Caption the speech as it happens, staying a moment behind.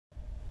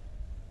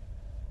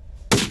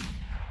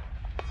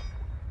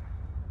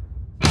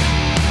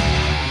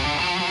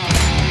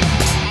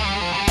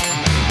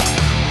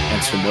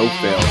no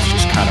fail. It's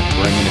just kind of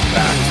bringing it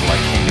back to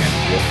like, hey man,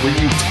 what were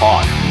you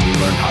taught when you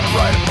learned how to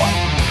ride a bike?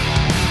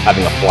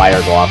 Having a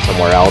flyer go off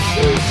somewhere else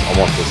is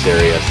almost as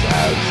serious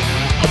as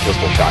a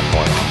pistol shot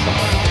going off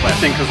somewhere else. I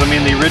think, because I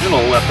mean, the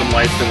original weapon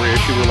lights that were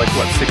issued were like,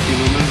 what, 60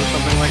 lumens or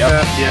something like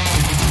that? Yeah.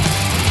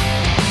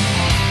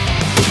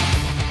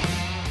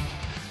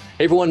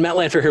 Hey everyone, Matt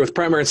Landfair here with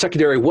Primary and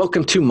Secondary.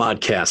 Welcome to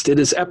ModCast. It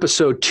is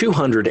episode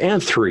 203.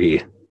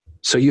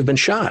 So you've been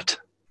shot.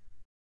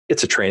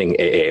 It's a training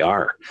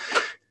AAR.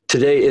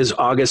 Today is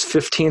August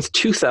 15th,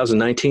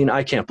 2019.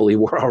 I can't believe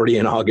we're already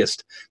in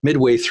August,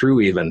 midway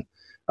through even.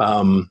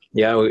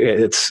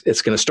 It's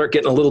going to start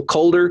getting a little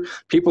colder.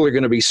 People are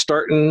going to be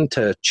starting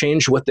to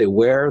change what they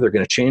wear. They're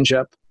going to change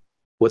up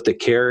what they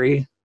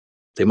carry.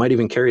 They might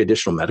even carry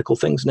additional medical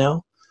things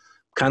now.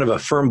 Kind of a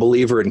firm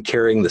believer in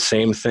carrying the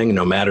same thing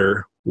no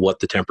matter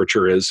what the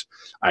temperature is.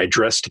 I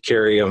dress to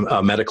carry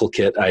a medical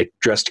kit. I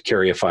dress to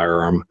carry a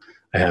firearm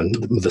and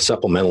the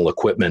supplemental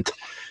equipment.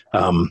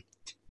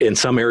 In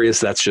some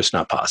areas, that's just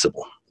not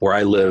possible. Where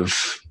I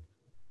live,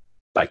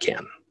 I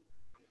can.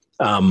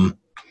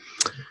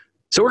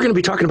 So we're going to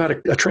be talking about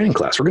a training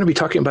class. We're going to be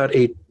talking about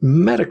a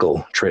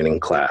medical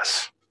training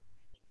class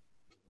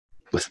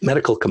with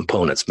medical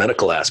components,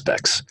 medical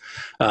aspects.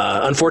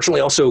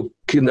 Unfortunately, also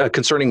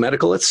concerning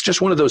medical, it's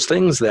just one of those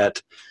things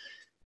that,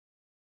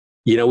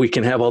 you know, we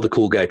can have all the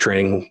cool guy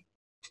training.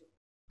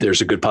 There's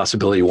a good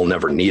possibility we'll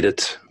never need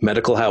it.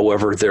 Medical,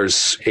 however,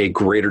 there's a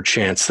greater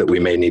chance that we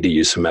may need to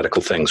use some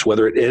medical things, and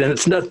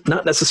it's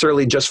not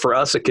necessarily just for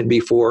us. It can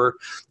be for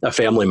a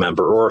family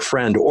member or a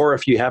friend, or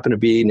if you happen to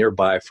be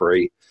nearby for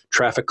a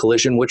traffic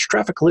collision, which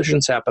traffic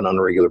collisions happen on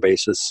a regular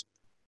basis.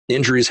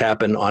 Injuries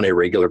happen on a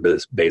regular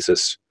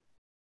basis.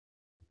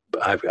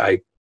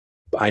 I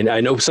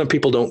know some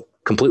people don't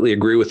completely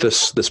agree with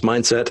this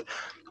mindset.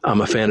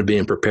 I'm a fan of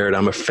being prepared.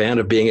 I'm a fan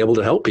of being able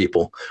to help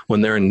people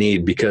when they're in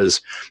need, because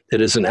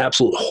it is an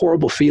absolute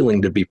horrible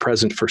feeling to be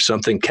present for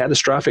something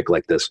catastrophic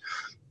like this.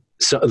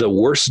 So the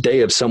worst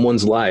day of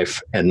someone's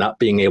life and not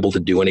being able to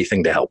do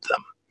anything to help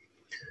them.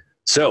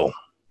 So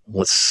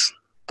let's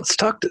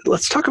talk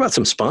about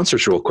some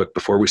sponsors real quick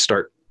before we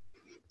start.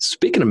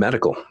 Speaking of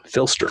medical,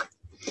 Filster.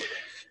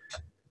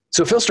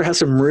 So Filster has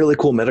some really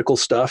cool medical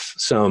stuff,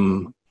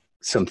 some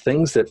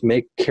things that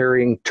make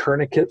carrying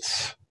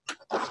tourniquets.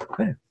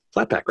 Okay.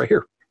 Flat pack right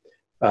here.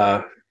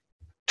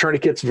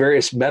 Tourniquets,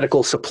 various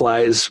medical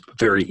supplies,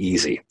 very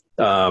easy.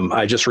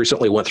 I just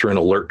recently went through an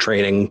alert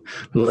training.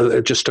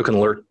 Just took an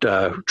alert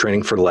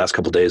training for the last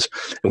couple of days,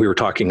 and we were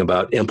talking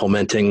about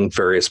implementing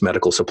various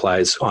medical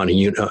supplies on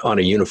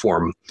a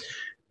uniform,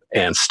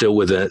 and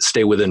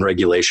stay within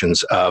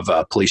regulations of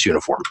police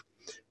uniform.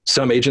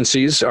 Some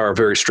agencies are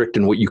very strict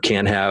in what you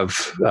can have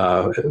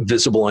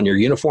visible on your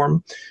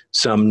uniform.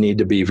 Some need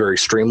to be very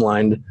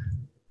streamlined.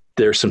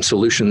 There's some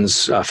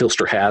solutions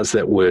Filster has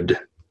that would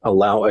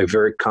allow a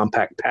very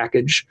compact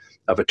package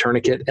of a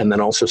tourniquet, and then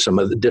also some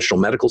additional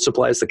medical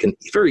supplies that can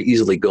very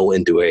easily go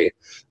into a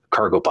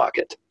cargo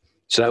pocket.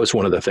 So that was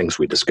one of the things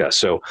we discussed.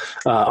 So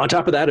on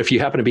top of that, if you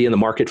happen to be in the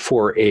market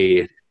for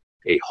a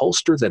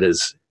holster that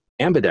is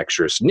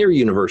ambidextrous, near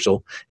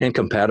universal, and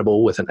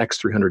compatible with an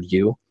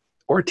X300U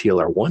or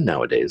TLR1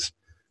 nowadays,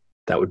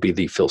 that would be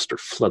the Filster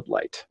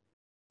Floodlight.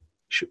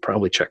 You should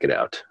probably check it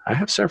out. I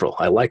have several.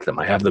 I like them.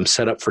 I have them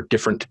set up for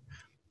different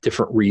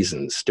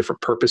reasons,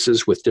 different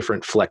purposes with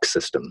different flex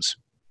systems.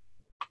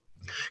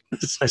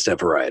 It's nice to have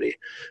variety.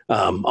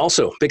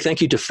 Also, big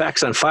thank you to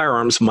Facts on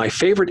Firearms. My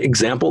favorite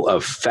example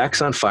of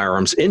Facts on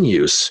Firearms in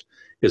use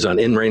is on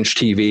InRange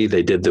TV.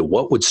 They did the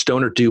What Would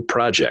Stoner Do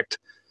project.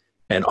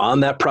 And on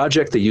that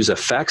project, they use a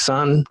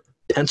Faxon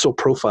pencil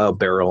profile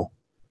barrel.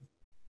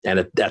 And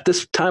at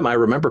this time, I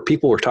remember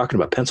people were talking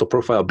about pencil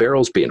profile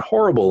barrels being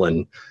horrible,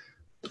 and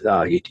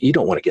you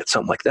don't want to get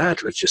something like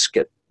that. Let's just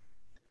get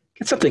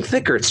something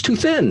thicker. It's too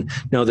thin.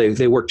 No,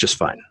 they work just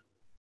fine.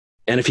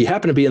 And if you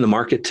happen to be in the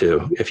market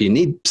if you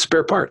need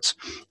spare parts,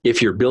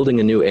 if you're building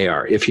a new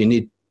AR, if you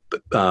need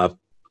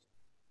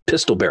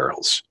pistol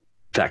barrels,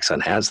 Faxon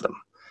has them.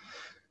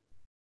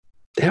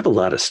 They have a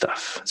lot of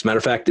stuff. As a matter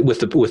of fact, with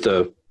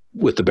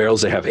the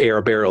barrels, they have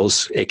AR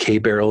barrels,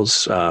 AK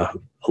barrels, a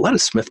lot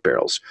of Smith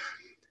barrels.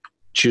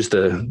 Choose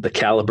the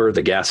caliber,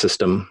 the gas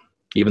system,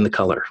 even the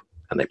color,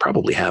 and they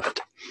probably have it.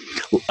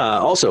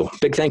 Also,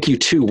 big thank you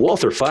to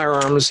Walther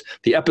Firearms.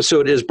 The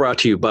episode is brought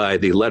to you by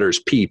the letters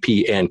P,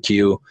 P, and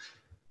Q.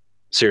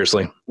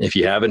 Seriously, if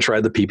you haven't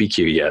tried the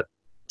PPQ yet,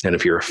 and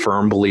if you're a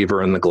firm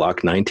believer in the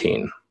Glock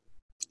 19,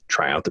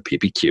 try out the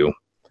PPQ.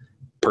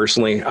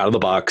 Personally, out of the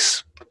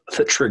box,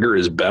 the trigger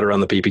is better on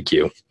the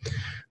PPQ.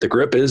 The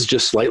grip is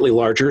just slightly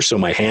larger, so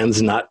my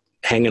hand's not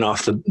hanging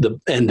off the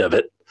end of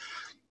it.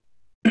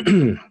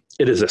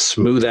 It is a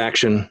smooth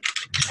action,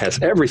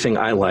 has everything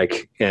I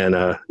like in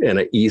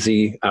an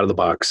easy,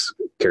 out-of-the-box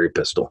carry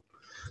pistol.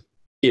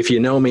 If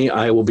you know me,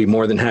 I will be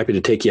more than happy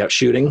to take you out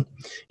shooting.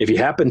 If you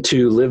happen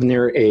to live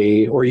near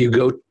or you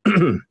go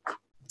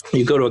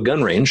to a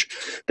gun range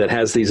that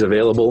has these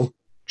available,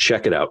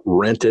 check it out,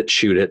 rent it,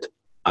 shoot it.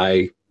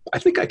 I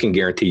think I can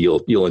guarantee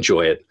you'll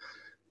enjoy it.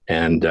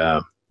 And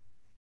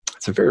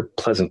It's a very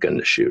pleasant gun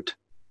to shoot.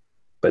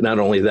 But not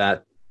only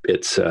that,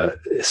 it's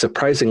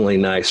surprisingly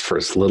nice for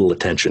as little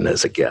attention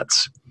as it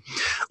gets.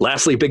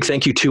 Lastly, big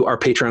thank you to our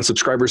Patreon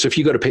subscribers. If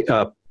you go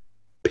to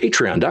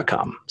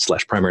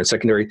patreon.com/primary and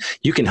secondary,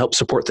 you can help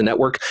support the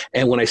network.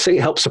 And when I say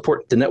help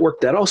support the network,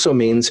 that also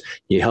means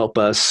you help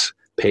us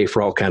pay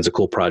for all kinds of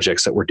cool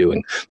projects that we're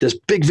doing. This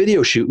big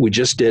video shoot we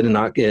just did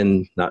not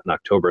in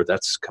October,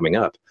 that's coming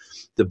up.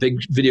 The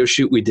big video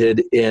shoot we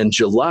did in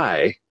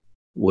July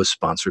was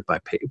sponsored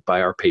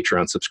by our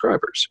Patreon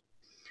subscribers.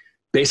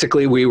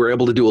 Basically, we were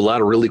able to do a lot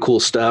of really cool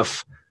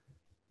stuff.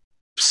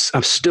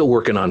 I'm still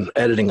working on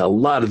editing a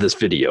lot of this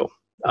video.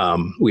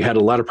 We had a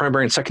lot of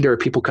primary and secondary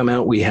people come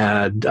out. We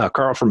had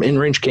Carl from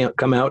InRange Camp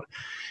come out.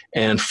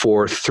 And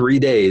for 3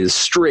 days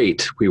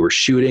straight, we were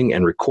shooting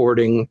and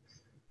recording.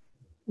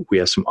 We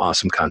have some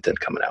awesome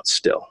content coming out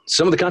still.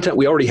 Some of the content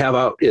we already have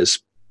out is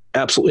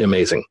absolutely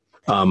amazing.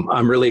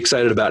 I'm really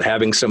excited about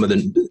having some of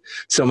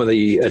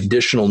the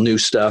additional new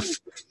stuff.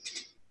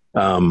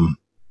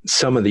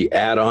 Some of the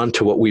add-on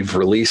to what we've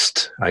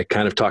released. I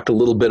kind of talked a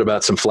little bit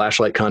about some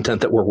flashlight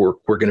content that we're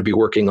going to be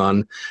working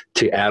on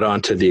to add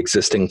on to the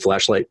existing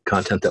flashlight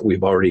content that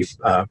we've already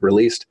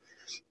released.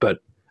 But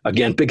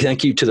again, big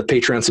thank you to the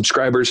Patreon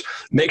subscribers.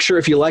 Make sure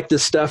if you like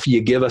this stuff,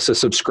 you give us a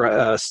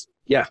subscribe.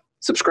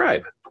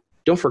 Subscribe.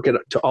 Don't forget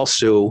to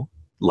also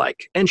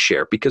like and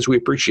share because we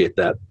appreciate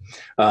that.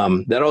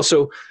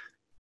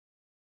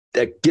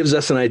 That gives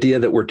us an idea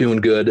that we're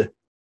doing good.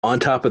 On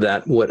top of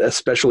that, what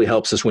especially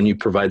helps is when you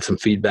provide some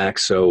feedback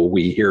so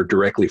we hear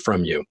directly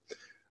from you.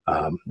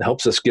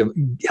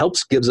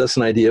 Gives us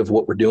an idea of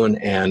what we're doing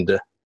and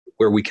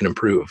where we can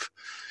improve.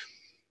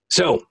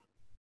 So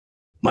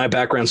my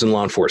background's in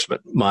law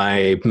enforcement.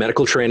 My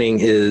medical training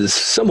is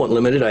somewhat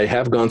limited. I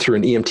have gone through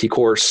an EMT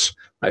course.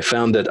 I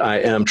found that I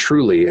am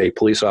truly a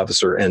police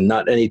officer and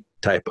not any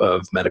type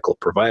of medical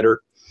provider.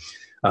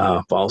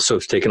 I've also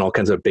taken all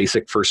kinds of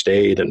basic first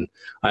aid, and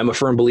I'm a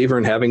firm believer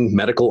in having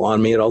medical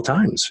on me at all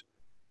times.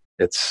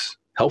 It's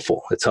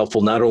helpful. It's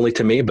helpful not only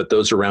to me, but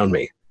those around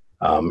me,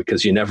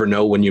 because you never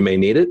know when you may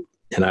need it.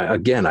 And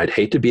I'd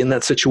hate to be in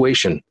that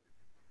situation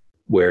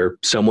where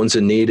someone's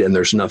in need and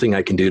there's nothing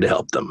I can do to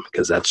help them,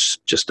 because that's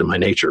just in my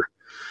nature.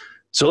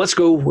 So let's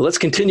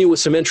continue with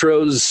some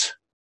intros.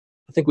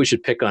 I think we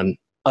should pick on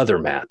other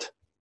Matt.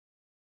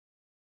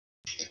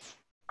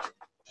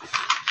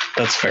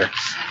 That's fair.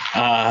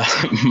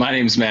 My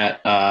name's Matt.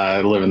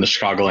 I live in the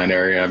Chicagoland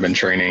area. I've been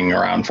training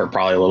around for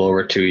probably a little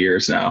over 2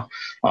 years now.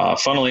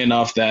 Funnily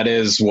enough, that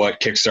is what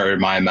kickstarted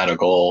my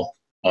medical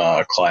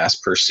class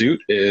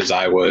pursuit. Is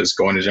I was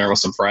going to dinner with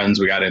some friends.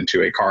 We got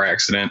into a car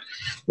accident,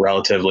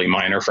 relatively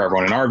minor for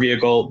everyone in our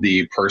vehicle.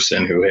 The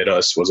person who hit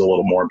us was a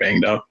little more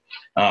banged up.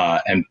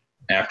 And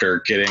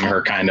after getting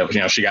her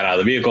she got out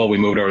of the vehicle, we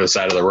moved over to the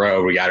side of the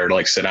road. We got her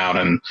to sit down,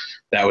 and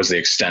that was the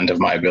extent of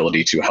my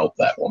ability to help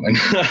that woman.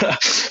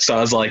 So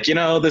I was like,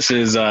 this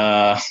is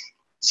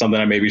something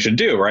I maybe should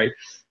do, right?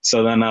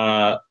 So then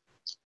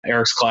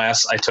Erik's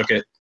class, I took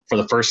it for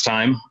the first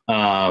time,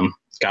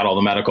 got all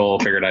the medical,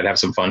 figured I'd have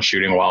some fun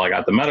shooting while I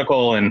got the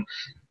medical, and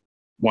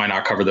why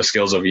not cover the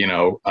skills of,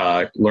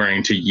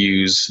 learning to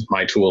use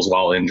my tools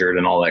while injured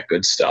and all that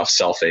good stuff,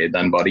 self-aid,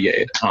 then buddy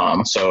aid.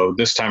 So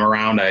this time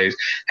around, I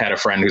had a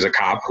friend who's a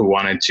cop who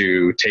wanted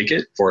to take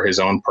it for his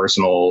own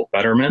personal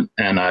betterment,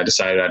 and I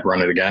decided I'd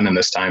run it again. And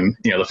this time,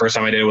 the first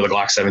time I did it with a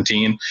Glock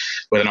 17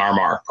 with an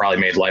RMR, probably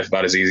made life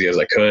about as easy as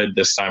I could.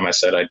 This time I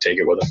said I'd take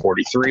it with a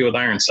 43 with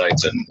iron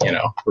sights and,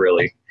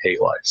 really hate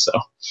life. So.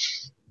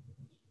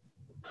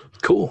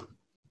 Cool.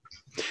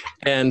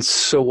 And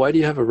so why do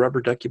you have a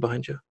rubber ducky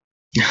behind you?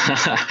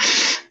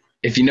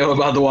 If you know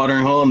about the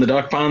watering hole in the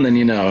duck pond, then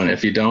you know. And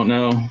if you don't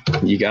know,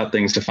 you got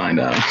things to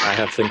find out. I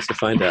have things to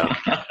find out.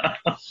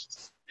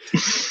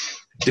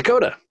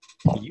 Dakota,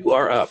 you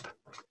are up.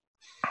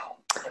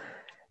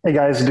 Hey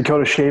guys,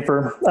 Dakota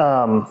Schafer.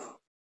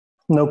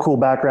 No cool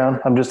background.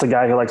 I'm just a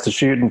guy who likes to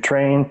shoot and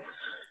train.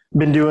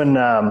 Been doing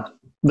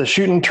the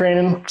shooting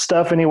training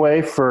stuff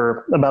anyway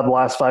for about the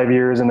last 5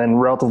 years, and then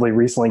relatively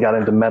recently got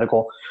into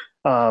medical.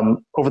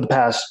 Over the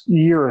past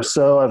year or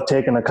so, I've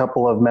taken a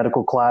couple of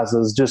medical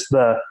classes, just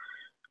the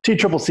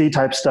TCCC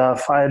type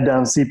stuff. I had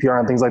done CPR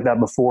and things like that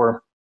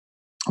before,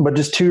 but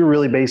just 2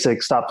 really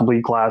basic stop to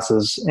bleed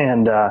classes.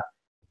 And, man,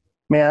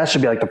 that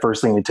should be like the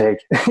first thing you take,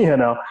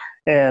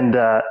 And,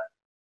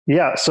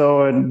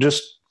 so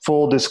just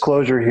full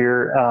disclosure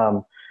here,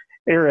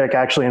 Erik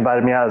actually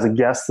invited me out as a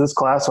guest this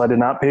class, so I did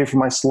not pay for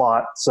my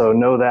slot. So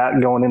know that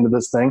going into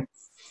this thing.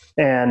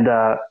 And,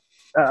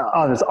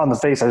 on the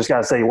face, I just got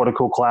to say, what a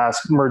cool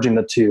class, merging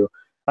the 2.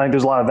 I think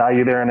there's a lot of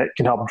value there, and it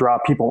can help draw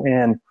people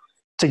in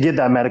to get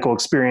that medical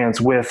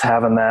experience with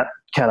having that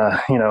kind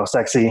of,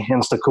 sexy,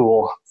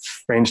 insta-cool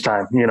range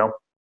time,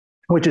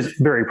 which is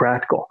very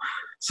practical.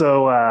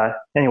 So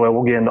anyway,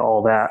 we'll get into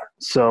all that.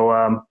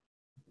 So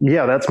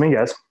that's me,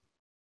 guys.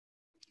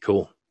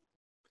 Cool.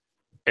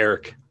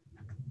 Erik.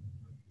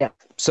 Yeah.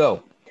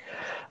 So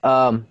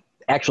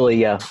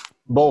actually,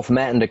 both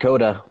Matt and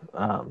Dakota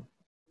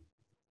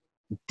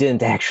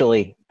didn't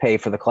actually pay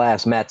for the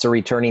class. Matt's a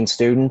returning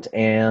student,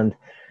 and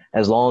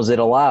as long as it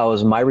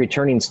allows, my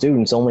returning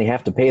students only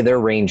have to pay their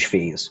range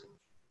fees.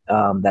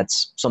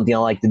 That's something I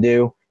like to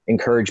do,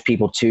 encourage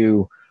people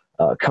to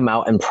come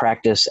out and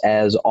practice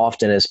as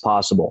often as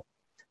possible.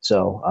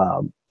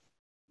 So,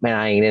 man,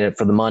 I ain't in it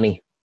for the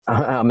money.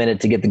 I'm in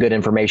it to get the good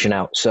information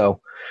out. So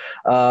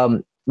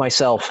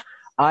myself,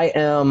 I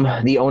am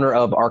the owner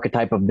of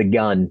Archetype of the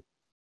Gun.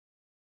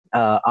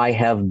 I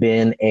have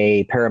been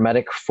a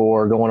paramedic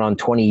for going on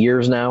 20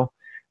 years now,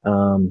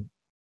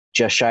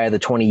 just shy of the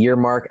 20-year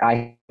mark.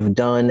 I have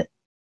done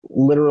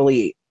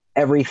literally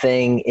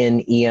everything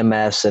in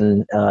EMS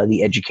and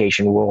the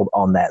education world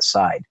on that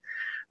side.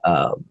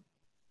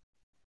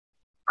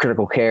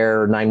 Critical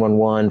care,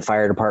 911,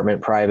 fire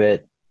department,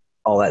 private,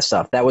 all that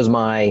stuff. That was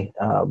my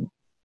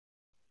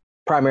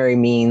primary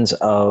means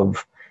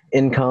of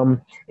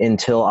income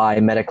until I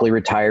medically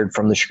retired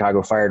from the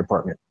Chicago Fire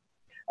Department.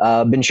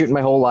 Been shooting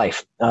my whole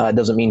life.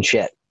 Doesn't mean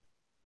shit.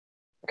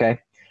 Okay.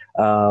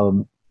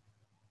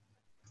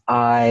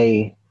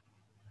 I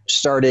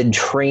started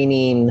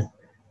training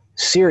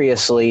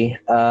seriously.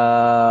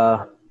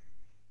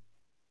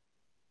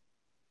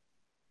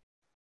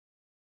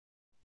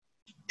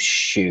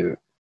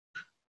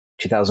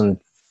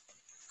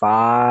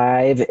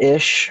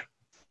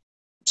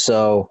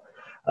 So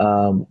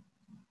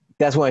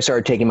that's when I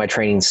started taking my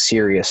training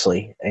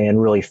seriously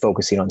and really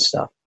focusing on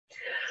stuff.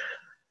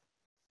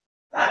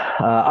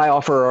 I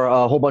offer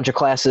a whole bunch of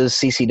classes,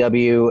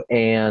 CCW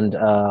and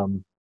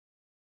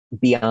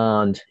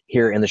beyond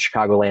here in the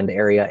Chicagoland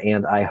area,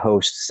 and I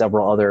host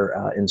several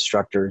other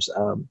instructors,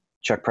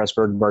 Chuck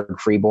Pressburg, Mark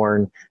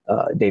Freeborn,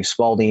 Dave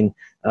Spalding.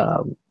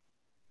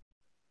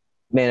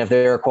 Man, if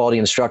they're a quality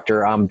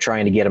instructor, I'm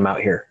trying to get them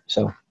out here.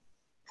 So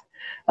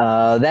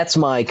that's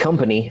my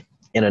company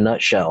in a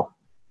nutshell.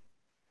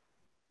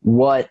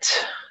 What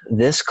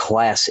this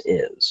class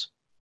is.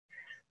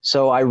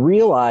 So I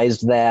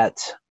realized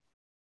that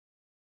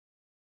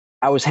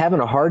I was having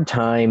a hard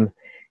time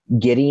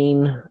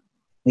getting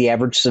the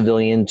average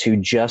civilian to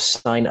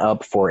just sign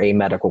up for a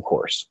medical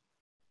course.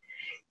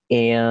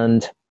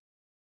 And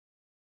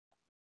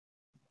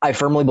I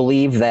firmly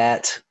believe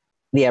that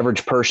the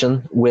average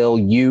person will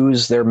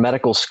use their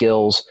medical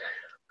skills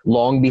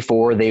long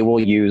before they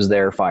will use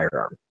their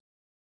firearm.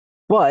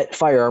 But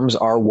firearms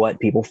are what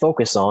people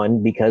focus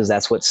on because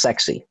that's what's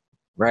sexy,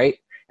 right?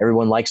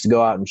 Everyone likes to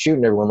go out and shoot,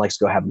 and everyone likes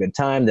to go have a good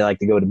time. They like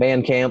to go to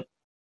band camp.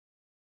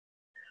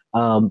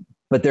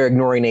 But they're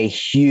ignoring a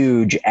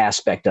huge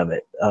aspect of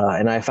it.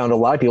 And I found a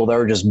lot of people that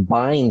are just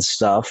buying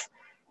stuff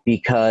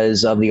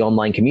because of the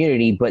online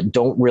community, but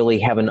don't really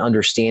have an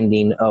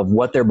understanding of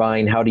what they're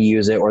buying, how to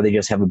use it, or they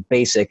just have a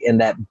basic,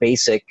 and that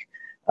basic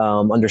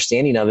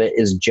understanding of it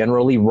is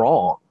generally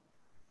wrong.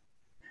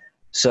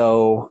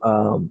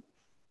 So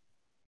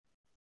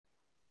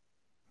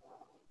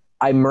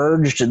I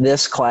merged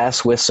this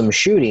class with some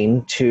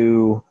shooting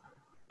to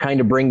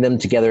kind of bring them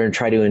together and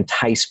try to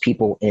entice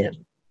people in.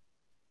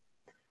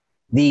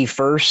 The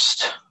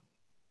first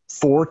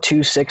 4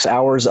 to 6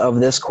 hours of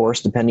this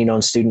course, depending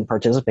on student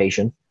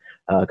participation,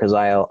 because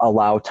I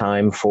allow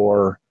time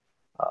for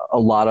a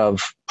lot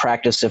of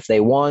practice if they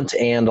want,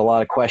 and a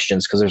lot of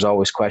questions, because there's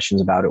always questions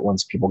about it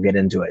once people get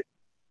into it.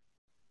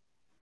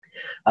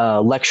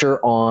 Lecture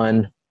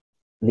on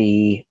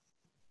the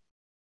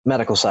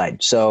medical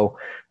side. So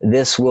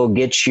this will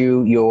get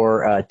you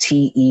your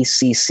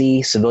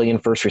TECC, Civilian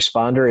First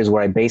Responder, is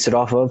what I base it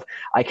off of.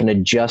 I can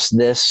adjust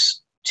this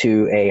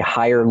to a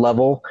higher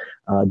level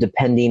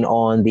depending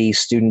on the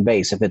student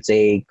base. If it's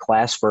a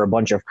class for a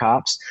bunch of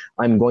cops,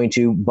 I'm going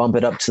to bump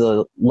it up to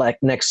the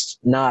next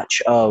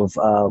notch of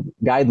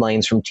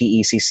guidelines from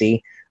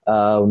TECC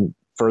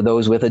for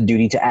those with a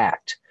duty to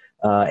act.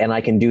 And I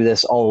can do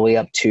this all the way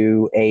up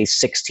to a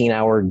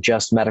 16-hour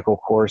just medical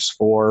course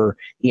for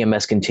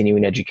EMS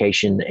continuing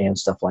education and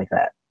stuff like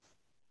that.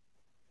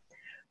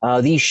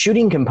 The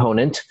shooting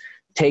component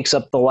takes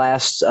up the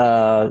last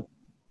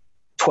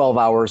 12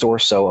 hours or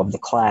so of the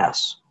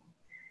class.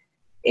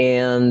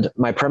 And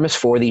my premise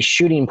for the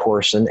shooting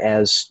portion,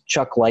 as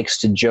Chuck likes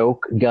to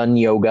joke, gun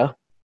yoga.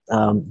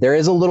 There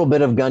is a little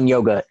bit of gun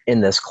yoga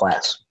in this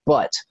class,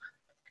 but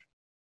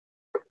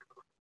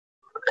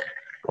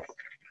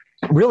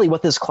really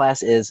what this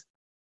class is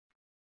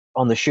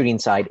on the shooting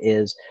side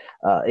is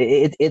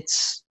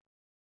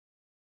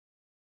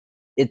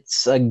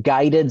it's a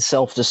guided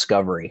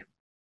self-discovery.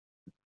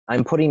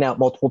 I'm putting out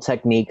multiple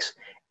techniques,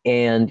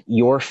 and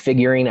you're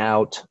figuring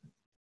out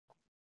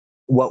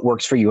what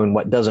works for you and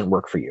what doesn't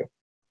work for you.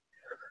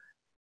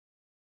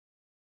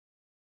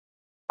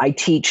 I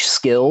teach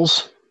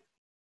skills.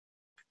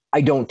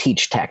 I don't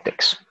teach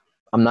tactics.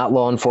 I'm not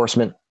law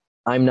enforcement.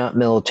 I'm not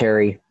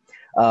military.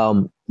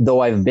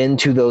 Though I've been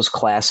to those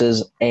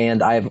classes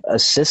and I've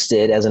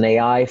assisted as an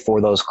AI for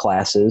those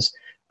classes,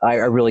 I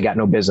really got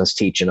no business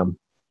teaching them.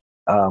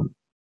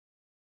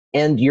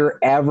 And your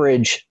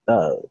average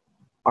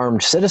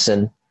armed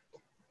citizen,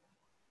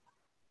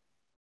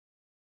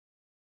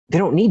 they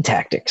don't need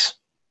tactics.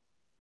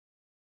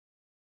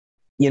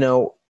 You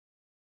know,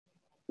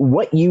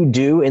 what you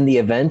do in the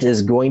event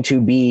is going to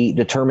be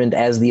determined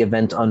as the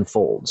event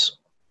unfolds.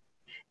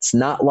 It's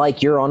not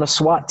like you're on a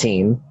SWAT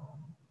team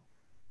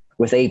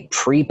with a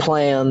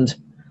pre-planned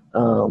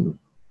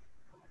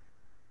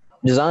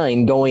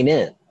design going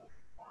in.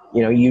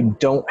 You know, you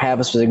don't have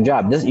a specific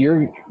job.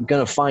 You're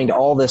going to find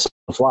all this on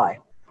the fly.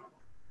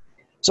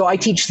 So I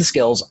teach the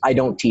skills. I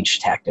don't teach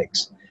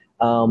tactics.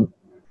 And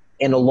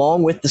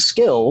along with the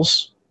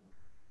skills,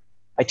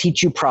 I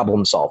teach you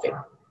problem solving.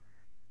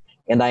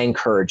 And I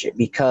encourage it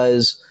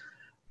because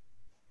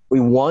we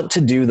want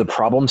to do the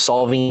problem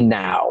solving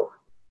now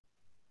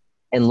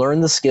and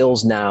learn the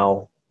skills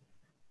now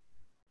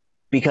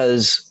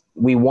because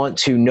we want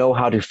to know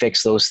how to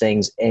fix those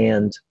things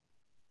and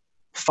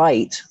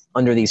fight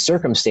under these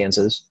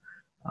circumstances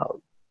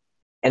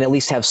and at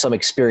least have some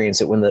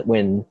experience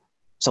when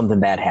something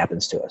bad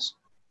happens to us.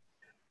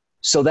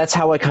 So that's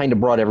how I kind of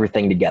brought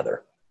everything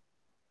together.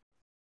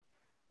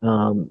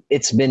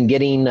 It's been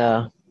getting,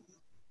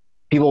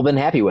 people have been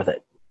happy with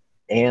it,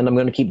 and I'm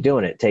going to keep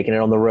doing it, taking it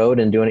on the road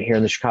and doing it here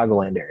in the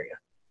Chicagoland area.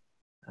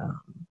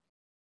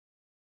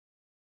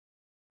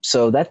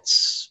 So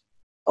that's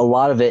a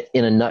lot of it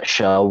in a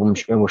nutshell,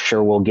 and we're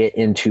sure we'll get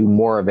into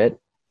more of it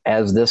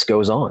as this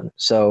goes on.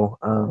 So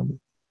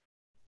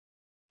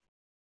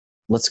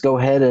let's go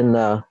ahead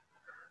and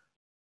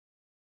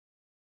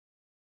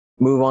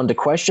move on to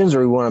questions,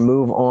 or we want to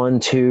move on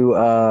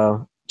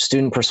to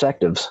student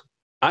perspectives.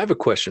 I have a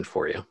question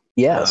for you.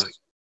 Yes.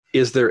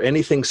 Is there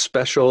anything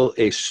special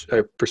a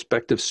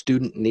prospective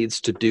student needs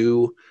to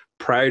do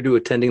prior to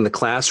attending the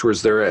class, or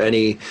is there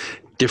any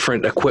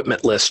different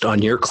equipment list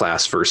on your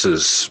class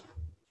versus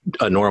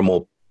a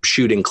normal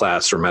shooting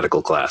class or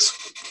medical class?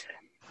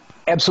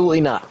 Absolutely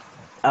not.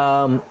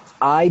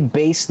 I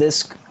base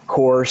this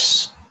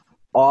course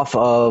off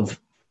of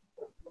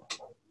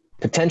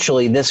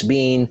potentially this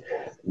being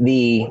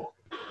the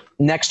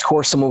next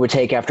course someone would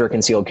take after a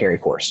concealed carry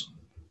course.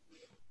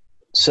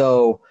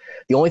 So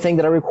the only thing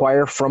that I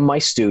require from my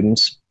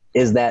students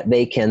is that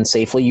they can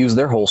safely use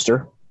their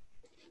holster,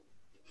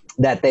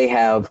 that they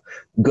have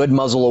good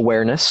muzzle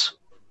awareness,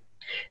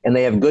 and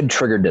they have good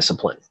trigger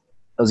discipline.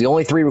 Those are the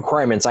only three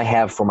requirements I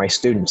have for my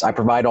students. I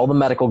provide all the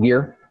medical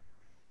gear,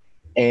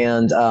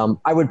 and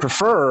I would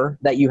prefer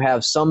that you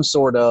have some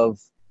sort of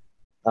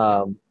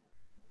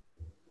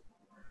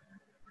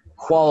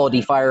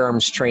quality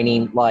firearms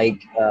training, like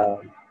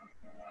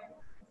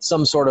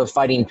some sort of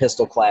fighting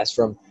pistol class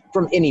from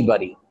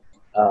anybody.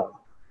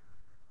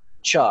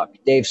 Chuck,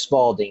 Dave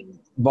Spalding,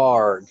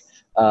 Varg,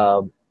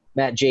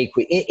 Matt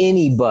Jaques,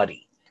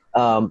 anybody.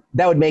 That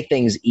would make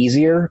things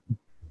easier,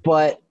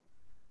 but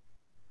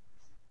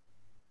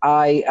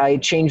I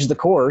changed the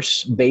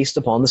course based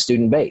upon the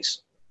student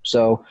base.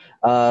 So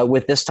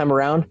with this time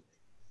around,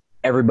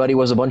 everybody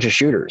was a bunch of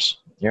shooters.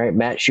 All right,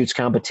 Matt shoots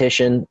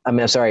competition.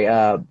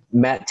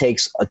 Matt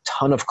takes a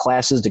ton of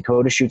classes.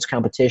 Dakota shoots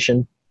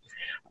competition.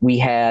 We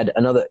had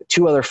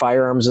two other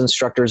firearms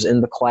instructors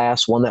in the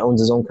class, one that owns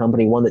his own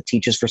company, one that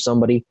teaches for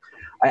somebody.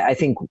 I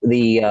think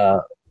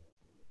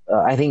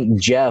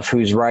Jeff,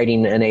 who's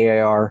writing an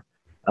AAR,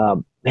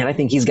 I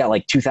think he's got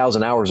like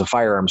 2,000 hours of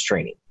firearms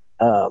training.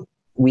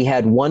 We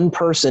had one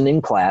person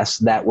in class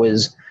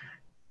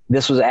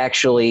this was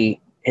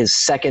actually his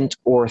second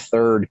or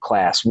third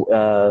class.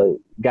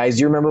 Guys,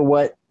 do you remember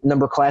what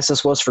number class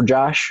this was for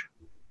Josh?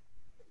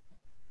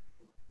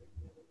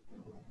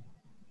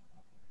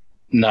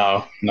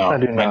 No. I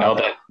know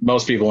that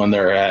most people in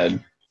there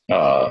had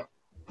a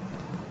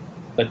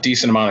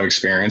decent amount of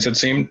experience, it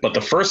seemed. But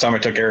the first time I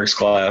took Erik's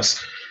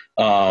class,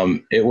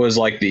 it was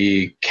like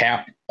the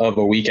cap of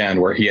a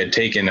weekend where he had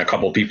taken a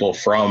couple people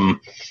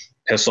from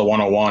Pistol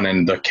 101,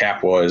 and the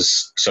cap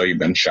was, so you've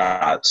been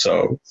shot.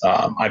 So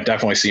I've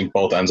definitely seen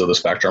both ends of the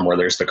spectrum, where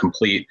there's the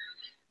complete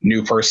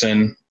new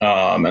person,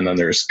 and then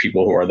there's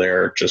people who are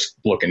there just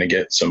looking to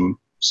get some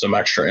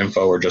extra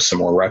info or just some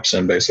more reps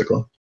in,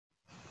 basically.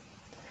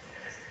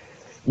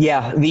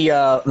 Yeah,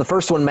 the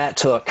first one Matt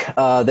took,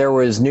 there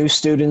was new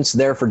students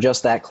there for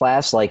just that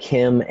class, like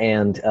him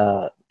and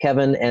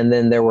Kevin, and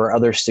then there were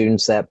other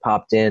students that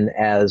popped in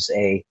as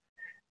a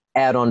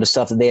add-on to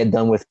stuff that they had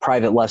done with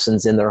private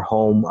lessons in their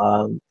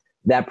home.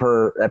 That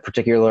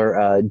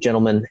particular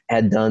gentleman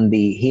had done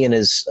he and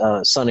his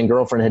son and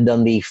girlfriend had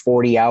done the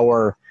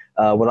 40-hour,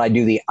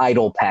 the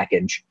IDLE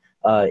package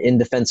in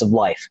defense of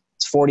life.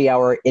 It's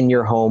 40-hour in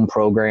your home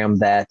program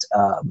that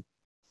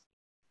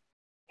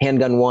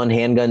handgun 1,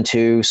 handgun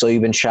 2, so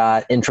you've been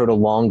shot, intro to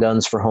long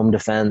guns for home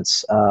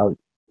defense,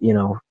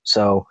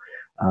 so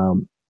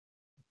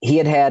he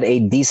had a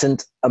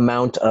decent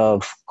amount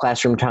of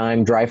classroom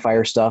time, dry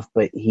fire stuff,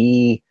 but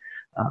he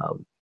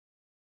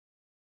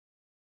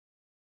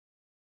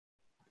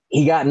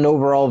got an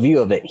overall view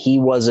of it. He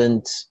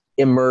wasn't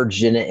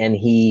immersed in it, and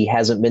he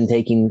hasn't been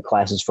taking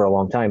classes for a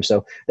long time.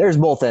 So there's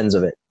both ends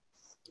of it.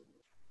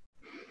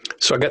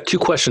 So I got two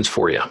questions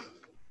for you.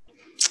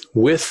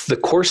 With the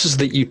courses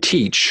that you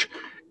teach,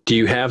 do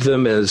you have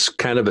them as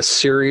kind of a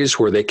series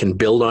where they can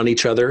build on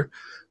each other?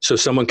 So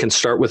someone can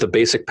start with a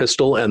basic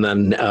pistol, and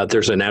then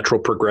there's a natural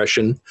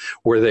progression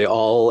where they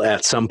all,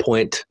 at some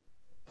point,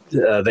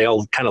 they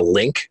all kind of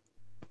link?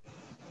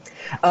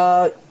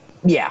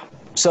 Yeah.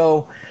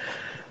 So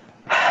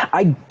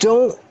I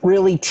don't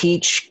really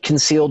teach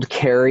concealed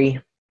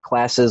carry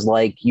classes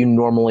like you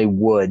normally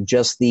would,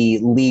 just the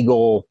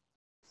legal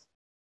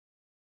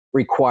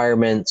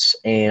requirements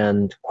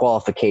and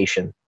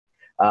qualification.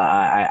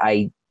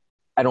 I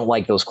don't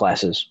like those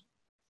classes.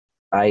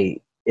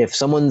 If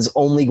someone's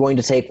only going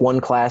to take one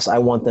class, I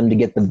want them to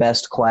get the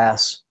best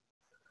class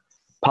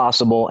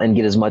possible and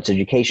get as much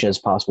education as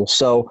possible.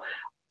 So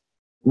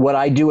what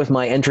I do with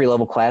my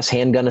entry-level class,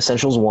 Handgun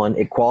Essentials 1,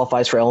 it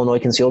qualifies for Illinois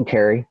concealed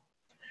carry,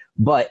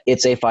 but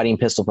it's a fighting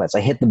pistol class.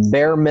 I hit the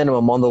bare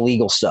minimum on the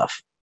legal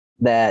stuff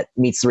that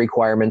meets the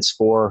requirements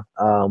for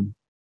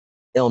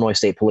Illinois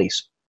State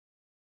Police.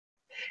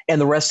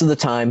 And the rest of the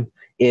time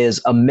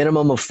is a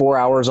minimum of 4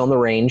 hours on the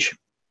range.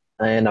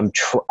 And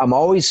I'm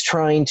always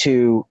trying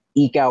to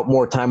eke out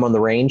more time on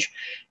the range.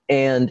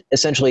 And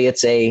essentially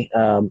it's a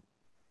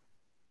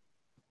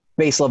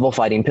base level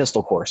fighting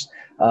pistol course.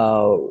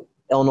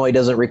 Illinois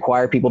doesn't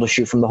require people to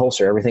shoot from the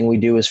holster. Everything we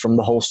do is from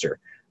the holster.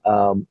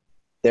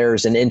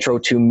 There's an intro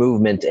to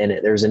movement in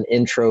it. There's an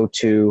intro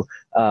to,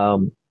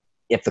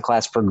 if the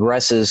class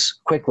progresses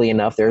quickly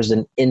enough, there's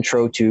an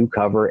intro to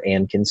cover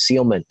and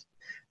concealment.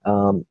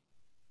 And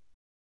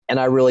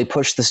I really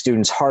push the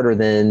students harder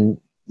than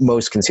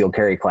most concealed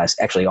carry class,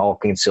 actually all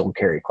concealed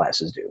carry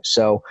classes do.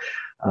 So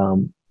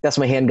that's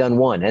my Handgun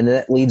 1. And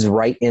that leads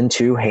right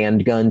into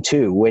Handgun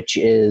 2, which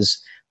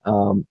is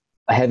a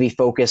heavy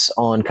focus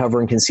on cover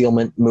and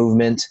concealment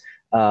movement,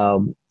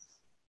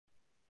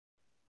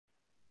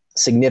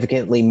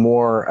 significantly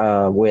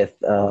more with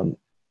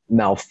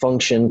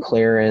malfunction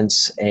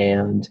clearance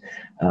and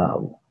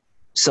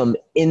some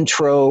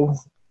intro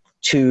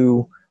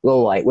to low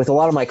light. With a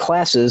lot of my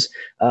classes,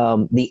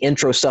 the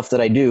intro stuff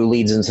that I do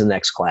leads into the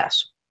next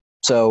class.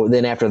 So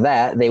then after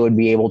that, they would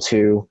be able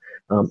to,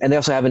 and they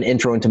also have an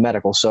intro into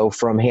medical. So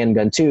from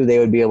Handgun 2, they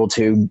would be able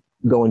to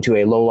go into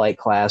a low light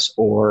class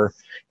or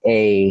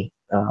a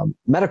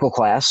medical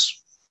class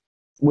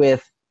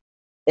with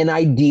an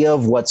idea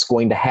of what's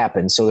going to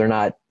happen. So they're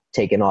not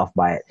taken off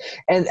by it.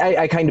 And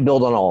I kind of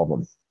build on all of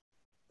them.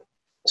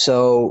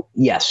 So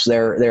yes,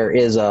 there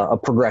is a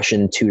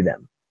progression to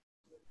them.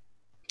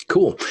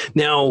 Cool.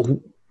 Now,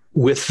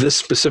 with this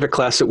specific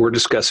class that we're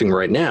discussing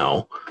right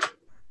now,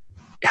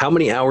 how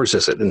many hours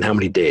is it and how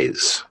many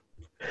days?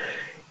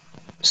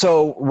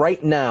 So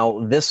right now,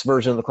 this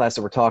version of the class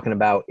that we're talking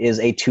about is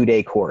a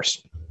 2-day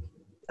course.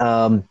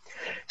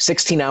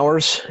 16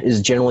 hours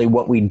is generally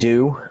what we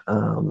do,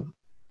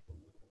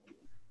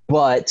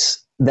 but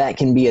that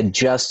can be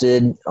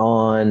adjusted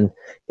on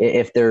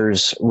if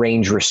there's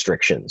range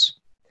restrictions.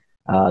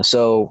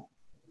 So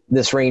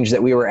this range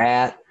that we were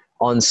at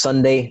on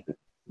Sunday,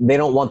 they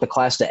don't want the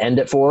class to end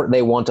at 4.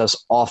 They want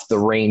us off the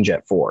range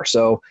at 4.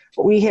 So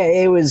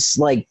it was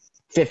like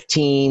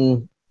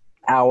 15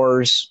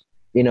 hours,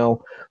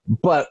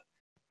 but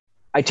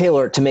I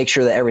tailor it to make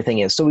sure that everything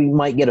is. So we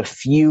might get a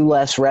few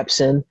less reps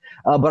in,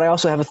 but I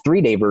also have a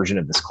 3-day version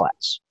of this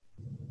class.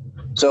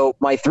 So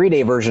my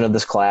 3-day version of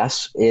this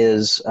class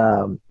is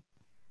the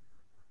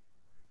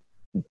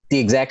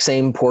exact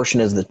same portion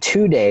as the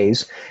 2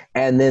 days.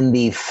 And then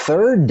the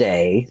 3rd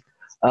day,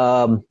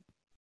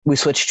 we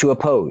switch to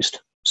opposed.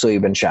 So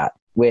you've been shot,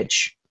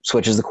 which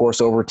switches the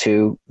course over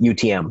to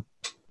UTM.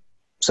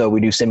 So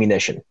we do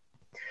simunition,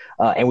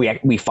 and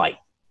we fight.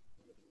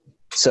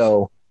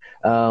 So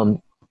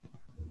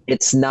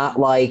it's not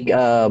like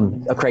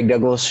a Craig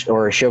Douglas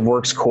or a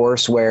ShivWorks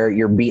course where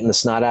you're beating the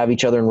snot out of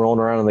each other and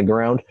rolling around on the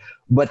ground,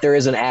 but there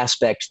is an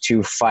aspect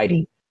to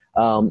fighting.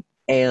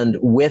 And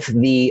with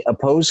the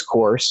opposed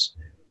course,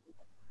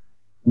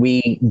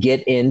 we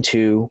get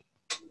into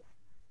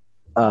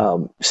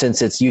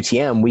since it's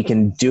UTM, we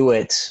can do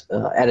it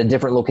at a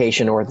different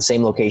location or at the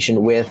same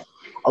location with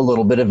a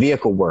little bit of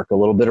vehicle work, a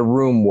little bit of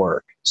room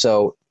work.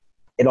 So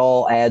it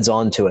all adds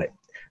on to it.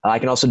 I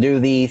can also do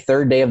the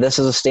 3rd day of this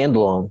as a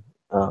standalone.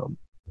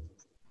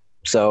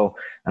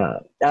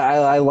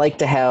 I like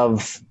to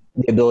have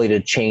the ability to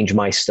change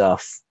my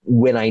stuff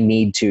when I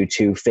need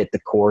to fit the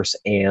course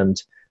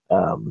and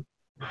the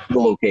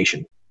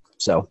location.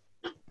 So.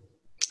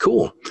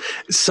 Cool.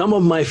 Some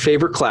of my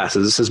favorite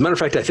classes, as a matter of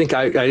fact, I think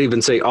I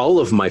even say all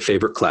of my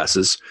favorite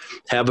classes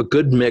have a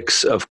good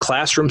mix of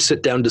classroom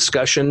sit-down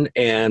discussion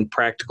and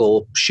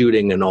practical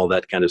shooting and all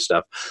that kind of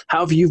stuff. How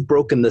have you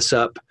broken this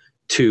up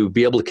to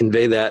be able to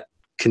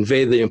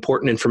convey the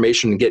important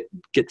information and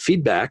get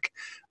feedback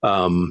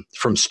from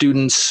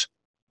students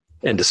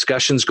and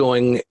discussions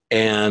going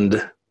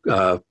and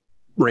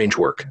range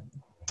work?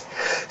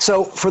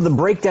 So for the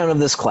breakdown of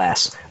this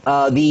class,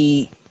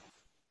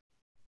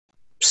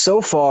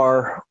 so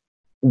far,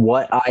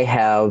 what I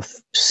have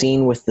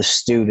seen with the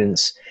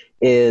students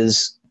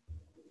is,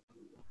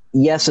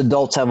 yes,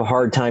 adults have a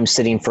hard time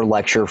sitting for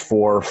lecture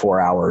for 4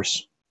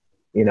 hours,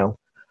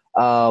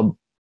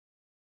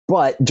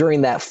 but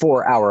during that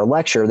 4-hour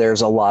lecture, there's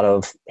a lot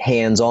of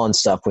hands-on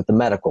stuff with the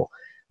medical.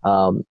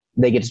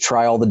 They get to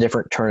try all the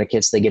different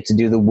tourniquets. They get to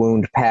do the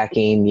wound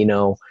packing,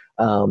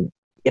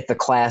 if the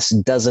class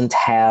doesn't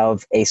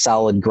have a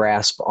solid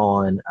grasp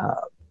on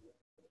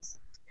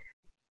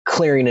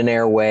clearing an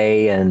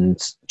airway and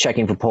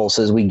checking for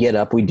pulses. We get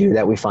up, we do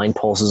that. We find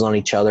pulses on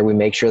each other. We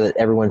make sure that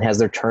everyone has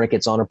their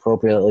tourniquets on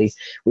appropriately.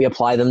 We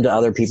apply them to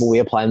other people. We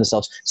apply them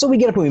themselves. So we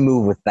get up and we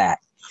move with that.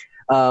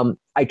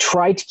 I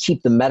try to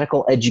keep the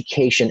medical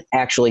education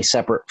actually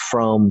separate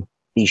from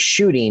the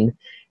shooting.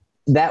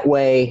 That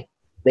way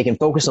they can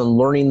focus on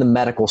learning the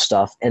medical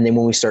stuff. And then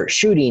when we start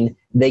shooting,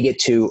 they get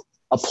to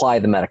apply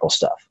the medical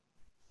stuff.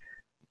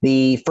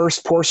 The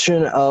first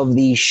portion of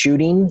the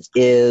shooting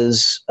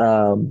is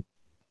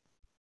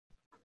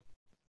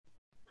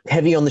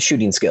heavy on the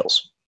shooting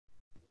skills.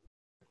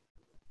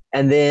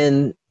 And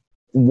then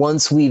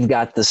once we've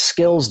got the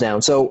skills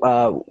down,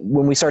 so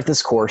when we start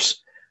this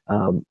course,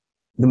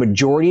 the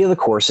majority of the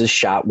course is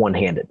shot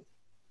one-handed.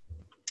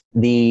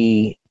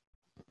 There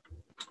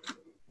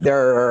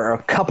are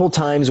a couple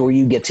times where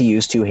you get to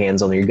use two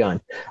hands on your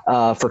gun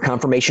for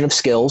confirmation of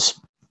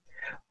skills,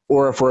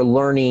 or if we're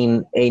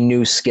learning a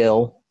new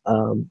skill,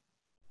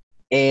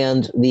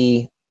 and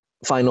the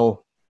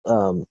final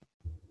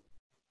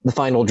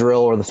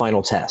drill or the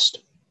final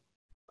test.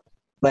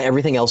 But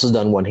everything else is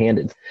done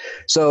one-handed.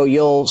 So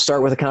you'll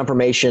start with a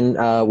confirmation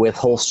with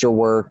holster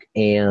work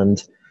and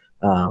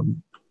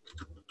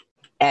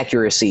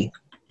accuracy,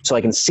 so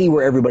I can see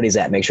where everybody's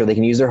at, make sure they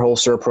can use their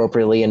holster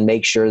appropriately, and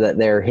make sure that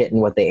they're hitting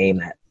what they aim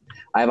at.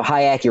 I have a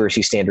high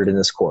accuracy standard in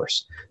this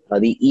course.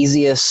 The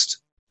easiest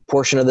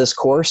portion of this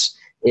course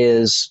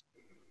is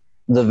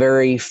the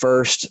very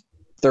first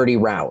 30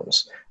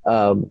 rounds.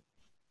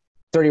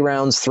 30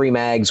 rounds, 3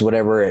 mags,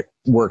 whatever it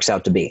works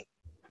out to be.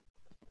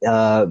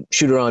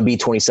 Shoot it on a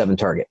B-27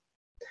 target.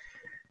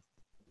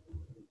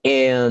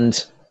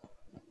 And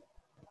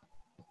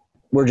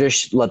we're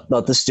just let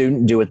the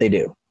student do what they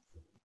do.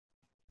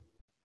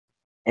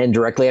 And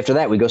directly after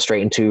that, we go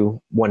straight into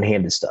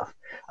one-handed stuff.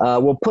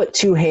 We'll put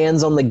two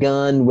hands on the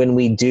gun when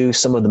we do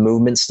some of the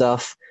movement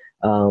stuff,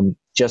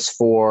 just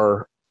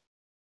for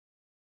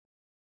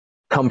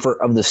comfort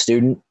of the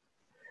student,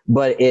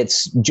 but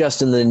it's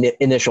just in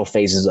the initial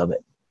phases of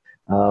it.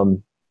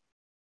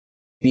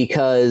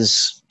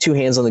 Because two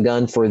hands on the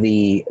gun for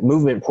the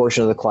movement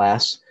portion of the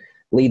class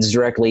leads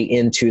directly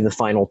into the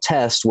final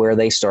test, where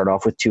they start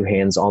off with two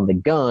hands on the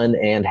gun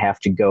and have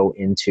to go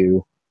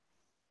into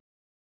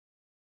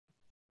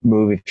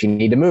move if you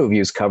need to move,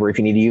 use cover if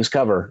you need to use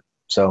cover.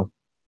 So,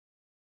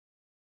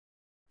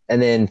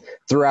 and then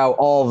throughout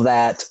all of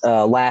that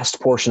last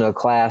portion of the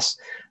class,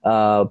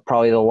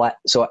 probably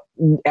so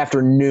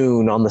after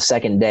noon on the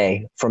second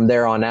day, from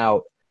there on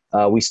out,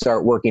 we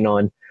start working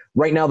on.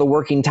 Right now, the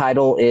working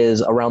title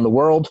is Around the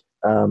World.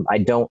 I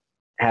don't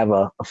have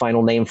a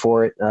final name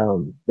for it.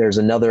 There's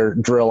another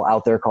drill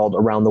out there called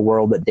Around the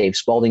World that Dave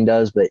Spalding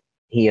does, but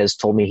he has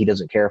told me he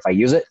doesn't care if I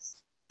use it.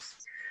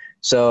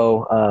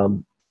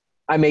 So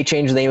I may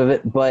change the name of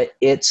it, but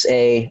it's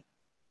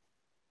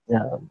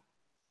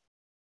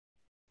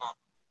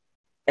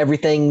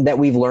everything that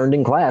we've learned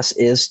in class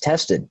is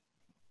tested.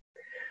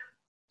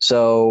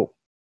 So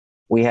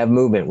we have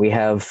movement, we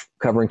have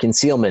cover and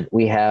concealment,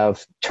 we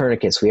have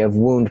tourniquets, we have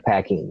wound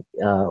packing,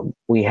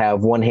 we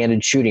have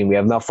one-handed shooting, we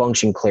have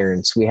malfunction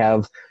clearance,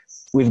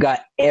 we've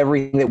got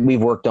everything that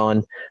we've worked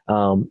on,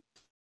 and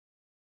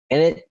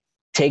it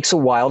takes a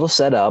while to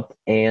set up,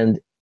 and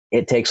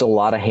it takes a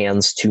lot of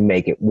hands to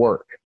make it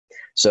work.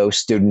 So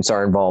students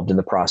are involved in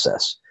the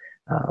process.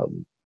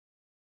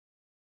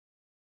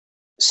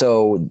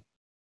 So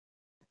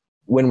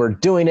when we're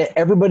doing it,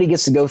 everybody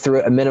gets to go through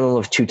it a minimum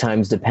of 2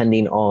 times,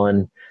 depending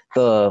on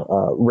the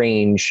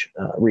range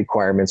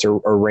requirements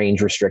or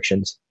range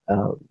restrictions.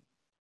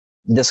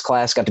 This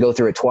class got to go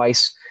through it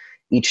twice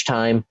each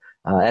time.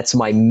 That's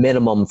my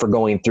minimum for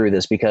going through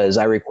this, because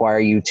I require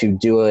you to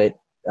do it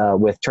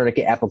with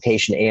tourniquet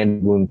application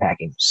and wound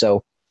packing.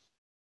 So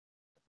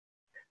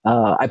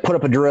I put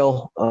up a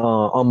drill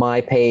on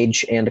my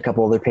page and a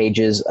couple other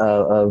pages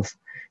of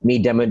me.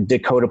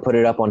 Dakota put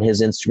it up on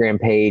his Instagram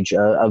page,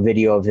 a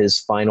video of his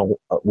final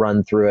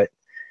run through it,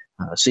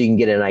 so you can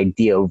get an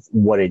idea of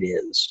what it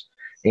is.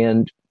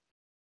 And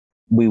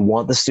we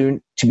want the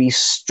student to be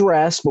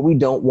stressed, but we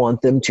don't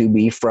want them to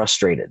be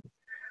frustrated.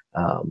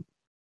 And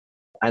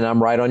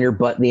I'm right on your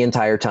butt the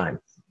entire time.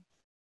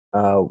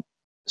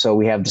 So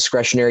we have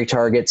discretionary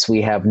targets.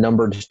 We have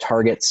numbered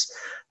targets.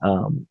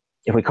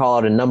 If we call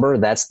out a number,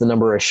 that's the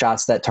number of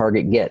shots that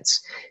target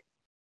gets.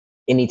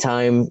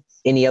 Anytime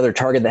any other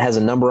target that has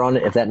a number on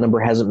it, if that number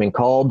hasn't been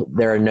called,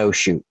 they're a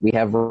no-shoot. We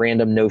have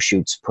random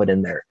no-shoots put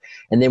in there.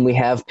 And then we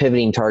have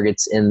pivoting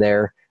targets in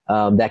there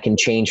that can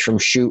change from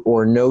shoot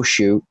or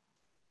no-shoot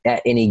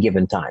at any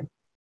given time.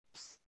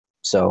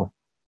 So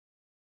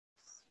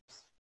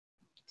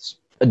it's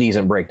a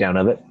decent breakdown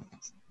of it.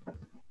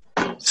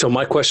 So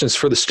my question is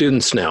for the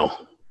students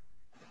now.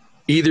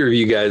 Either of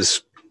you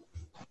guys,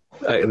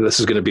 this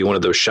is going to be one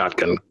of those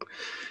shotgun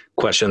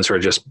questions where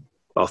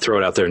I'll throw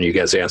it out there and you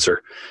guys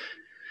answer.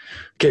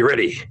 Okay,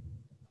 ready.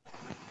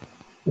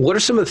 What are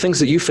some of the things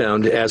that you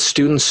found as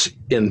students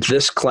in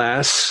this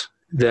class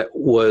that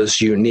was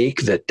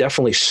unique, that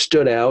definitely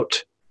stood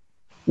out,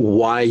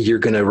 why you're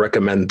going to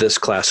recommend this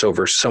class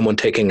over someone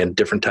taking a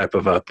different type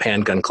of a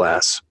handgun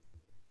class?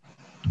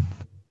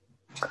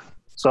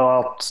 So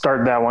I'll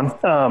start that one.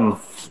 A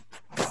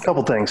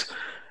couple things.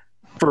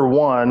 For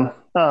one,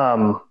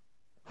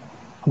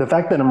 the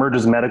fact that it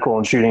merges medical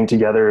and shooting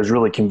together is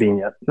really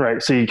convenient, right?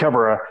 So you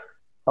cover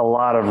a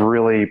lot of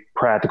really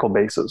practical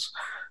bases.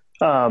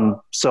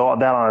 So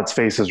that on its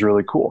face is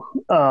really cool.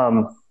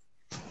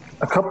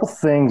 A couple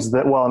things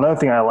another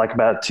thing I like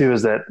about it too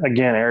is that,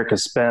 again, Erik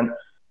has spent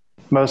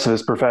most of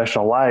his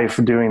professional life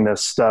doing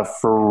this stuff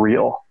for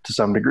real to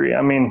some degree.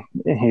 I mean,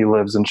 he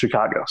lives in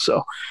Chicago,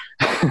 so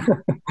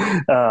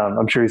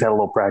I'm sure he's had a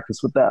little practice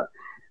with that.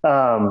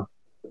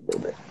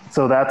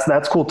 So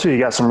that's cool too. You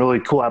got some really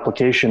cool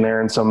application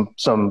there and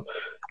some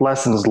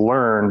lessons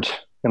learned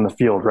in the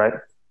field, right?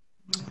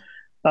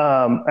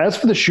 As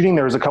for the shooting,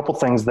 there was a couple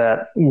things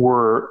that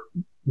were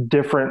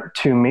different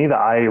to me that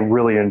I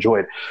really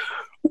enjoyed.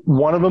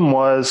 One of them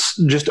was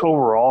just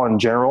overall in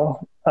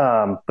general,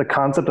 the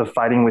concept of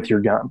fighting with your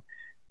gun.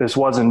 This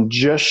wasn't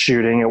just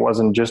shooting. It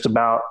wasn't just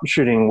about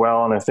shooting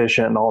well and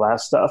efficient and all that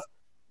stuff.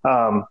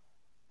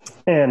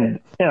 And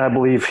I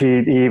believe he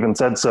even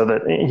said so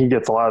that he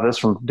gets a lot of this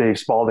from Dave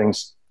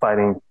Spalding's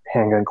fighting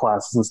handgun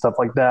classes and stuff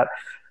like that.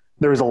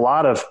 There's a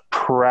lot of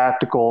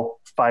practical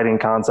fighting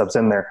concepts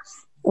in there.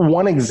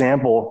 One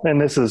example,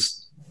 and this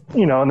is,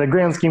 in the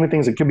grand scheme of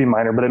things, it could be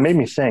minor, but it made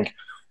me think.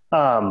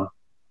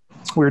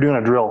 We were doing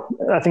a drill.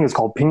 I think it's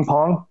called ping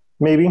pong,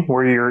 maybe,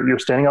 where you're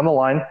standing on the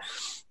line,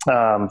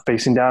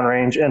 facing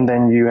downrange, and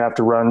then you have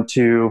to run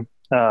to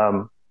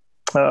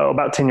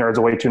about 10 yards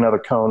away to another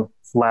cone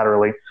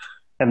laterally,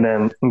 and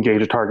then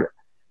engage a target.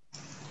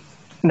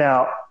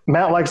 Now,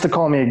 Matt likes to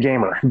call me a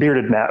gamer,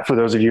 bearded Matt, for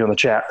those of you in the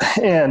chat.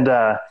 And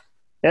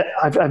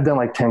I've done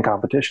like 10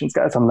 competitions,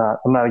 guys. I'm not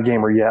a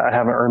gamer yet. I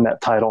haven't earned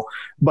that title.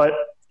 But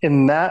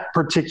in that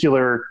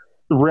particular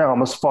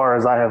realm, as far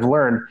as I have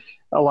learned,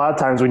 a lot of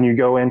times when you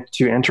go in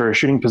to enter a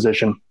shooting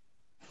position,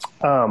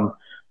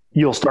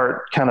 you'll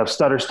start kind of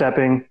stutter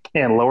stepping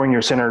and lowering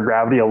your center of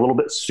gravity a little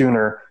bit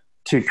sooner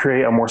to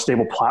create a more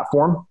stable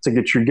platform to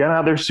get your gun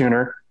out there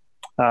sooner,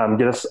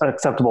 get an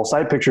acceptable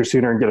sight picture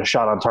sooner, and get a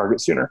shot on target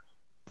sooner.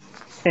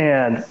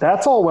 And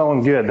that's all well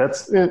and good.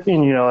 That's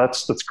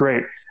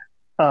great.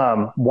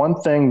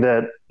 One thing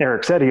that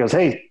Erik said, he goes,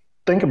 hey,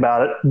 think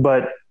about it.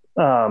 But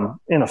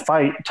in a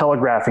fight,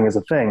 telegraphing is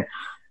a thing.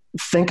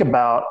 Think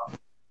about,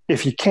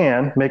 if you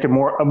can, make it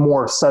a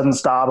more sudden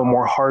stop, a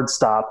more hard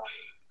stop,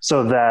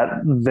 so that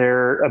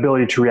their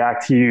ability to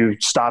react to you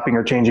stopping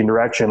or changing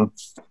direction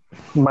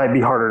might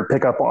be harder to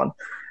pick up on.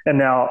 And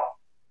now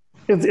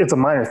it's a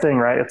minor thing,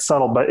 right? It's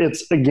subtle, but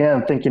it's,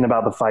 again, thinking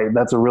about the fight.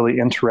 That's a really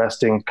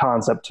interesting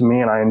concept to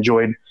me, and I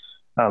enjoyed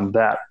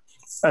that.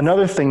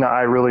 Another thing that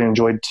I really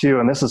enjoyed too,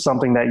 and this is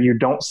something that you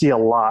don't see a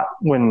lot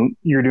when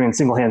you're doing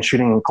single hand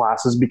shooting in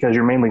classes because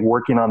you're mainly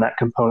working on that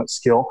component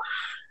skill.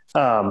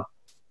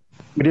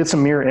 We did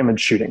some mirror image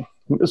shooting.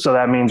 So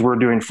that means we're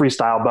doing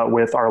freestyle, but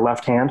with our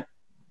left hand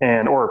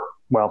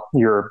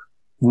your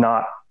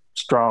not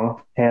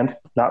strong hand,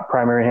 not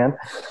primary hand.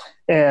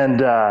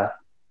 And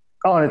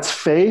on its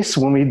face,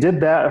 when we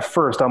did that at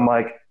first, I'm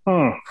like,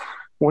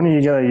 when are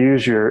you going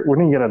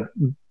to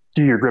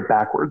do your grip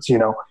backwards?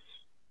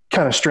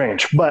 Kind of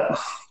strange. But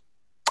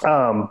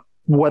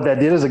what that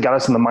did is it got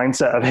us in the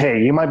mindset of,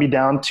 hey, you might be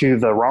down to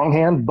the wrong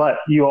hand, but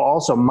you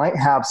also might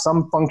have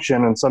some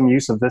function and some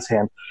use of this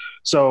hand.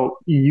 So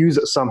you use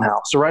it somehow.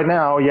 So right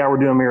now, we're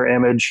doing mirror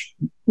image,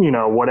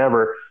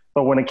 whatever.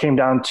 But when it came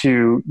down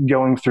to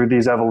going through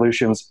these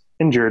evolutions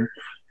injured,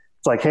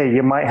 it's like, hey,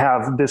 you might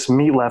have this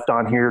meat left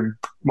on here.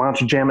 Why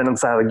don't you jam it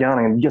inside of the gun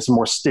and get some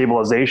more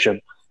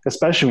stabilization,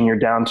 especially when you're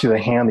down to the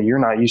hand that you're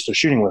not used to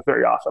shooting with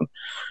very often.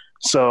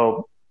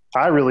 So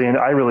I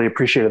really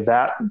appreciated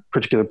that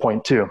particular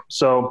point too.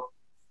 So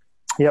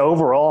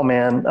overall,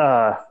 man,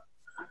 there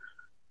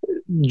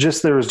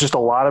was just a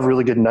lot of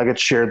really good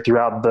nuggets shared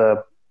throughout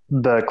the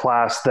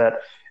class that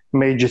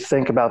made you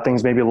think about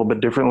things maybe a little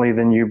bit differently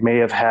than you may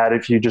have had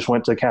if you just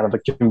went to kind of a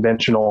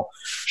conventional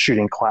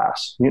shooting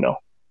class,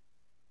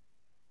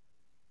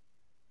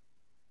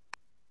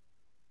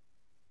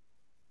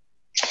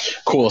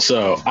 Cool.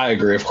 So I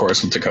agree, of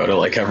course, with Dakota,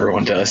 like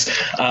everyone does.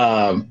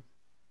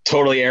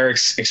 Totally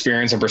Erik's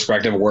experience and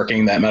perspective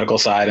working that medical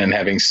side and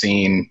having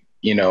seen,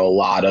 a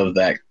lot of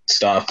that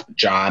stuff.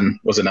 John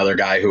was another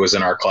guy who was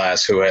in our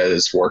class who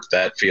has worked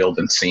that field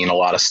and seen a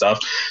lot of stuff.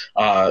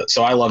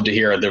 So I love to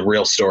hear the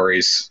real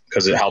stories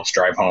because it helps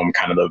drive home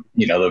kind of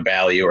the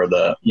value or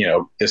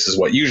this is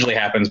what usually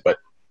happens. But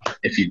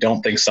if you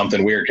don't think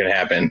something weird could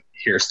happen,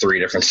 here's 3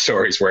 different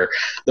stories where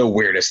the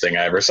weirdest thing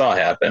I ever saw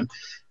happen.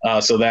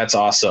 So that's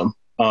awesome.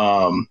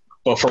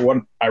 But for what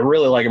I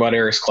really like about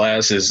Erik's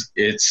class is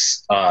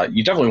it's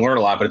you definitely learn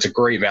a lot, but it's a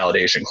great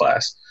validation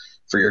class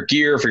for your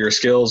gear, for your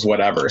skills,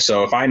 whatever.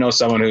 So if I know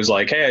someone who's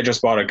like, hey, I just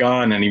bought a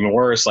gun, and even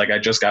worse, like I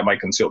just got my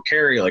concealed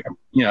carry, like,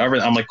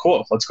 everything, I'm like,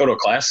 cool, let's go to a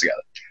class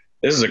together.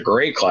 This is a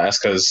great class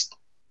because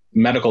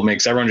medical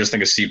makes everyone just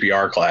think of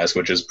CPR class,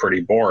 which is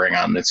pretty boring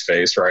on its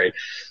face, right?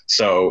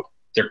 So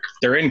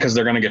they're in because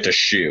they're going to get to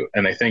shoot,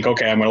 and they think,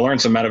 okay, I'm going to learn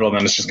some medical, and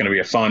then it's just going to be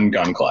a fun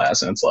gun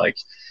class. And it's like,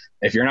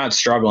 if you're not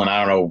struggling, I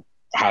don't know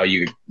how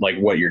you like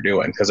what you're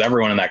doing. Because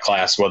everyone in that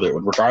class,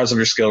 regardless of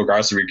your skill,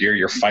 regardless of your gear,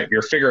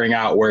 you're figuring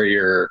out where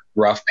your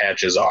rough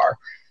patches are.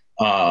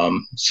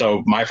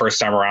 So my first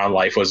time around,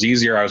 life was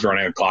easier. I was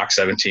running a Glock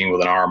 17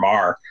 with an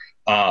RMR.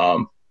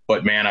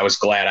 But man, I was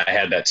glad I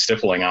had that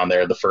stippling on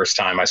there the first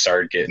time I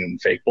started getting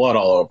fake blood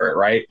all over it.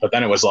 Right. But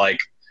then it was like,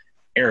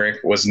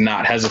 Erik was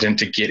not hesitant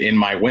to get in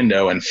my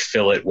window and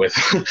fill it with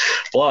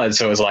blood.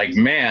 So it was like,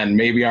 man,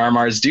 maybe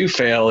RMRs do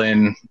fail,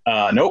 and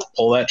nope,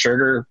 pull that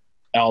trigger,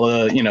 all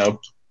the,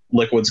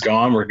 liquid's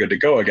gone. We're good to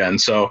go again.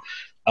 So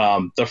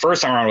the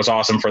first time around was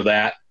awesome for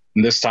that.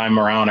 And this time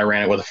around, I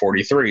ran it with a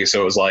 43.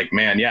 So it was like,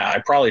 man, yeah, I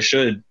probably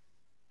should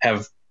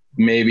have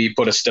maybe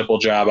put a stipple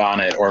job on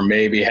it, or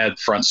maybe had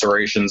front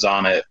serrations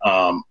on it.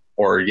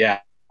 Or yeah,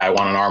 I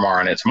want an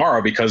RMR on it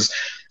tomorrow, because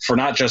for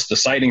not just the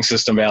sighting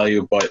system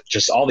value, but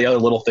just all the other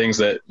little things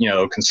that,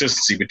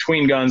 consistency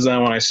between guns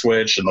then when I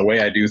switch, and the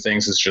way I do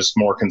things is just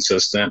more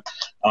consistent.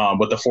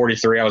 With the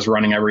 43, I was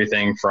running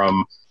everything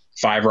from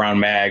 5-round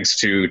mags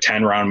to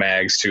 10-round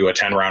mags to a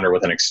 10-rounder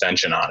with an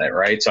extension on it,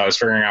 right? So I was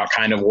figuring out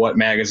kind of what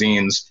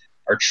magazines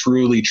are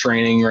truly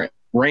training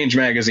range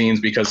magazines,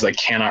 because they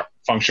cannot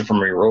function for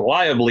me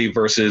reliably,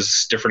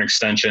 versus different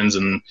extensions,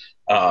 and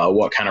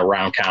what kind of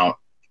round count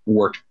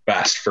worked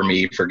best for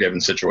me for given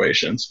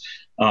situations.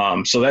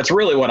 So that's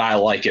really what I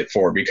like it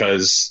for,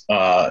 because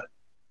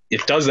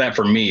it does that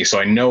for me. So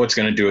I know it's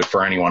going to do it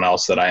for anyone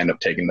else that I end up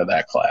taking to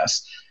that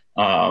class.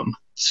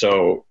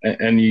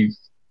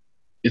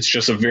 It's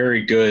just a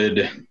very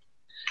good,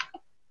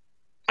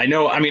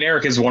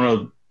 Erik is one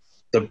of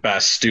the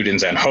best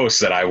students and hosts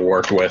that I've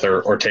worked with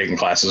or taken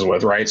classes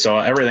with. Right. So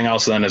everything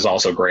else then is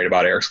also great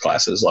about Erik's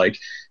classes. Like,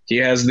 he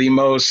has the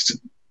most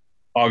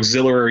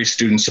auxiliary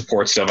student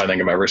support stuff I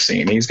think I've ever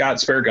seen. He's got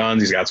spare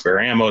guns, he's got spare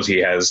ammos, he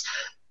has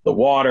the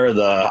water,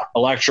 the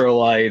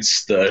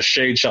electrolytes, the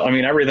shade shell.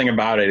 Everything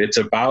about it. It's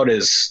about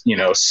as,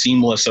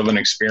 seamless of an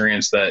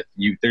experience that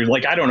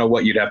I don't know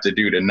what you'd have to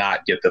do to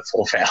not get the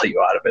full value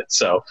out of it.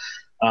 So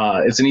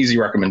it's an easy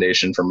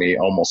recommendation for me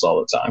almost all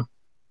the time.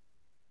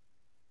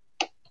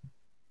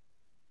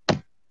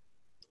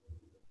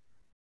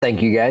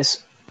 Thank you,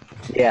 guys.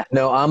 Yeah,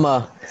 no, I'm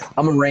a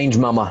range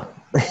mama.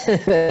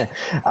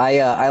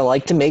 I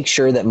like to make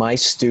sure that my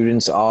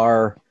students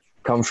are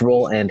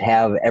comfortable and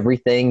have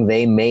everything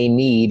they may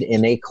need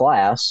in a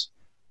class,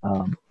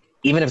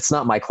 even if it's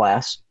not my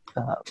class,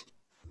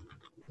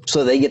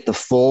 so they get the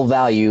full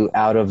value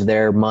out of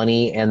their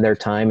money and their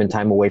time and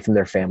time away from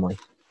their family.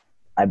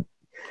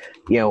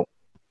 You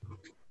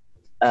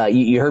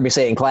heard me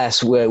say it in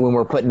class when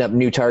we're putting up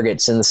new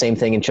targets, and the same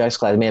thing in Chuck's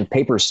class. Man,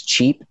 paper's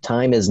cheap,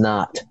 time is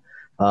not.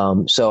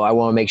 So I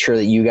want to make sure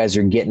that you guys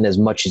are getting as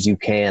much as you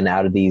can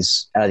out of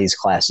these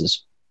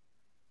classes.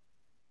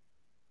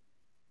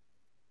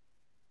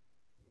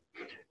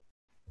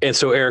 And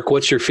so, Erik,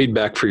 what's your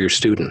feedback for your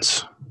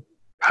students?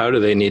 How do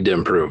they need to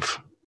improve?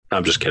 No,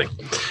 I'm just kidding.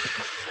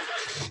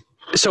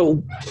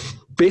 So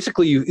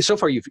basically,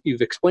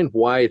 you've explained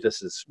why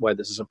this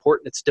is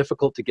important. It's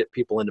difficult to get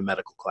people into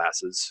medical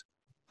classes.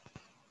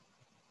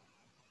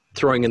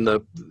 Throwing in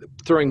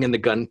the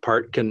gun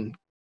part can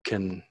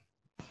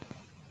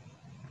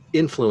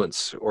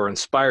influence or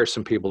inspire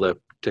some people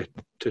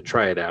to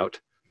try it out.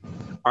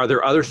 Are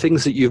there other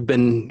things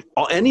that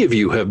any of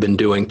you have been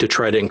doing to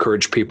try to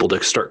encourage people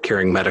to start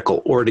carrying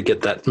medical or to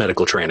get that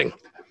medical training?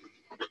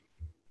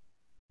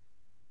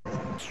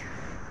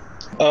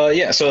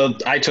 Yeah, so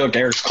I took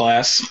Erik's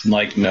class,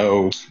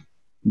 no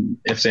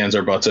ifs, ands,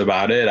 or buts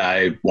about it.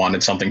 I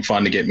wanted something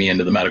fun to get me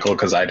into the medical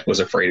because I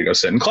was afraid to go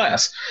sit in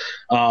class.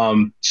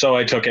 So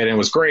I took it, and it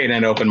was great,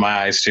 and it opened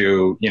my eyes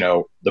to,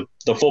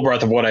 the full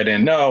breadth of what I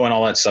didn't know and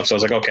all that stuff. So I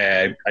was like,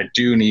 okay, I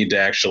do need to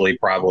actually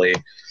probably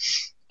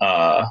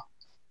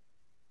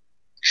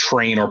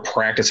train or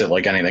practice it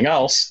like anything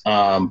else.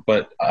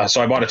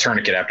 So I bought a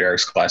tourniquet after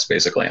Erik's class,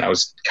 basically, and I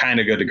was kind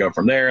of good to go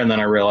from there. And then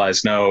I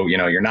realized, no,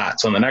 you're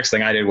not. So the next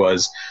thing I did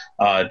was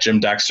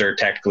Jim Dexter,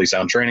 Tactically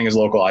Sound Training is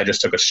local. I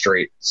just took a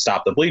straight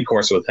Stop the Bleed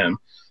course with him.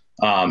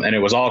 And it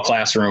was all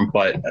classroom,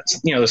 but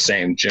the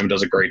same. Jim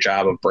does a great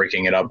job of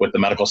breaking it up with the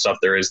medical stuff.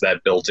 There is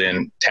that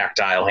built-in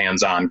tactile,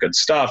 hands-on good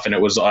stuff. And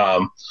it was a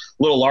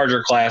little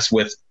larger class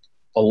with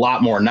a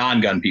lot more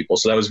non-gun people.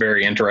 So that was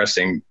very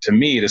interesting to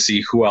me to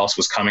see who else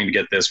was coming to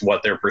get this,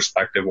 what their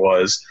perspective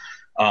was.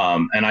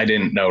 And I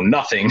didn't know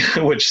nothing,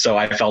 so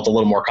I felt a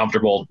little more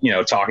comfortable,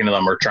 talking to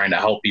them or trying to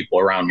help people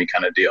around me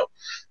kind of deal.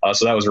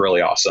 So that was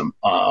really awesome.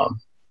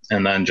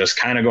 And then just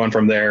kind of going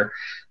from there.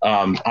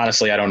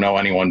 Honestly, I don't know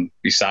anyone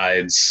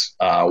besides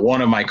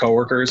one of my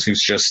coworkers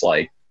who's just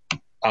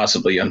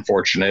possibly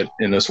unfortunate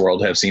in this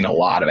world, have seen a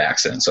lot of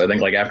accidents. So I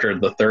think after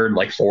the third,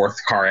 fourth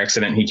car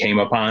accident he came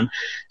upon,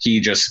 he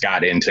just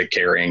got into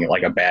carrying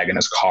a bag in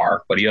his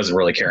car, but he doesn't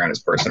really carry on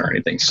his person or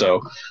anything.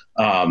 So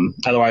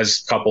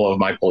otherwise, a couple of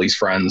my police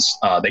friends,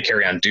 they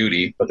carry on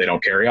duty, but they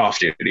don't carry off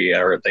duty,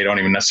 or they don't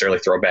even necessarily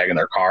throw a bag in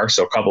their car.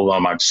 So a couple of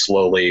them I've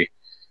slowly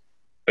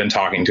been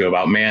talking to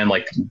about, man,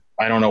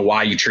 I don't know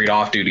why you treat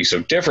off duty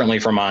so differently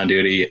from on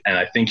duty. And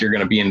I think you're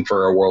going to be in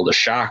for a world of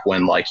shock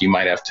when like you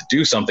might have to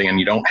do something and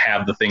you don't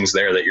have the things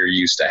there that you're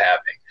used to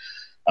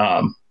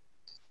having.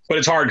 But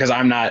it's hard because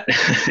I'm not,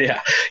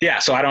 yeah.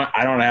 So I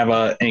don't have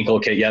a ankle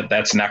kit yet.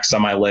 That's next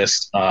on my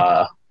list.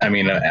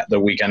 The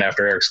weekend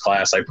after Erik's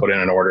class, I put in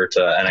an order to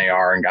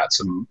NAR and got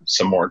some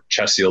more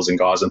chest seals and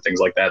gauze and things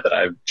like that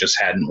I just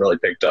hadn't really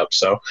picked up.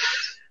 So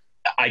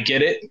I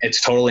get it. It's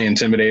totally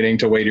intimidating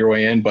to wade your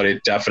way in, but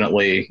it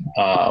definitely,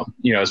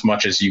 as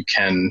much as you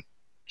can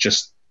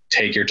just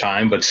take your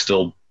time, but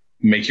still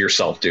make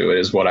yourself do it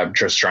is what I'm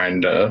just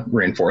trying to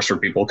reinforce for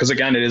people. Cause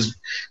again,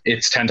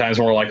 it's 10 times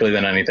more likely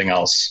than anything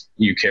else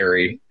you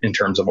carry in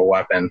terms of a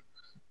weapon.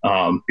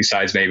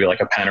 Besides maybe like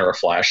a pen or a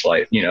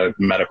flashlight,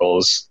 medical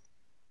is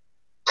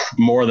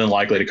more than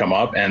likely to come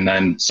up. And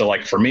then, so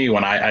like for me,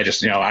 when I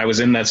just, I was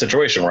in that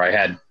situation where I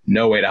had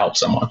no way to help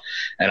someone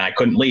and I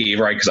couldn't leave,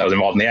 right? Cause I was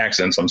involved in the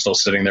accident. So I'm still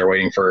sitting there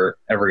waiting for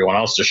everyone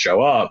else to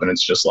show up. And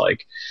it's just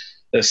like,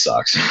 this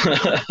sucks.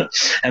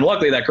 And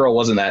luckily that woman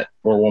wasn't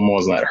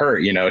that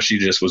hurt. She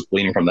just was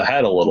bleeding from the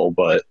head a little,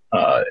 but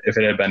if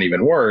it had been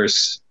even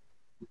worse,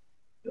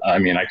 I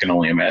can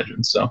only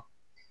imagine. So.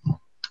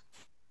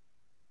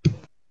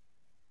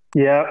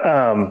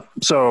 Yeah.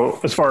 So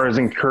as far as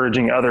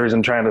encouraging others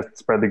and trying to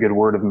spread the good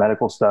word of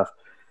medical stuff,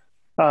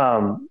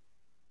 a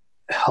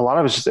lot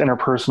of it's just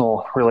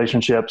interpersonal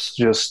relationships,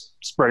 just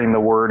spreading the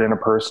word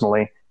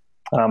interpersonally.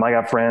 I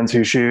got friends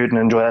who shoot and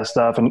enjoy that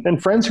stuff,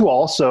 and friends who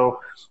also,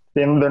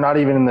 they're not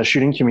even in the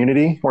shooting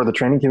community or the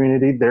training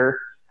community.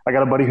 I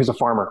got a buddy who's a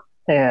farmer,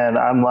 and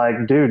I'm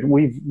like, dude,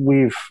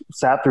 we've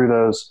sat through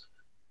those,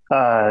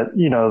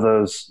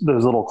 those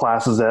little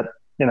classes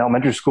in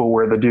elementary school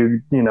where the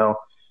dude,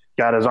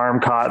 got his arm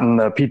caught in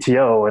the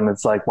PTO, and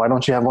it's like, why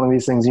don't you have one of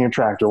these things in your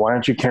tractor? Why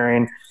aren't you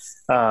carrying,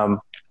 a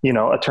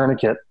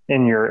tourniquet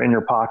in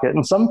your pocket?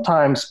 And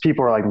sometimes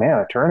people are like, man,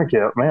 a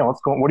tourniquet, man,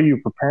 what are you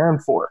preparing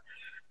for?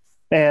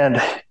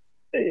 And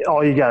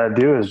all you got to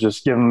do is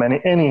just give them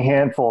any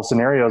handful of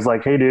scenarios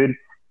like, hey dude,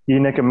 you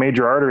nick a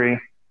major artery,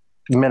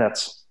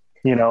 minutes,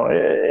 in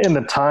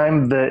the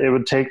time that it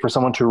would take for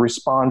someone to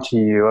respond to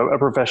you, a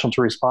professional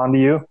to respond to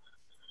you,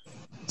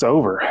 it's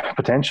over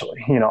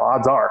potentially,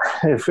 odds are,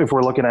 if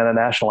we're looking at a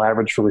national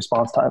average for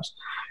response times.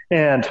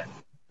 And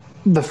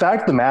the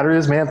fact of the matter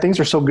is, man, things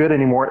are so good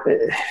anymore.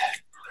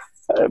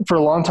 For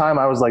a long time,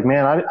 I was like,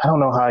 man, I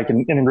don't know how I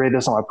can integrate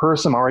this on my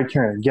person. I'm already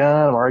carrying a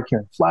gun. I'm already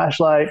carrying a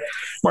flashlight.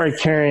 I'm already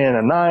carrying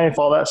a knife,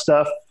 all that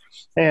stuff.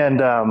 And,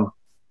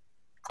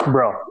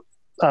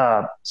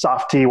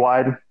 soft T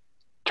wide,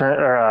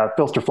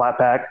 filter flat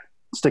pack,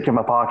 stick in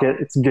my pocket.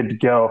 It's good to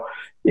go.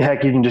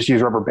 Heck, you can just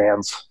use rubber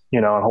bands,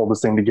 and hold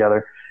this thing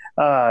together.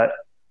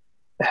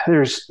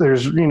 There's,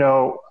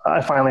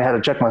 I finally had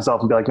to check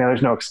myself and be like, man,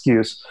 there's no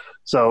excuse.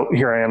 So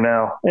here I am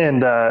now,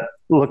 and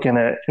looking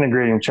at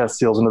integrating chest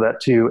seals into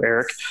that too,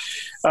 Erik.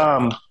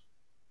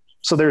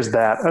 So there's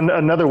that.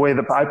 Another way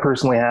that I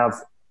personally have,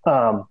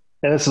 and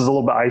this is a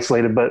little bit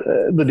isolated, but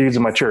the dudes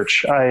in my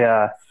church,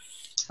 I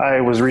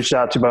was reached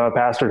out to by my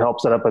pastor to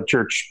help set up a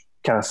church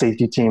kind of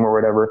safety team or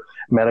whatever.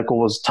 Medical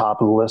was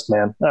top of the list,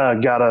 man.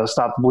 Got a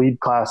stop the bleed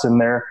class in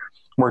there,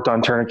 worked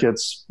on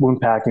tourniquets,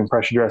 wound packing,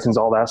 pressure dressings,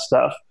 all that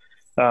stuff.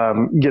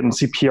 Getting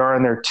CPR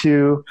in there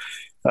too.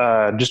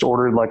 Just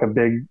ordered like a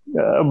big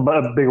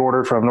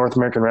order from North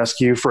American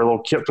Rescue for a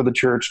little kit for the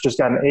church. Just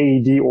got an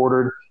AED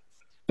ordered,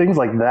 things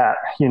like that,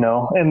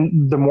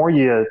 and the more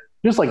you,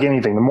 just like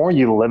anything, the more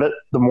you live it,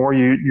 the more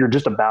you're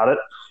just about it,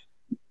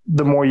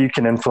 the more you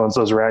can influence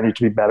those around you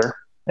to be better.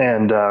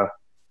 And,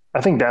 I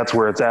think that's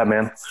where it's at,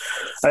 man.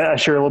 I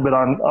share a little bit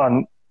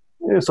on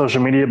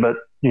social media, but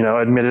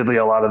admittedly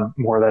a lot of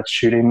more of that's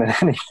shooting than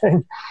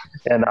anything.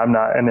 And I'm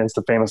not an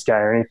Insta famous guy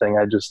or anything.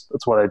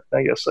 That's what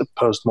I guess I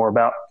post more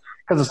about,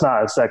 because it's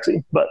not as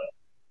sexy, but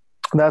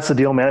that's the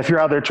deal, man. If you're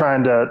out there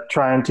trying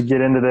to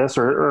get into this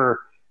or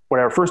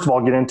whatever, first of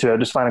all, get into it,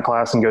 just find a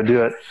class and go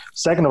do it.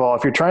 Second of all,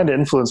 if you're trying to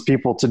influence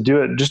people to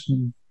do it, just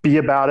be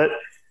about it,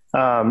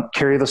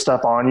 carry the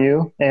stuff on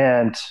you,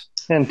 and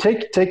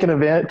take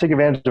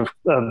advantage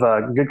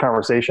of good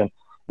conversation.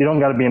 You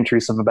don't got to be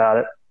intrusive about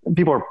it.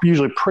 People are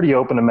usually pretty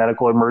open to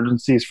medical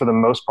emergencies for the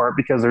most part,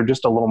 because they're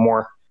just a little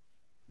more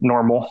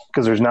normal,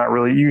 because there's not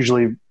really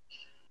usually,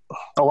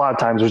 a lot of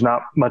times there's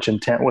not much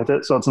intent with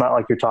it. So it's not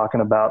like you're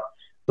talking about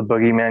the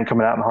boogeyman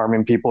coming out and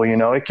harming people.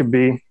 It could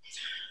be,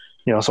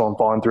 someone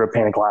falling through a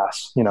pane of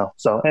glass,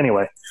 So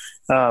anyway,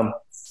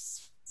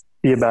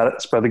 be about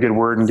it, spread the good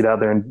word, and get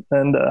out there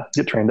and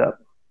get trained up.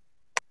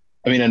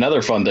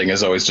 Another fun thing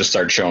is always just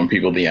start showing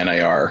people the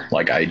NAR,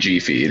 like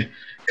IG feed,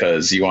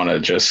 because you want to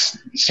just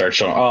start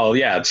showing, oh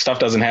yeah, stuff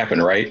doesn't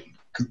happen, right?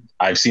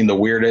 I've seen the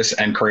weirdest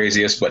and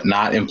craziest, but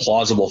not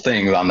implausible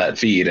things on that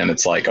feed. And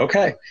it's like,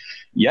 okay,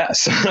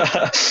 yes.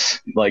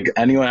 Like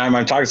anyone I'm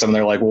talking to someone,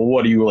 they're like, well,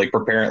 what are you like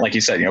preparing? Like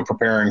you said,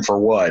 preparing for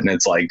what? And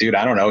it's like, dude,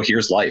 I don't know.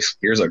 Here's life.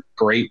 Here's a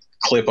great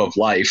clip of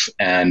life.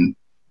 And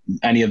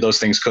any of those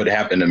things could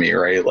happen to me,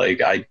 right?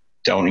 Like I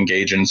don't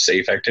engage in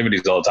safe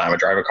activities all the time. I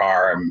drive a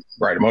car, I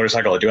ride a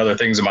motorcycle, I do other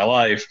things in my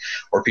life,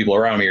 or people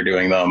around me are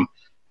doing them.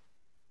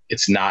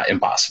 it's not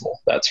impossible.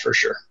 That's for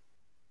sure.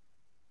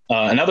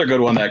 Another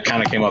good one that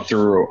kind of came up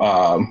through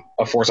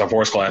a force on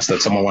force class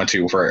that someone went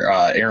to for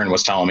Aaron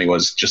was telling me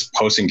was just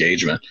post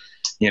engagement.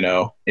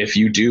 If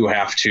you do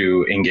have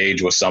to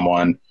engage with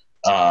someone,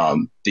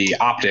 the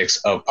optics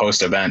of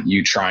post event,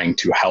 you trying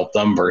to help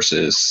them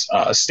versus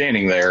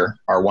standing there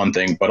are one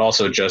thing, but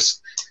also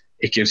just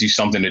it gives you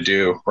something to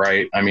do,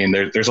 right? I mean,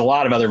 there's a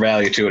lot of other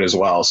value to it as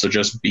well. So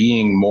just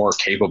being more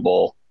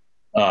capable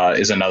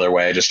is another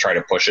way I just try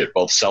to push it,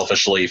 both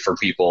selfishly for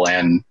people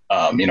and,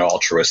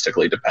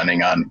 altruistically,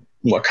 depending on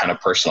what kind of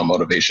personal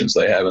motivations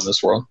they have in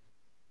this world.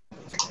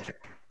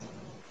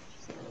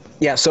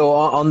 Yeah. So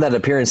on that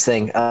appearance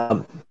thing,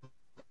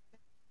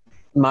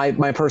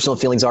 my personal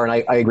feelings are,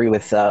 and I agree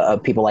with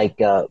people like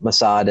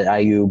Masad and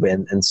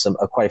Ayub and some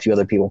quite a few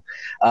other people.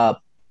 Man,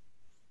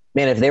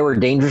 if they were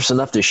dangerous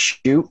enough to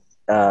shoot,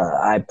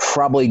 I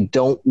probably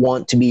don't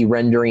want to be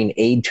rendering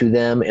aid to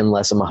them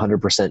unless I'm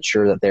 100%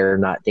 sure that they're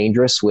not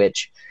dangerous,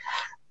 which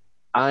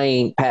I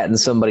ain't patting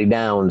somebody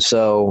down.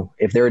 So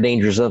if they're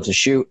dangerous enough to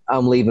shoot,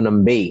 I'm leaving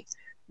them be.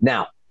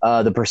 Now,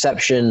 the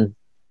perception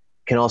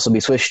can also be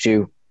switched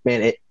to,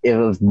 man,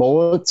 if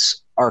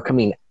bullets are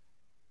going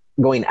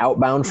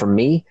outbound from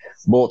me,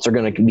 bullets are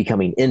going to be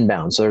coming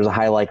inbound. So there's a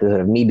high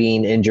likelihood of me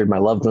being injured, my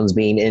loved ones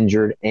being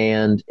injured,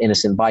 and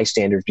innocent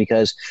bystanders,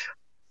 because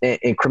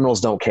criminals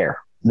don't care.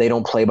 They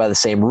don't play by the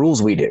same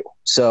rules we do.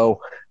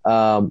 So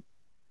I'm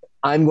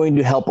going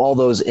to help all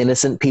those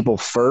innocent people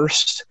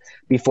first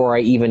before I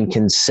even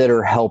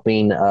consider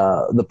helping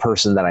the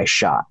person that I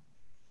shot.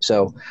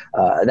 So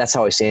that's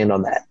how I stand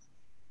on that.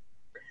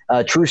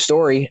 True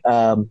story.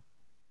 A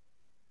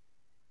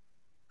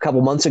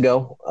couple months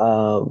ago,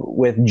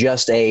 with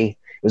just it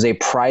was a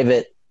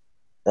private,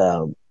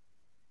 the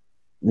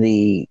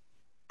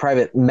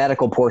private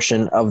medical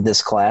portion of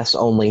this class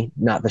only,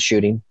 not the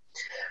shooting.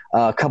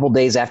 A couple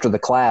days after the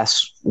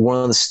class, one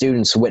of the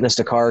students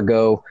witnessed a car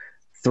go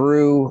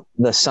through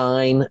the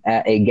sign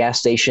at a gas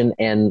station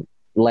and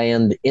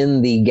land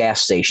in the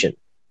gas station.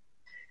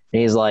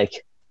 And he's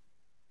like,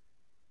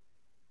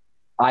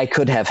 I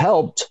could have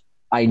helped.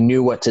 I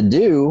knew what to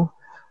do,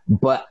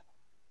 but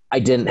I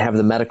didn't have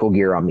the medical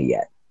gear on me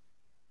yet.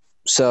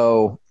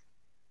 So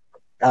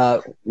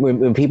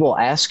when people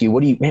ask you,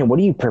 what are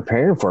you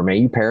preparing for, man? Are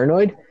you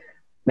paranoid?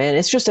 Man,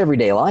 it's just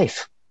everyday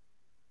life.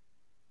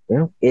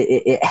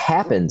 It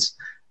happens.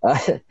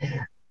 A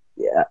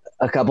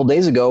couple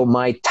days ago,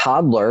 my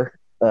toddler,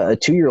 a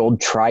 2-year-old,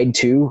 tried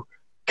to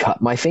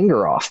cut my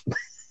finger off.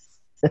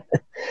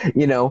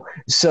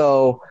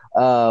 So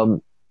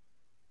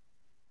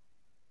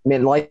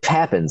man, life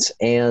happens,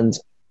 and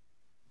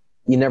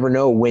you never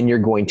know when you're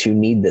going to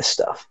need this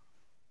stuff.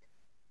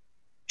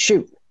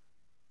 Shoot,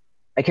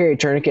 I carry a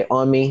tourniquet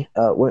on me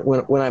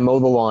when I mow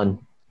the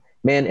lawn.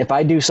 Man, if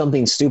I do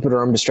something stupid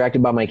or I'm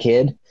distracted by my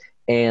kid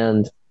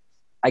and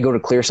I go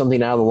to clear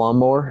something out of the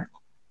lawnmower,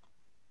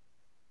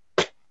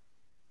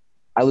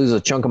 I lose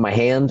a chunk of my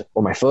hand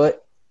or my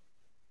foot.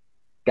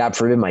 God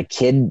forbid my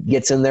kid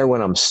gets in there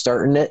when I'm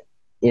starting it.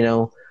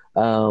 You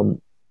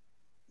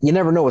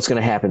never know what's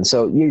going to happen.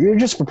 So you're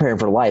just preparing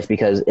for life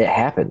because it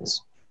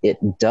happens. It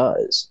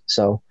does.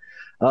 So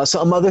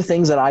some other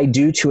things that I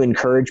do to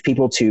encourage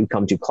people to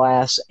come to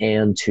class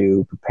and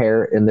to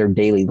prepare in their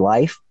daily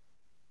life.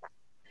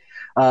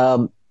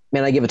 Man,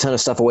 I give a ton of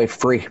stuff away for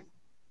free.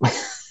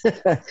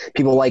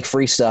 People like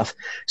free stuff.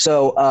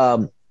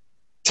 So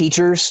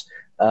teachers,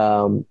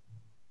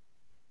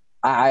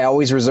 I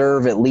always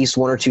reserve at least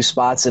 1 or 2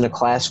 spots in a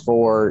class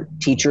for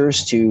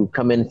teachers to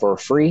come in for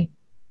free,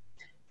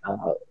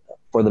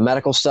 for the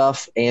medical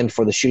stuff and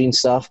for the shooting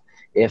stuff,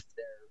 if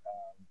their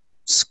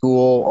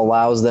school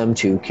allows them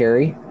to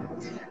carry.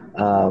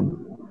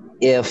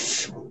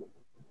 If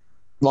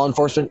law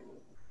enforcement,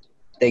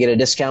 they get a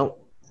discount.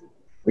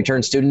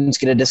 Return students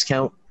get a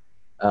discount.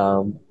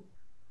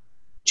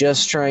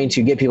 Just trying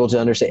to get people to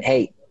understand,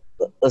 hey,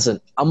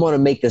 listen, I'm going to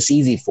make this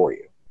easy for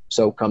you.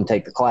 So come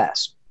take the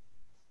class.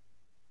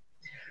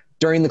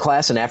 During the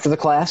class and after the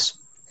class,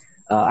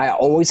 I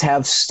always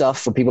have stuff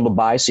for people to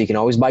buy. So you can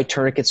always buy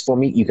tourniquets for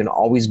me. You can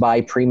always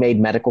buy pre-made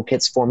medical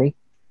kits for me.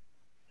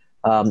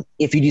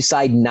 If you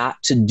decide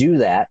not to do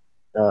that,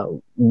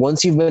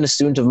 once you've been a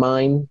student of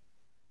mine,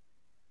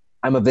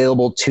 I'm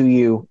available to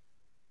you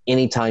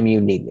anytime you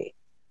need me.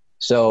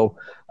 So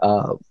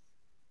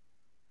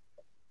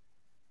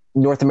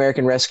North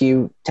American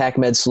Rescue,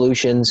 TACMed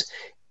Solutions,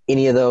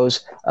 any of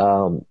those,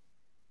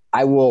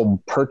 I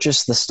will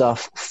purchase the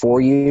stuff for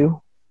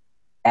you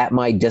at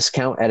my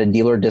discount, at a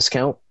dealer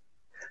discount,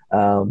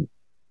 so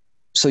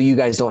you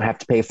guys don't have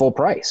to pay full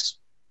price.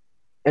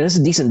 And it's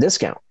a decent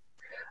discount.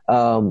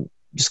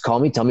 Just call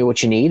me, tell me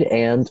what you need,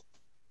 and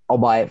I'll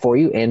buy it for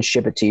you and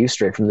ship it to you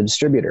straight from the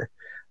distributor.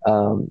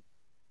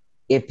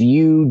 If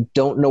you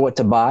don't know what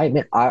to buy,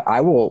 man,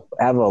 I will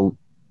have a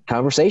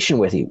conversation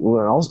with you.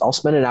 I'll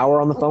spend an hour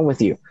on the phone with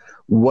you.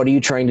 What are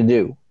you trying to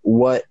do?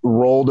 What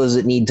role does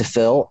it need to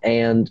fill?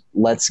 And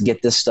let's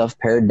get this stuff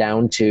pared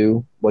down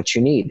to what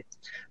you need.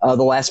 The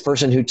last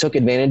person who took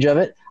advantage of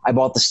it, I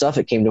bought the stuff.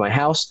 It came to my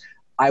house.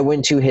 I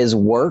went to his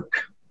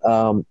work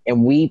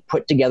and we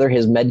put together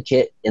his med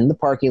kit in the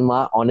parking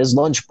lot on his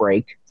lunch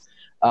break,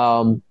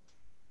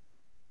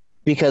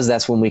 because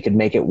that's when we could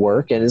make it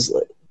work. And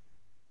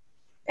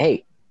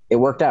hey, it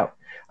worked out.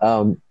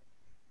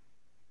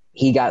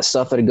 He got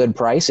stuff at a good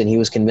price, and he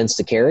was convinced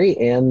to carry,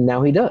 and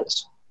now he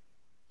does.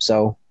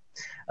 So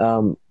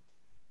I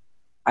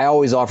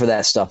always offer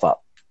that stuff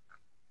up.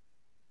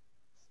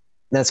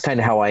 That's kind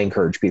of how I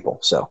encourage people.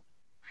 So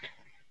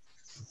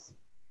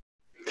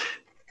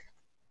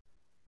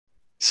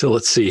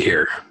let's see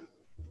here.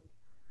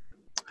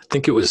 I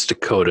think it was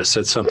Dakota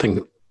said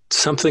something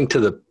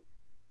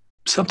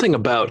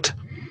about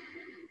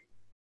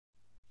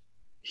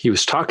he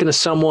was talking to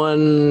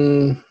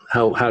someone.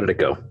 How did it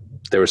go?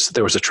 There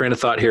was a train of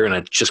thought here, and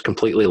I just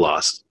completely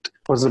lost.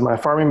 Was it my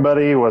farming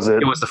buddy? It was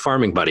the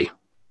farming buddy.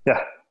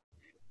 Yeah.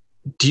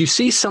 Do you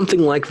see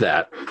something like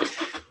that,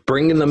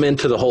 bringing them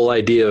into the whole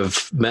idea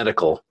of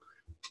medical,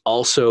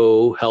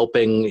 also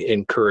helping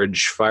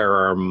encourage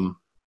firearm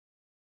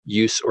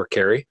use or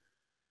carry?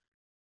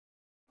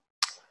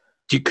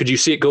 Could you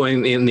see it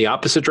going in the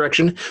opposite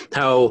direction?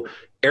 How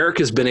Erik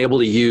has been able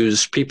to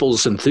use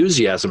people's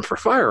enthusiasm for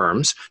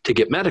firearms to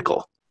get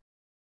medical.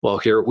 Well,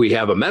 here we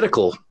have a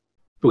medical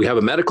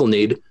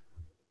need.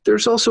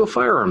 There's also a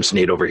firearms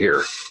need over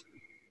here.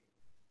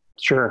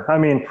 Sure. I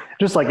mean,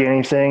 just like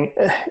anything,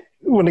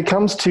 when it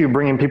comes to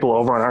bringing people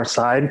over on our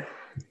side,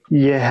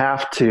 you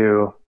have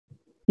to,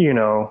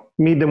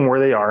 meet them where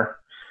they are.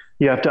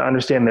 You have to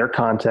understand their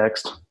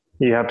context.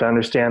 You have to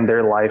understand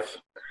their life.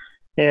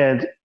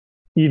 And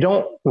you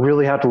don't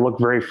really have to look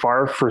very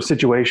far for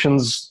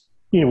situations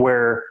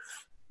where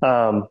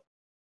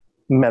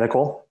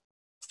medical,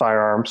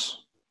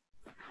 firearms,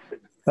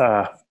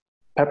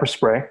 pepper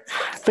spray,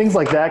 things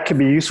like that could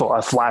be useful.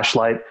 A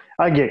flashlight.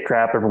 I get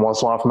crap every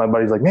once in a while from my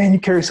buddies like, man, you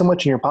carry so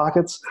much in your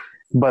pockets,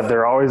 but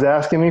they're always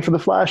asking me for the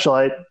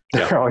flashlight.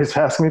 They're always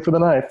asking me for the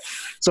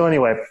knife. So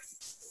anyway,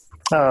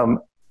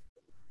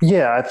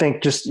 I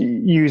think just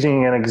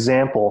using an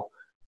example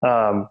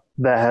that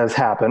has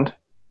happened,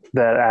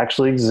 that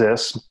actually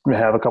exists. We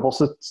have a couple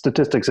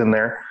statistics in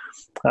there,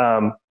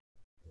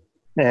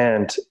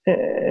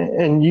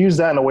 and use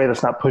that in a way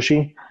that's not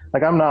pushy.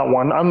 Like I'm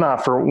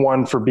not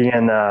for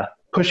being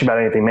pushy about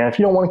anything, man. If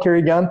you don't want to carry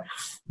a gun,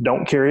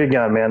 don't carry a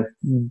gun, man.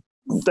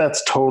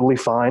 That's totally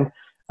fine.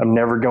 I'm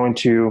never going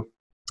to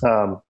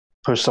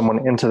push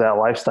someone into that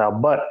lifestyle,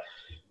 but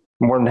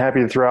I'm more than happy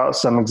to throw out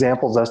some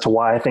examples as to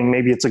why I think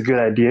maybe it's a good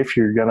idea if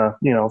you're gonna,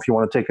 if you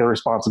want to take the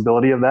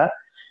responsibility of that.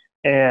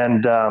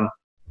 And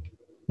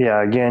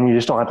again, you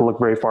just don't have to look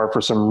very far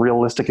for some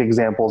realistic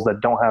examples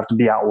that don't have to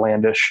be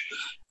outlandish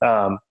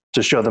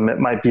to show them it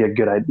might be a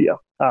good idea.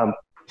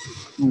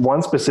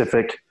 One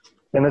specific,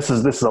 and this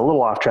is a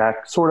little off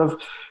track, sort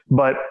of,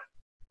 but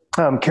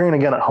carrying a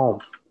gun at home.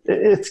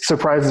 It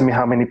surprises me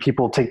how many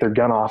people take their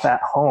gun off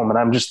at home, and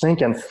I'm just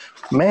thinking,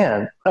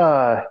 man,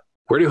 where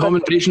do home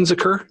invasions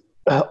occur?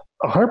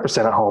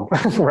 100% at home,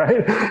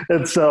 right?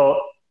 And so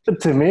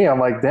to me, I'm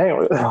like,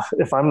 dang,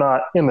 if I'm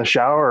not in the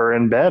shower or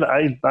in bed,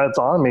 that's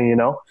on me,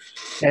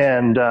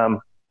 And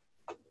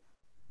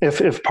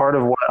if part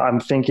of what I'm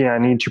thinking I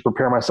need to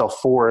prepare myself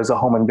for is a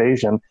home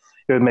invasion,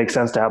 it would make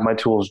sense to have my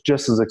tools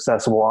just as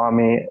accessible on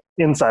me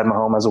inside my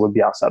home as it would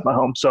be outside my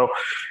home. So,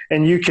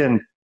 and you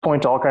can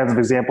point to all kinds of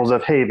examples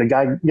of, hey,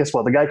 guess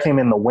what? The guy came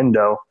in the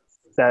window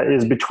that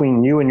is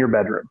between you and your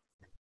bedroom.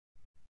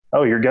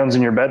 Oh, your gun's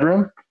in your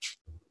bedroom?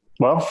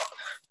 Well,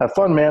 have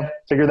fun, man.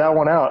 Figure that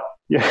one out.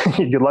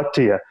 Good luck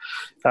to you.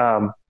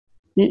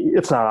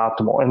 It's not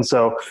optimal.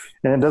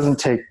 And it doesn't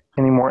take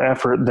any more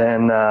effort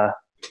than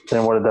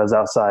what it does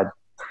outside.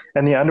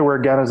 And the underwear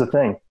gun is a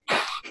thing.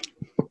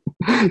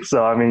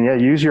 So, I mean,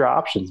 use your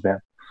options, man.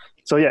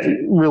 So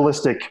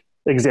realistic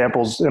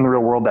examples in the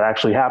real world that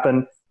actually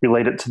happen,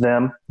 relate it to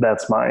them.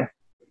 That's my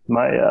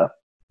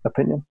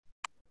opinion.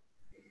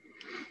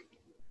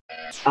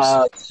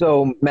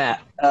 So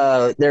Matt,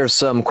 there's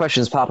some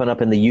questions popping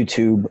up in the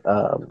YouTube.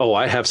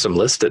 I have some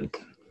listed.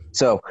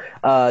 So,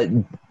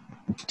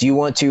 do you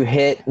want to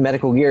hit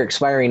medical gear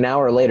expiring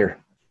now or later?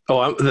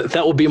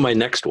 That will be my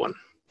next one.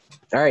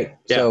 All right.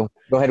 Yeah. So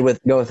go with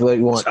what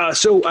you want.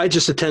 So I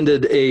just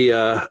attended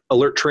a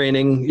alert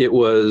training. It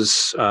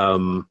was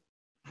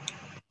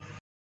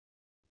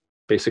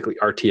basically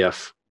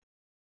RTF,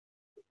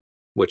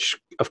 which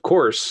of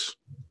course,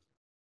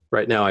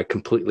 right now I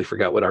completely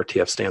forgot what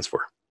RTF stands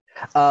for.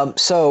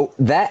 So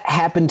that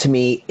happened to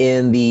me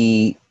in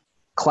the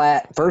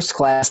first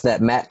class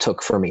that Matt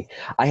took for me.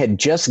 I had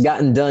just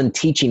gotten done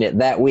teaching it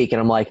that week, and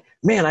I'm like,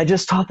 man, I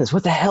just taught this.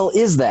 What the hell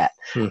is that?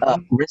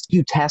 Mm-hmm.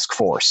 Rescue Task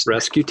Force.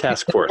 Rescue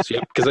Task Force,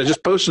 yeah, because I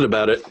just posted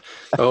about it,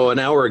 an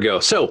hour ago.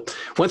 So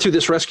went through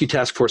this Rescue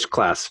Task Force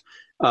class.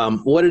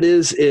 What it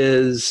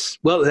is,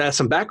 well, it has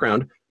some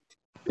background.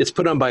 It's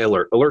put on by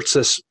Alert. Alert's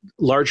this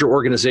larger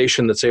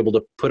organization that's able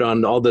to put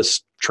on all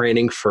this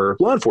training for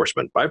law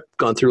enforcement. I've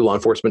gone through law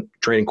enforcement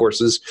training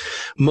courses.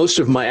 Most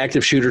of my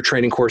active shooter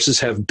training courses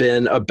have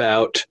been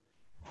about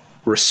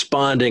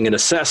responding and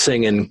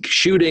assessing and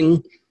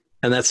shooting,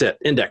 and that's it.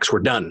 Index, we're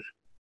done.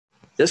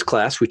 This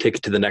class, we take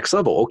it to the next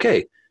level.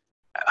 Okay,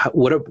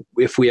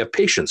 if we have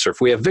patients or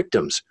if we have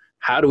victims,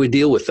 how do we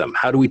deal with them?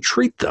 How do we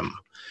treat them?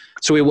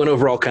 So we went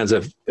over all kinds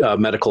of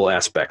medical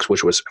aspects,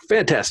 which was a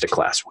fantastic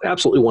class,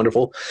 absolutely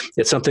wonderful.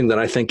 It's something that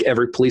I think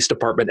every police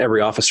department,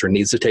 every officer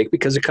needs to take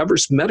because it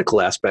covers medical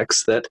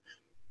aspects that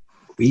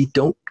we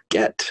don't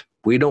get.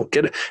 We don't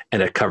get it.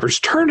 And it covers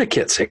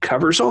tourniquets. It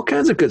covers all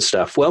kinds of good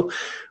stuff. Well,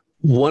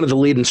 one of the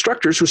lead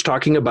instructors was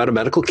talking about a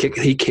medical kit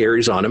he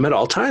carries on him at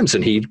all times.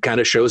 And he kind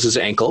of shows his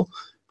ankle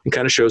and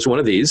kind of shows one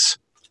of these.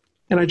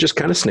 And I just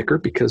kind of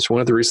snickered because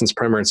one of the reasons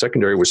primary and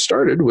secondary was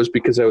started was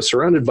because I was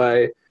surrounded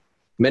by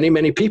many,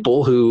 many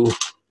people who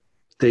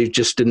they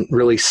just didn't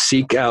really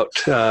seek out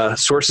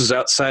sources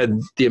outside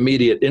the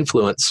immediate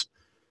influence.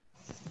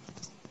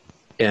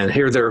 And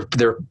here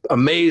they're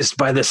amazed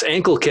by this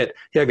ankle kit.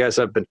 Yeah, guys,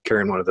 I've been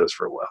carrying one of those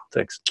for a while.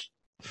 Thanks.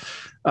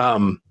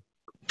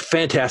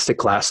 Fantastic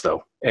class,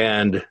 though.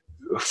 And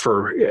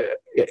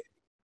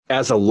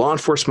as a law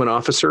enforcement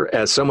officer,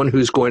 as someone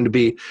who's going to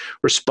be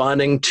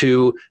responding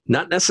to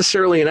not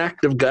necessarily an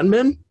active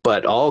gunman,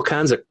 but all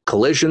kinds of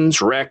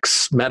collisions,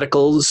 wrecks,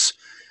 medicals,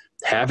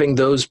 having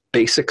those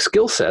basic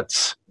skill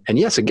sets. And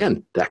yes,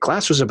 again, that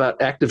class was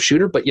about active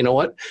shooter, but you know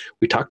what?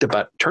 We talked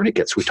about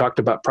tourniquets. We talked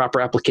about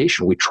proper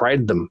application. We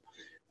tried them.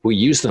 We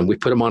used them. We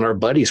put them on our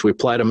buddies. We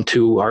applied them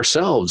to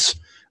ourselves.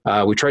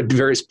 We tried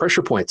various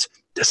pressure points.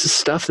 This is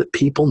stuff that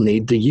people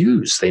need to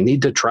use. They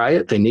need to try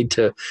it. They need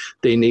to,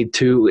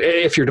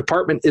 if your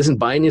department isn't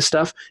buying you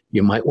stuff,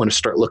 you might want to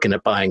start looking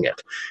at buying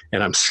it.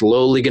 And I'm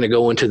slowly going to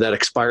go into that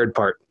expired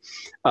part.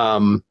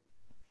 One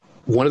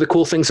of the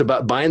cool things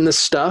about buying this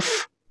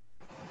stuff,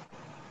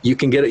 you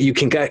can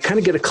kind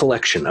of get a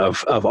collection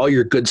of all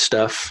your good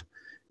stuff.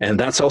 And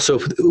that's also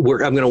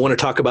where I'm going to want to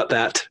talk about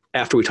that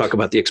after we talk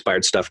about the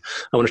expired stuff.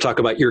 I want to talk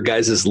about your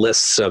guys'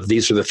 lists of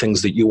these are the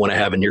things that you want to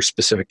have in your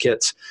specific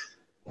kits.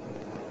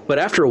 But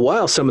after a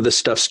while, some of this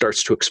stuff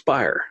starts to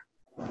expire.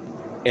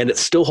 And it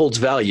still holds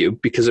value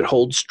because it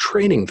holds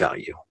training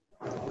value.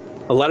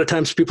 A lot of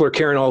times people are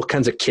carrying all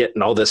kinds of kit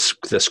and all this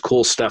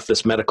cool stuff,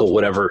 this medical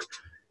whatever.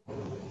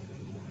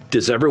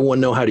 Does everyone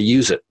know how to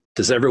use it?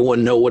 Does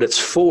everyone know what it's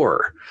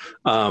for?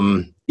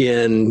 In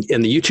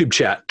the YouTube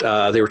chat,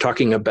 they were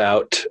talking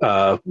about,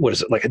 what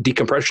is it, like a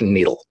decompression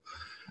needle.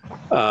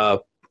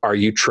 Are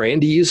you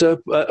trained to use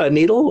a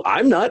needle?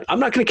 I'm not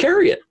going to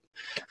carry it.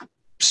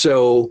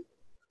 So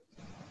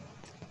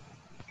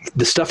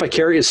the stuff I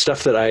carry is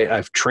stuff that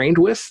I've trained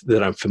with,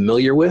 that I'm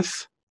familiar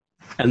with.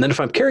 And then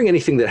if I'm carrying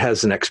anything that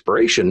has an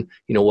expiration,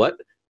 you know what?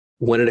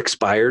 When it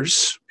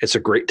expires, it's a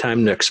great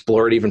time to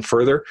explore it even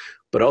further.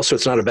 But also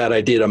it's not a bad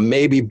idea to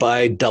maybe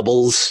buy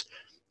doubles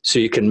so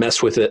you can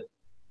mess with it.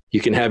 You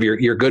can have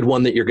your good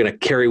one that you're going to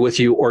carry with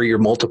you, or your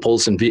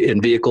multiples in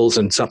vehicles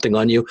and something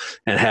on you,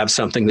 and have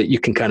something that you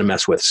can kind of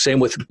mess with.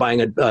 Same with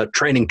buying a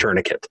training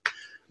tourniquet.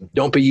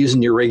 Don't be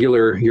using your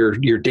regular,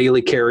 your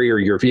daily carry or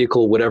your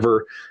vehicle,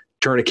 whatever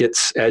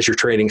tourniquets as your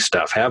training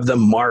stuff. Have them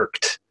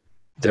marked.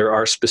 There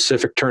are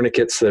specific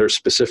tourniquets that are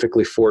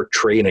specifically for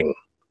training.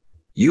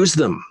 Use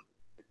them.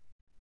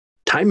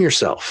 Time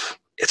yourself.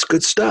 It's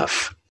good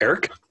stuff.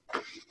 Erik?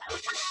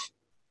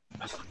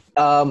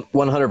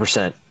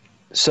 100%.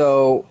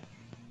 So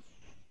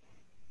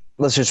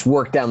let's just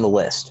work down the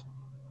list.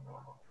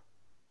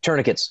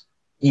 Tourniquets.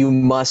 You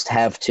must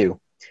have two.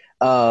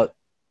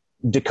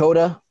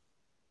 Dakota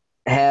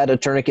had a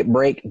tourniquet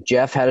break.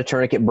 Jeff had a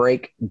tourniquet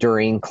break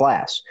during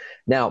class.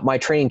 Now, my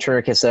training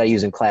tourniquets that I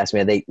use in class,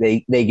 man,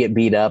 they get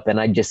beat up, and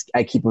I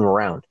keep them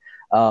around.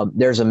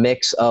 There's a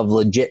mix of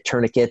legit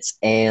tourniquets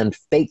and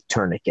fake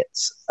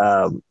tourniquets.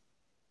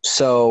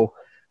 So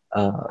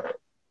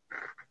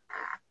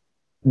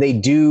they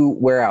do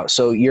wear out.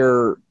 So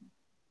your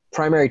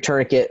primary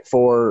tourniquet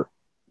for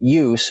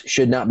use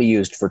should not be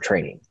used for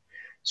training.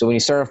 So when you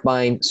start off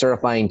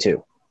buying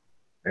two.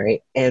 All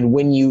right. And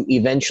when you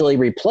eventually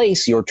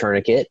replace your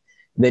tourniquet,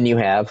 then you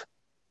have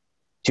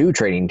two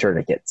training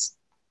tourniquets.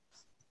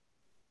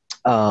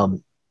 Or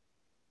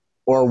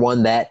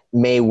one that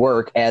may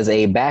work as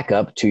a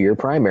backup to your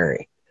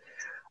primary.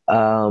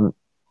 When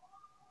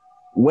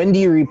do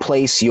you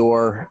replace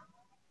your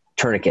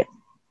tourniquet?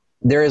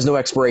 There is no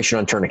expiration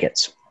on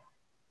tourniquets.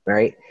 All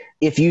right.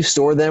 If you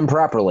store them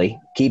properly,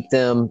 keep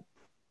them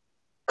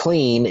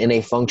clean in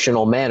a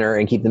functional manner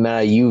and keep them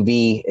out of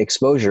UV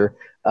exposure,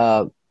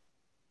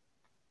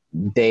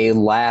 they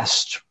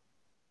last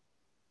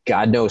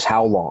God knows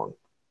how long,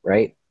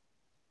 right?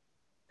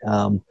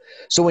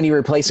 So when you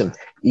replace them,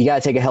 you got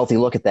to take a healthy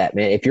look at that,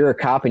 man. If you're a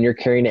cop and you're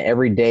carrying it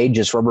every day,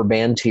 just rubber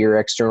band to your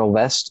external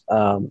vest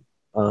on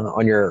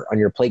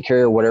your plate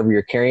carrier, whatever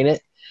you're carrying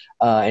it,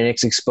 and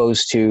it's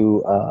exposed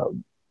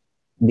to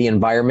the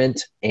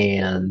environment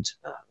and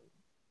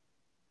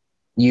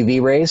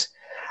UV rays,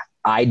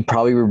 I'd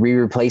probably be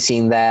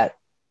replacing that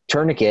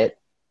tourniquet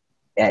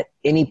at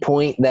any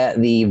point that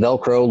the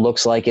Velcro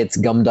looks like it's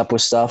gummed up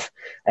with stuff,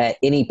 at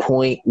any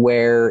point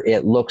where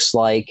it looks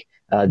like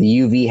the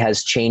UV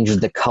has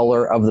changed the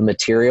color of the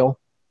material,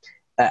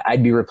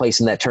 I'd be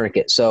replacing that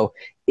tourniquet. So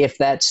if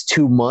that's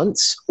 2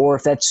 months or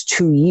if that's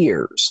 2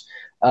 years,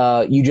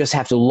 you just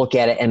have to look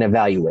at it and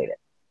evaluate it.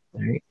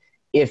 All right?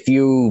 if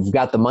you've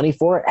got the money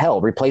for it, hell,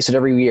 replace it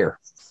every year,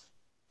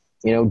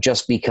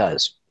 just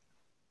because.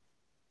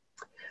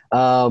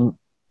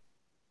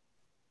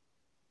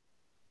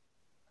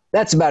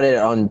 That's about it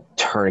on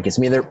tourniquets.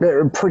 I mean,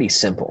 they're pretty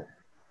simple.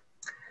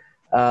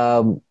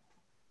 And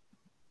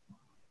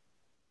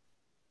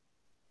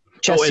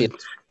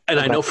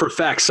I know for a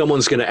fact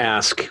someone's going to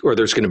ask, or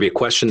there's going to be a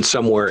question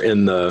somewhere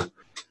in the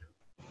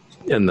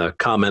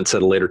comments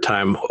at a later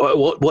time.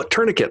 What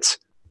tourniquets?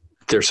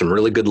 There's some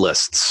really good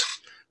lists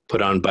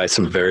put on by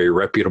some very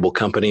reputable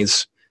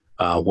companies.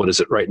 What is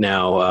it right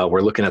now?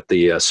 We're looking at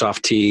the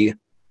Soft T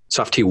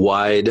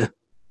Wide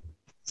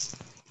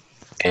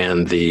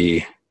and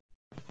the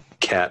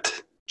Cat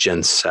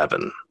Gen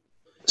 7.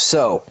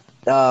 So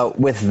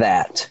with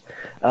that,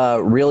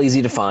 real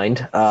easy to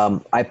find.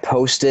 I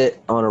post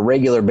it on a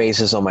regular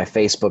basis on my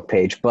Facebook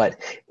page, but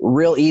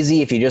real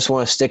easy if you just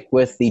want to stick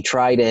with the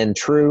tried and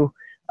true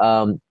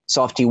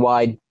Soft T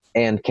Wide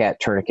and Cat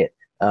tourniquet.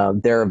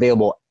 They're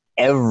available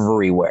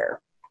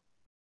everywhere.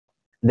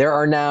 There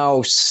are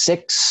now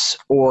 6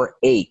 or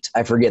 8.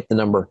 I forget the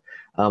number.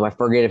 I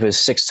forget if it was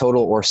 6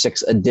 total or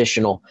 6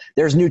 additional.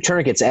 There's new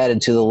tourniquets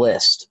added to the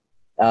list.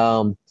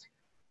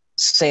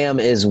 SAM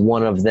is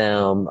one of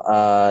them.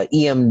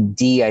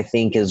 EMD, I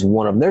think, is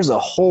one of them. There's a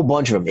whole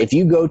bunch of them. If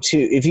you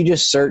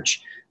just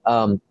search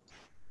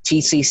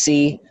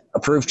TCC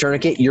approved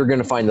tourniquet, you're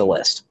going to find the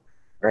list,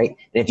 right?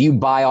 And if you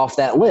buy off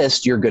that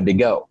list, you're good to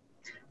go.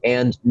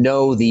 And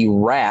no, the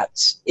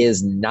rats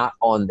is not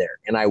on there,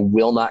 and I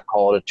will not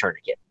call it a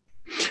tourniquet.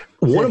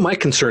 One of my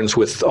concerns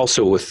with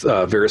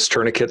various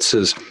tourniquets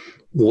is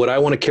what I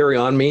want to carry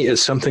on me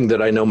is something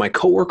that I know my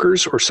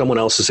coworkers or someone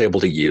else is able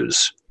to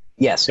use.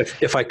 Yes.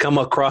 If I come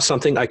across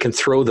something, I can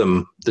throw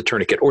them the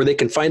tourniquet, or they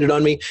can find it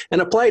on me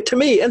and apply it to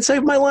me and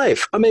save my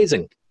life.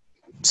 Amazing.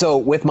 So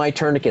with my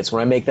tourniquets,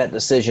 when I make that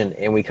decision,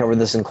 and we cover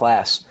this in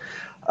class,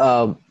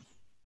 I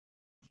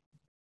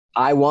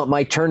want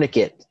my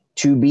tourniquet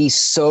to be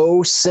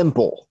so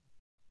simple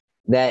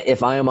that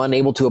if I am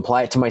unable to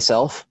apply it to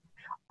myself,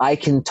 I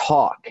can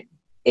talk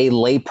a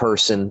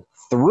layperson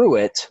through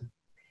it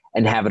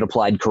and have it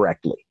applied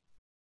correctly.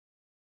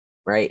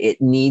 Right? It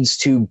needs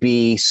to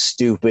be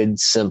stupid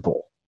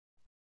simple.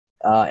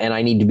 And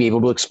I need to be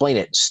able to explain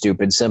it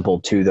stupid simple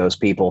to those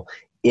people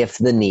if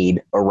the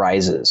need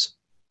arises.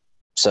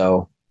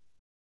 So,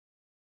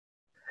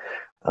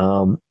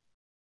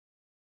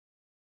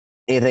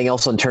 anything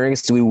else on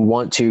tourniquets? Do we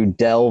want to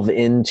delve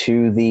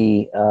into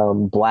the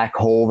black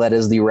hole that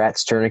is the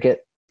rat's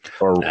tourniquet?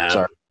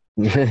 Sorry.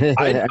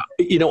 I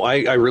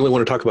really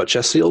want to talk about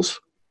chest seals.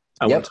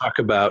 I want to talk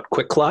about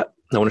quick clot.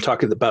 I want to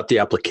talk about the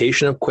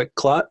application of quick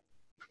clot.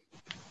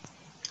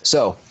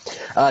 So,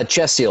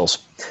 chest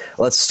seals.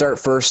 Let's start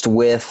first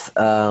with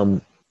the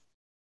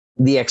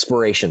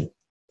expiration.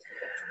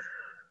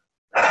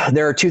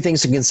 There are 2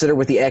 things to consider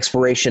with the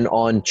expiration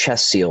on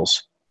chest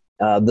seals.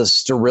 The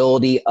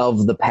sterility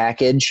of the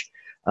package.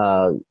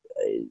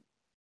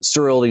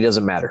 Sterility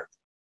doesn't matter.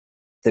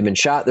 If they've been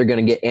shot, they're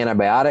going to get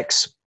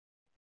antibiotics.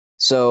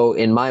 So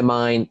in my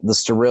mind, the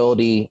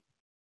sterility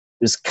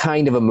is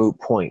kind of a moot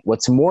point.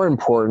 What's more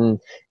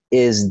important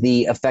is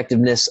the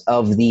effectiveness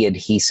of the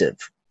adhesive.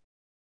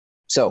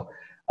 So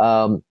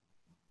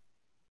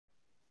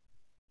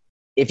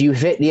if you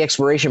hit the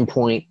expiration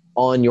point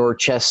on your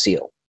chest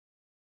seal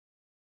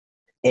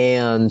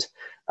and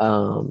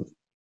the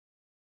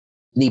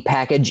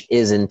package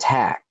is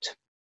intact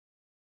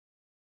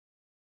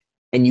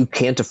and you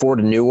can't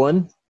afford a new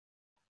one,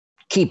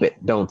 keep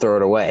it. Don't throw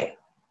it away.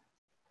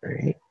 All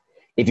right?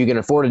 If you can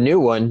afford a new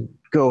one,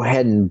 go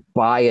ahead and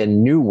buy a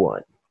new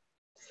one.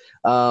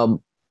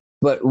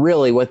 But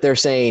really what they're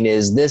saying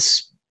is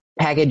this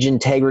package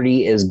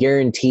integrity is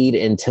guaranteed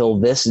until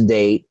this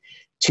date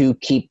to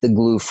keep the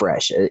glue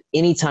fresh.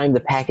 Anytime the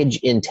package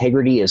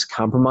integrity is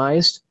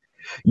compromised,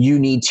 you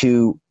need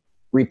to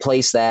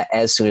replace that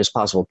as soon as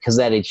possible because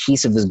that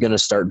adhesive is going to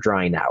start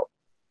drying out.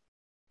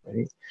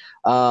 Right?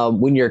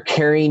 When you're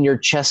carrying your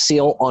chest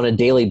seal on a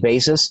daily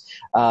basis,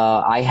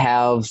 I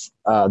have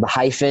the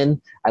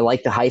hyphen. I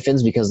like the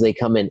hyphens because they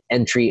come in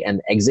entry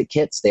and exit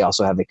kits. They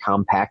also have a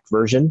compact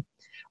version.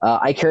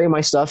 I carry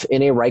my stuff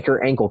in a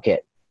Riker ankle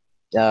kit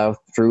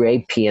through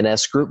a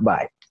P&S group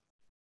buy.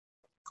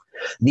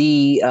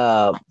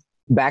 The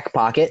back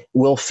pocket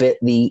will fit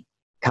the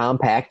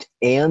compact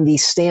and the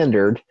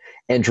standard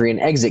entry and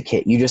exit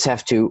kit. You just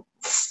have to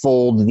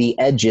fold the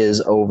edges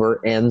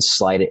over and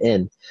slide it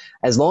in.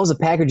 As long as the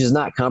package is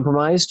not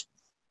compromised,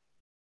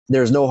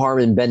 there's no harm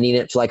in bending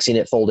it, flexing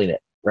it, folding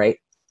it, right?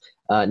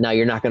 Now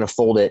you're not going to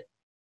fold it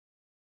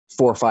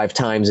 4 or 5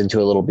 times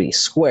into a little bitty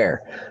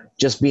square.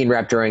 Just being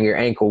wrapped around your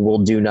ankle will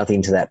do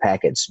nothing to that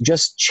package.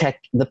 Just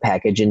check the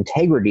package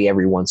integrity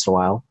every once in a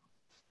while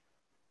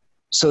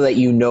so that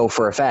you know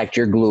for a fact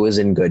your glue is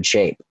in good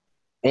shape,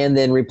 and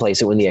then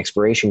replace it when the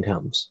expiration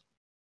comes.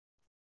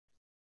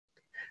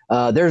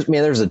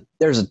 There's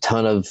a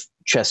ton of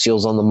chest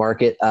seals on the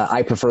market.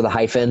 I prefer the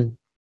hyphen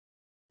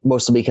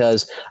mostly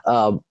because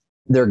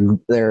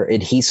their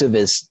adhesive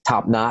is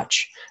top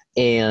notch,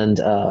 and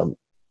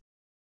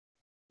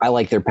I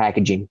like their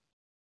packaging.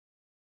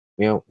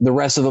 You know, the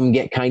rest of them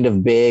get kind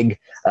of big.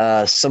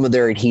 Some of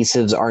their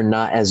adhesives are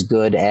not as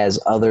good as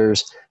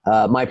others.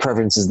 My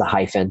preference is the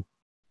hyphen.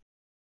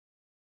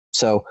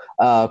 So,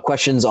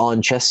 questions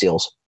on chest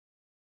seals?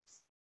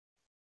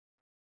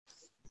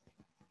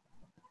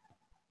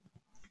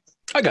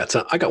 I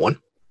got one.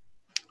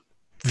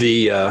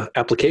 The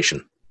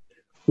application.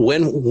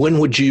 When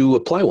would you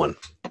apply one?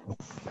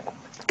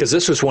 Because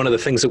this was one of the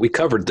things that we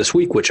covered this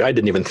week, which I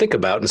didn't even think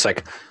about. And it's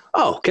like,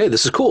 oh, okay,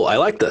 this is cool. I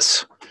like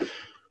this.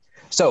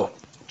 So,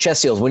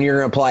 chest seals, when you're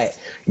going to apply it,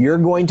 you're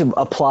going to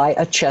apply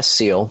a chest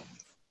seal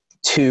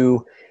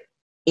to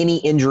any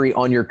injury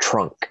on your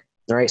trunk.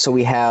 All right, so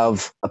we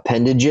have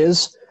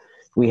appendages,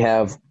 we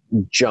have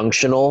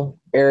junctional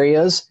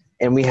areas,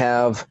 and we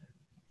have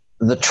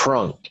the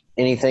trunk.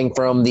 Anything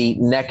from the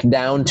neck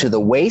down to the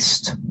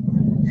waist,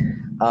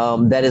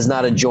 that is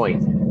not a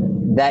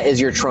joint. That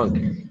is your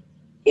trunk.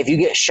 If you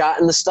get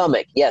shot in the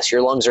stomach, yes,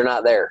 your lungs are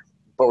not there,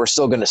 but we're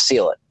still going to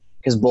seal it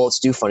because bullets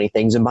do funny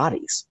things in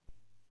bodies,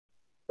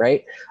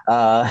 right?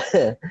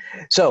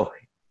 So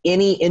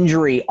any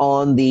injury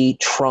on the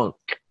trunk,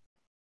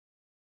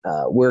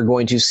 we're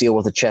going to seal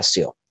with a chest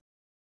seal.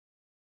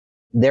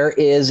 There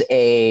is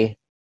a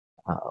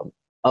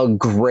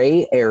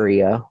gray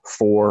area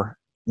for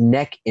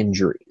neck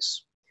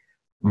injuries.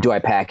 Do I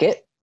pack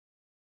it?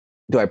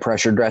 Do I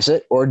pressure dress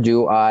it? Or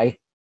do I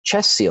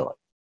chest seal it?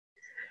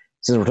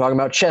 Since we're talking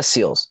about chest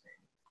seals,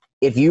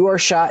 if you are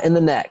shot in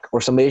the neck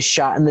or somebody is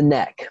shot in the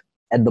neck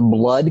and the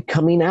blood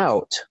coming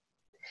out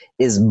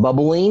is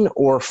bubbling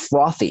or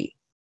frothy,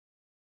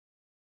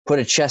 put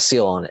a chest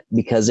seal on it,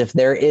 because if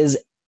there is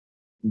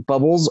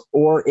bubbles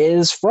or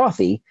is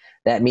frothy,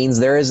 that means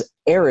there is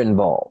air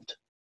involved.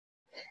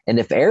 And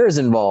if air is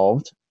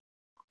involved,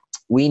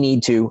 we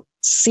need to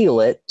seal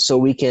it so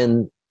we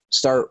can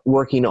start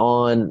working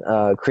on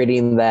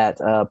creating that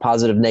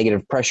positive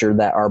negative pressure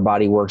that our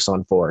body works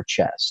on for our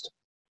chest.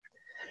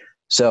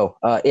 So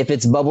if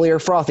it's bubbly or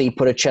frothy,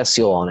 put a chest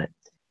seal on it.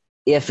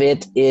 If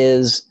it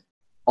is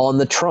on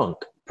the trunk,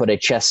 put a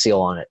chest seal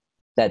on it.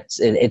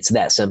 It's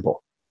that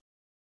simple.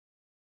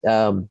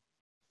 Actual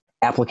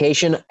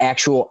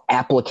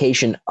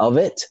application of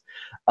it.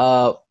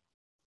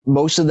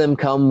 Most of them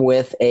come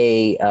with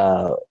a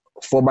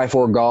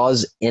 4x4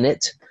 gauze in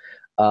it.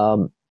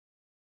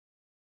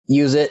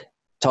 Use it,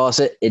 toss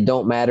it, it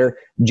don't matter.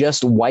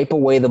 Just wipe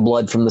away the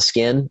blood from the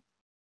skin,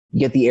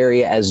 get the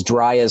area as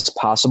dry as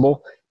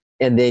possible,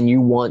 and then you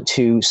want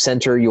to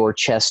center your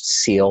chest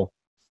seal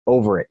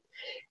over it.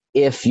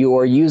 If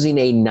you're using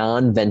a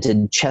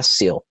non-vented chest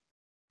seal,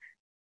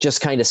 just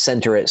kind of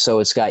center it so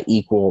it's got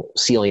equal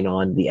sealing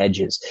on the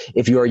edges.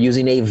 If you are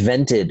using a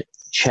vented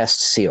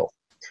chest seal,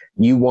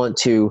 you want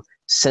to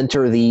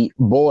center the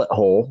bullet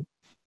hole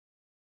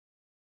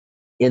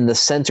in the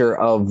center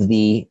of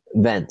the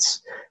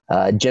vents.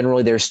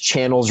 Generally, there's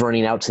channels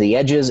running out to the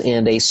edges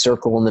and a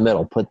circle in the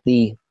middle. Put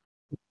the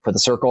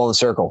circle in the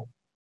circle.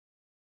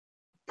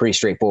 Pretty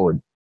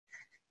straightforward.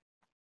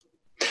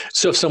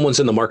 So if someone's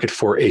in the market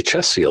for a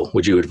chest seal,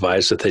 would you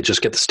advise that they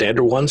just get the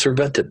standard ones or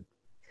vented?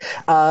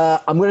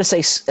 I'm going to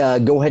say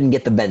go ahead and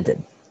get the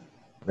vented.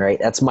 Right?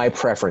 That's my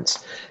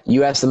preference.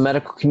 You ask the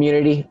medical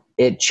community,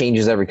 it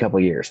changes every couple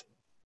of years.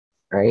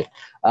 Right?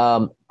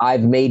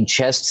 I've made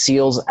chest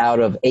seals out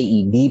of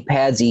AED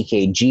pads,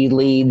 EKG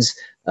leads,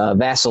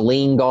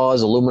 Vaseline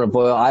gauze, aluminum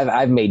foil.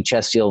 I've made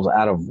chest seals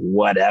out of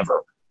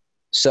whatever.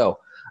 So,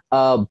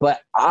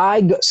 but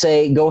I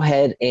say go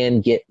ahead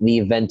and get the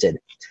vented.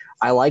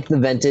 I like the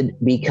vented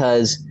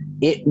because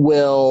it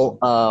will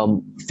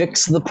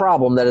fix the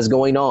problem that is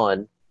going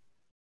on,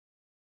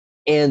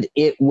 and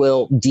it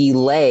will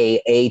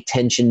delay a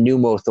tension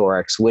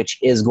pneumothorax, which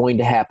is going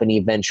to happen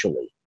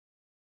eventually.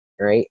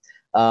 Right?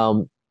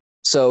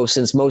 So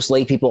since most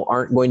lay people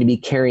aren't going to be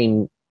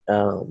carrying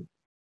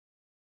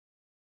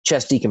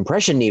chest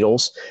decompression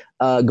needles,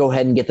 go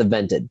ahead and get the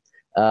vented.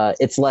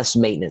 It's less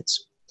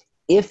maintenance.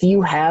 If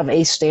you have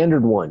a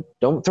standard one,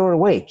 don't throw it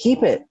away.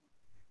 Keep it.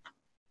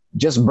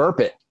 Just burp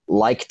it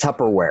like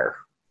Tupperware.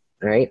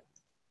 Right?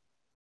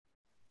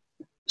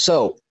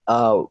 So,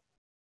 well,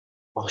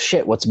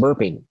 shit, what's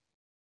burping?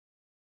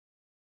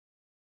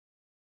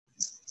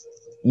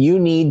 You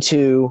need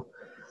to,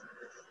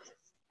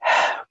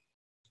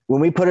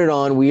 when we put it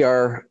on, we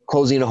are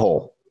closing a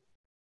hole.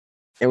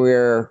 And we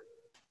are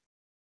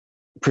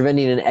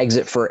preventing an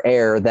exit for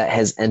air that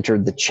has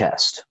entered the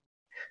chest.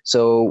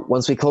 So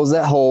once we close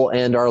that hole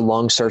and our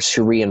lung starts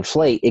to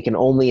reinflate, it can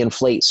only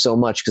inflate so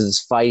much because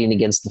it's fighting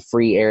against the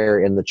free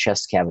air in the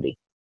chest cavity.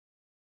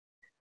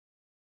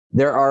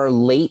 There are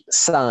late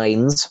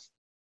signs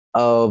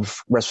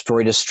of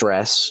respiratory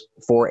distress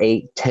for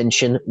a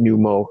tension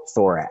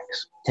pneumothorax.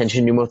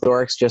 Tension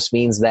pneumothorax just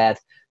means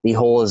that the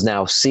hole is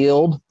now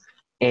sealed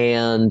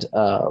and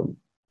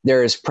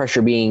there is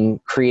pressure being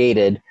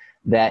created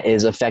that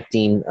is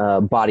affecting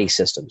body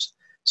systems.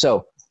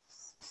 So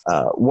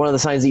one of the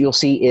signs that you'll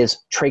see is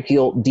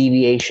tracheal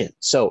deviation.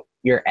 So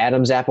your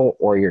Adam's apple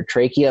or your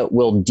trachea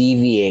will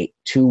deviate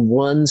to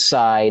one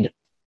side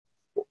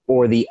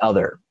or the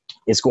other.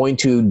 It's going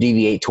to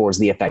deviate towards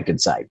the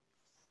affected side.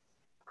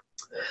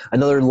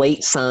 Another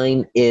late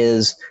sign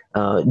is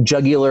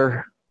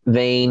jugular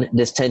vein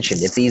distension.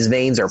 If these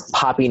veins are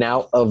popping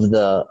out of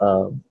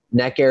the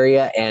neck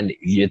area and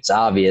it's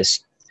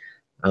obvious,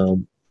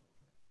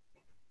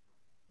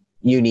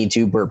 you need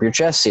to burp your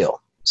chest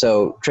seal.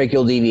 So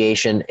tracheal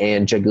deviation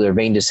and jugular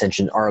vein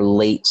distension are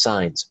late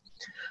signs.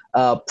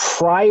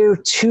 Prior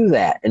to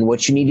that, and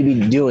what you need to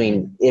be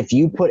doing, if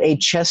you put a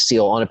chest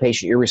seal on a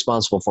patient, you're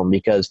responsible for them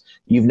because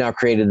you've now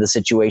created the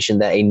situation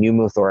that a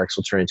pneumothorax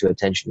will turn into a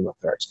tension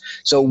pneumothorax.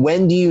 So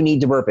when do you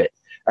need to burp it?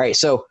 All right,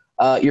 so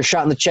you're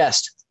shot in the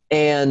chest,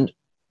 and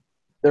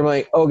they're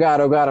like, oh God,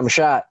 I'm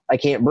shot. I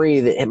can't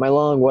breathe. It hit my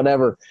lung,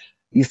 whatever.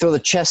 You throw the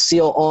chest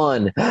seal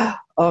on.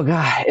 Oh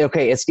God,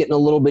 okay, it's getting a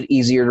little bit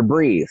easier to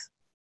breathe.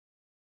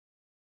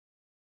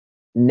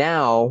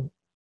 Now,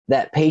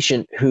 that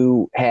patient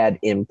who had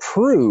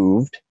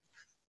improved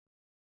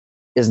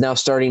is now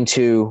starting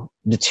to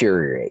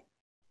deteriorate.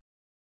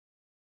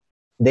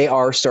 They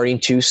are starting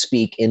to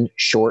speak in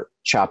short,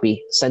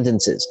 choppy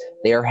sentences.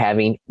 They are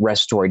having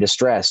respiratory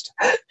distress.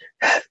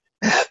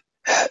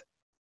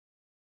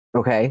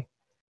 Okay?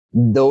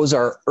 Those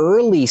are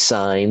early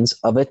signs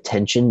of a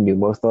tension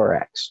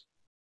pneumothorax.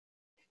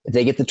 If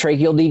they get the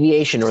tracheal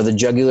deviation or the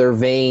jugular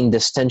vein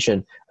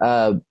distension,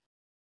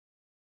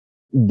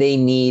 they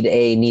need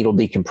a needle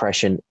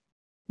decompression.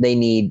 They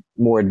need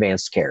more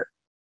advanced care.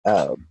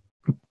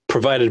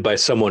 Provided by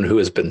someone who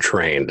has been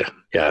trained.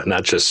 Yeah,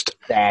 not just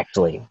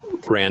exactly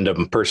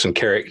random person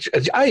carrying.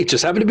 I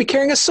just happen to be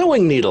carrying a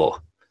sewing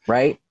needle.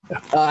 Right?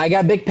 I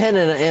got a big pen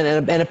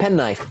and a pen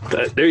knife.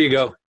 There you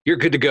go. You're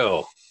good to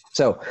go.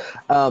 So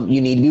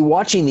you need to be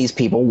watching these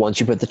people once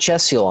you put the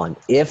chest seal on.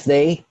 If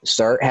they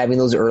start having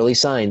those early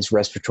signs,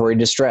 respiratory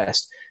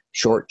distress,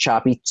 short,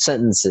 choppy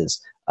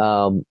sentences,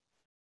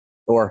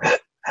 or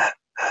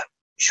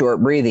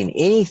short breathing,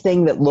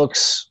 anything that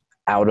looks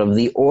out of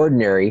the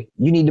ordinary,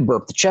 you need to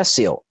burp the chest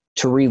seal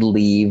to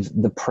relieve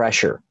the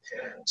pressure.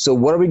 So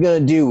what are we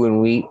going to do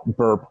when we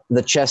burp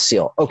the chest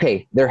seal?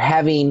 Okay, they're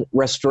having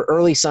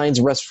early signs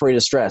of respiratory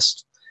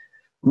distress.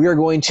 We are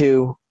going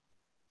to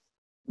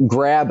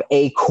grab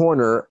a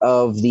corner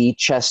of the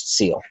chest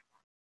seal.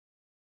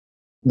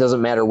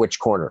 Doesn't matter which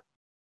corner.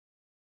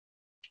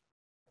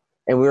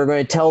 And we're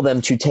going to tell them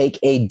to take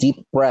a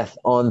deep breath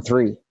on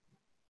 3.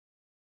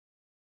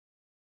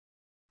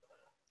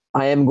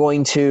 I am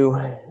going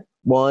to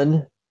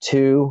 1,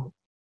 2,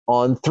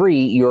 on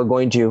 3, you're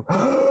going to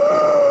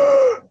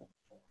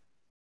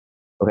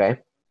okay.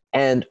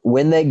 And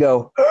when they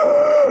go,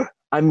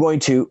 I'm going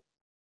to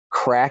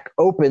crack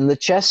open the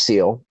chest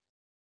seal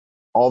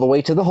all the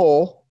way to the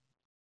hole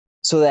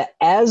so that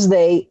as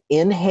they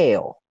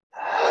inhale,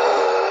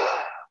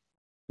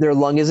 their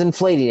lung is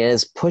inflating and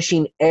is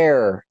pushing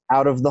air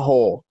out of the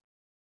hole.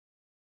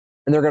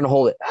 And they're going to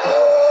hold it.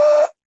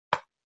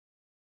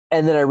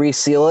 And then I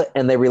reseal it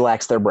and they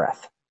relax their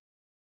breath.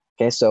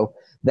 Okay, so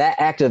that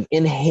act of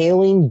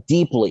inhaling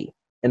deeply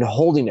and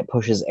holding it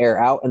pushes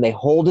air out, and they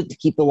hold it to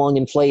keep the lung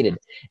inflated.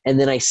 And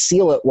then I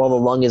seal it while the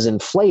lung is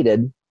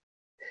inflated,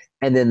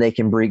 and then they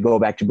can go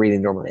back to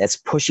breathing normally. That's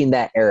pushing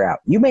that air out.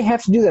 You may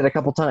have to do that a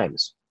couple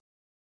times.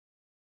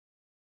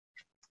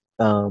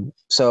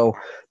 So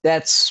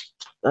that's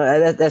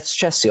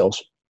chest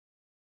seals.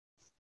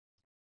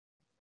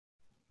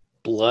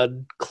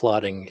 Blood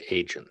clotting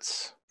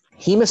agents.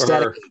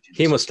 Hemostatic.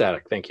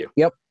 Hemostatic, thank you.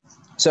 Yep.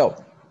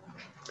 So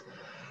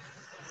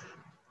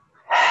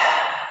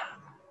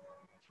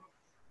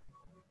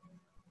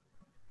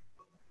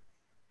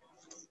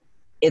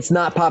it's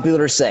not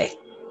popular to say,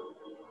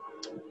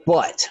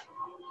 but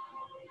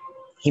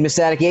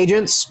hemostatic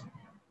agents,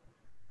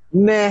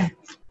 meh,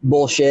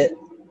 bullshit.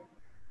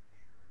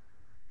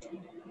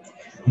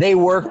 They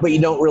work, but you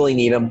don't really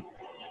need them.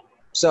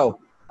 So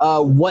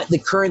what the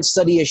current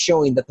study is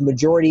showing that the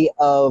majority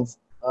of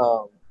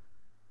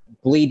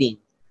bleeding,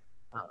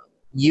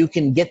 you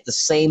can get the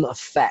same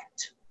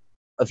effect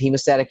of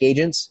hemostatic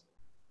agents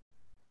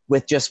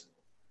with just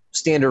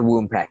standard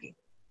wound packing.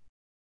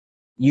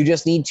 You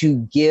just need to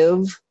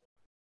give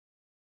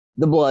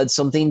the blood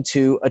something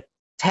to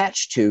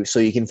attach to so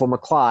you can form a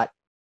clot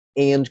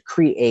and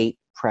create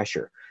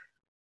pressure.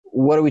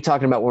 What are we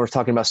talking about when we're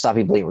talking about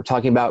stopping bleeding? We're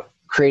talking about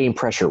creating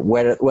pressure,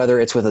 whether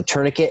it's with a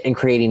tourniquet and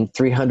creating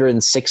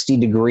 360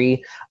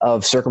 degree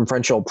of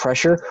circumferential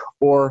pressure,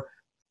 or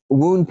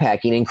wound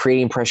packing and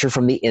creating pressure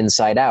from the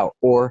inside out,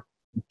 or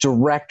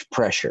direct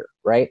pressure,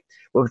 right?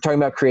 We're talking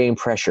about creating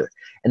pressure.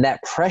 And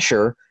that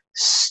pressure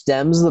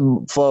stems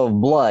the flow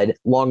of blood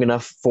long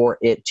enough for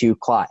it to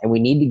clot. And we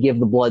need to give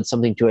the blood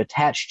something to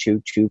attach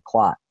to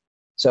clot.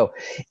 So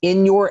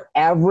in your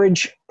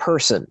average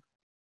person,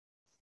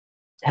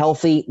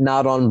 healthy,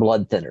 not on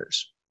blood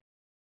thinners,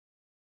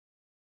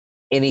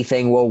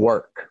 anything will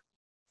work.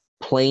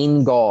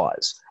 Plain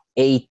gauze,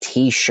 a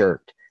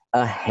t-shirt,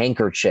 a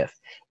handkerchief,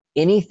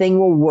 anything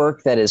will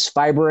work that is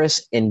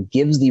fibrous and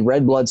gives the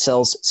red blood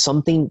cells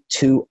something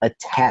to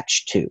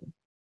attach to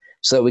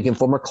so that we can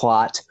form a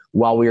clot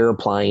while we are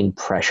applying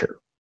pressure.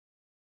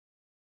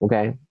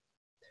 Okay?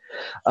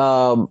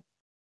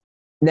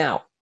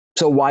 Now,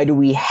 so why do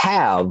we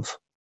have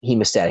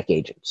hemostatic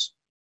agents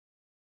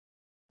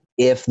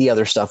if the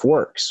other stuff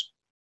works?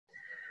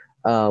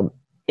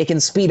 It can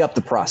speed up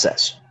the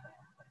process.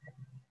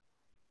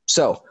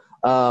 So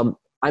I'm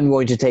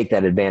going to take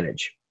that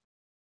advantage.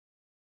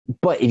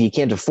 But if you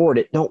can't afford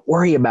it, don't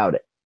worry about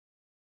it.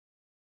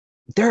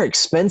 They're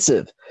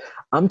expensive.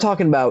 I'm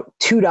talking about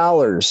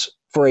 $2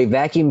 for a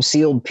vacuum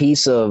sealed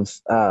piece of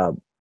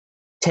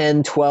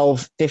 10,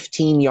 12,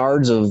 15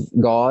 yards of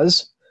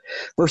gauze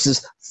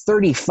versus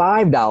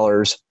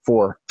 $35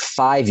 for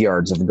 5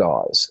 yards of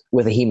gauze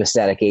with a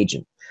hemostatic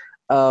agent.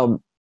 And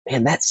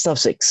that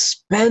stuff's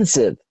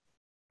expensive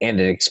and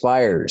it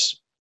expires.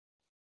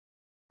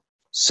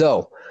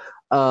 So,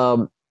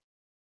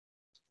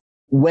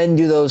 when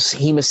do those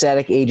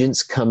hemostatic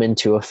agents come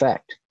into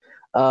effect?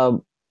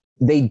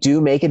 They do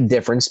make a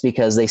difference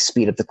because they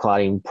speed up the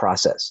clotting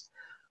process.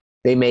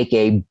 They make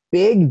a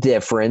big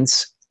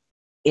difference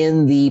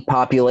in the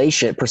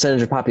population,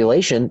 percentage of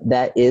population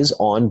that is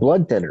on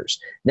blood thinners.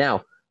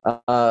 Now,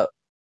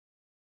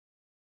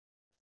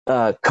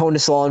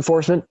 CONUS law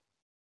enforcement,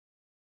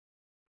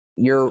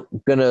 you're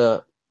going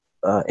to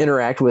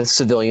interact with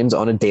civilians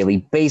on a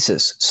daily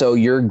basis. So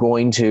you're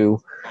going to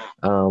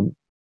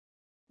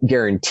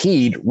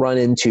guaranteed run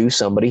into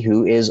somebody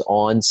who is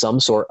on some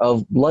sort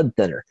of blood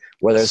thinner,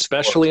 whether it's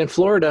especially in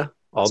Florida,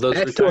 all those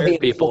retired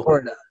people,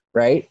 Florida,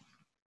 right?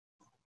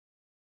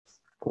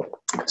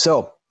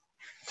 So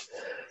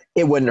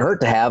it wouldn't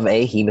hurt to have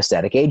a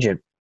hemostatic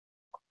agent.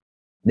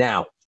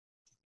 Now,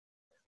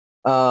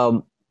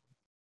 so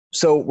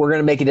we're going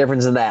to make a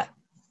difference in that.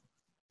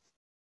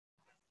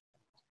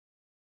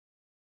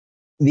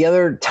 The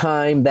other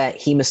time that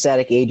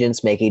hemostatic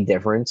agents make a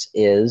difference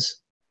is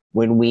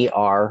when we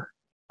are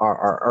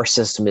our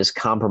system is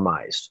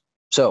compromised.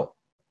 So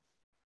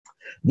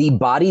the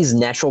body's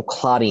natural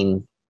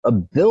clotting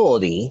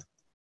ability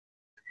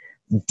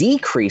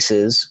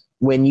decreases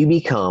when you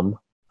become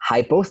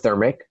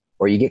hypothermic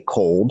or you get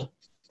cold.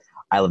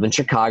 I live in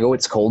Chicago.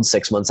 It's cold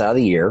 6 months out of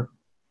the year.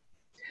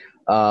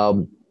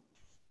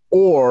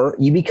 Or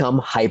you become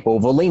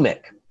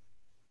hypovolemic.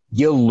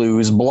 You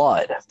lose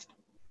blood.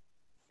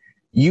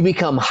 You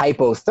become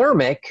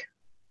hypothermic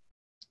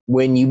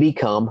when you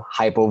become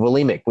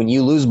hypovolemic. When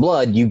you lose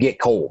blood, you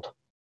get cold.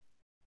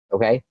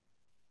 Okay?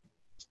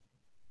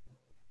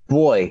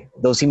 Boy,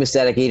 those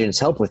hemostatic agents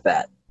help with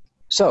that.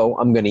 So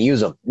I'm going to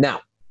use them.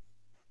 Now,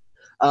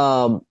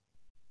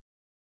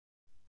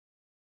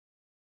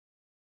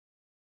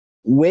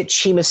 which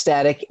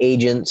hemostatic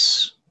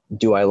agents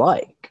do I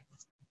like?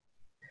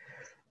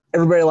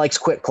 Everybody likes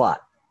quick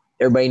clot.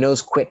 Everybody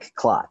knows quick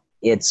clot.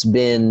 It's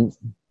been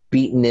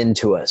beaten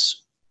into us.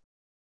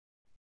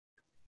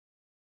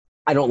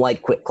 I don't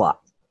like quick clot.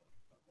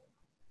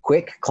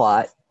 Quick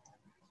clot,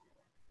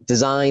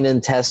 designed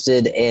and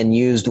tested and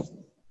used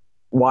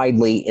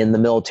widely in the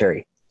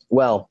military.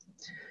 Well,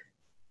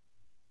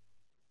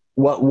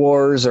 what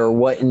wars or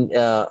what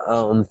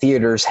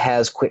theaters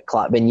has quick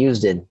clot been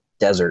used in?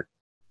 Desert.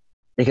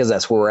 Because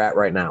that's where we're at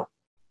right now.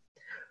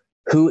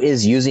 Who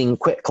is using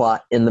quick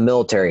clot in the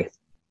military?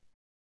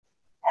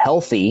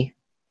 Healthy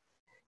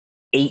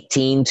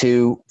 18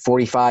 to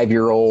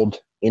 45-year-old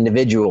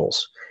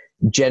individuals,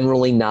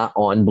 generally not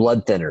on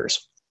blood thinners.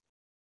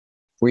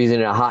 We're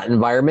using a hot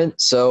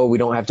environment, so we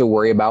don't have to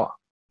worry about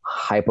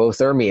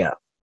hypothermia.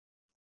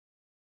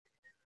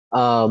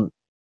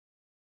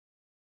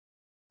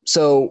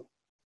 So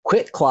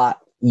quick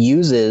clot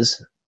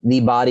uses the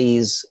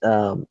body's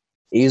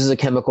uses a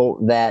chemical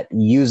that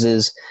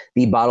uses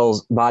the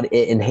body,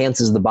 it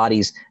enhances the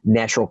body's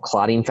natural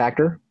clotting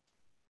factor.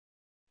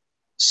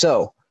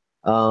 So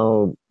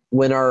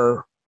when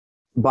our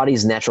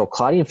body's natural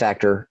clotting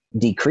factor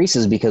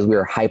decreases because we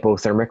are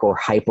hypothermic or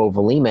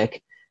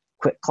hypovolemic,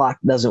 quick clot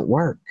doesn't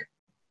work.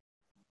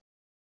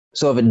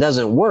 So if it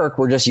doesn't work,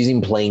 we're just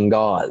using plain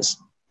gauze.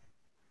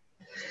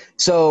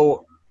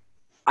 So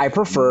I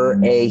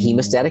prefer a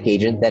hemostatic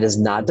agent that is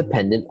not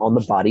dependent on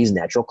the body's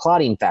natural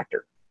clotting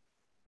factor.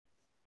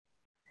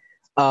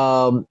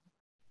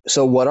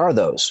 So what are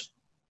those?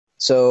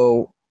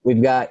 So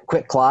we've got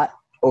quick clot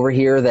over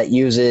here that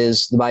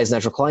uses the body's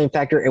natural clotting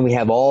factor, and we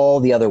have all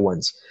the other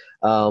ones.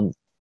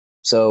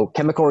 So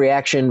chemical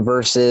reaction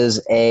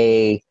versus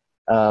a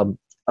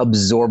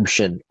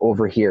absorption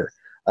over here.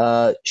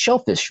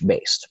 Shellfish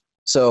based.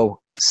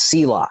 So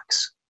Celox,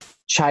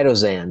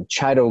 Chitosan,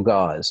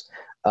 Chitogauze.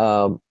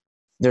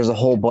 There's a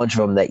whole bunch of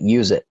them that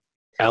use it.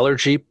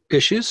 Allergy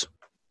issues?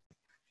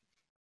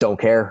 Don't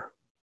care.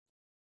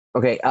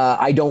 Okay,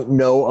 I don't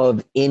know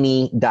of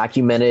any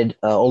documented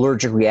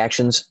allergic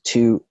reactions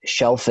to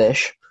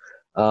shellfish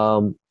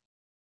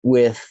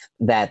with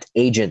that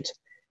agent.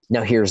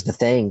 Now, here's the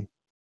thing.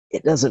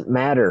 It doesn't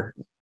matter.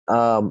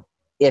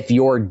 If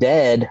you're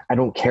dead, I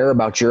don't care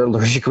about your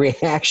allergic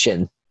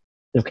reaction.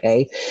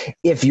 Okay?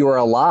 If you're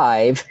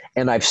alive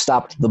and I've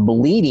stopped the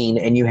bleeding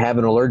and you have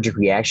an allergic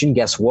reaction,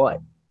 guess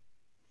what?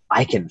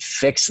 I can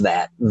fix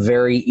that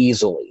very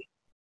easily.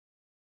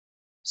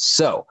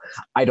 So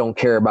I don't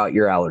care about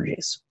your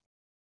allergies.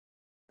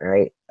 All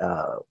right.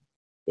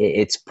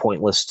 it's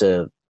pointless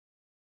to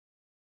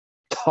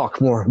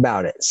talk more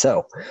about it.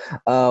 So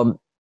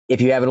if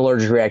you have an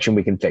allergic reaction,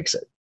 we can fix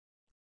it.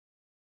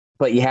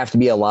 But you have to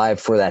be alive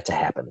for that to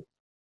happen.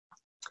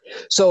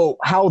 So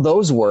how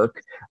those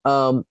work,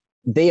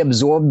 they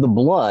absorb the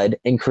blood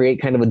and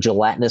create kind of a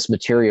gelatinous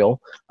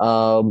material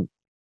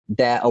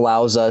that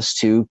allows us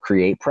to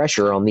create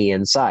pressure on the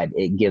inside.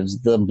 It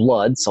gives the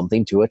blood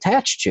something to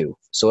attach to,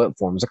 so it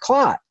forms a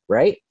clot,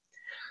 right?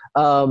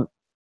 To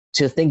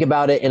think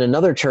about it in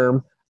another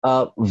term,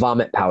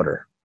 vomit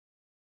powder.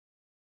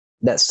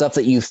 That stuff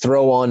that you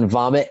throw on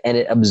vomit and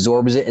it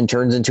absorbs it and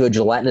turns into a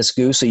gelatinous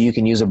goo so you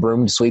can use a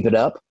broom to sweep it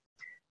up.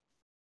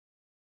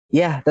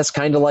 Yeah, that's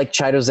kind of like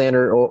Chitosan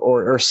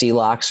or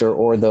Celox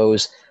or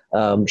those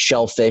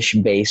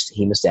shellfish-based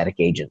hemostatic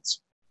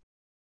agents.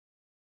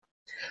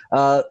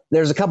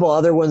 There's a couple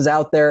other ones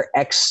out there.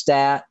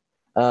 Xstat,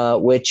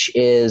 which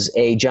is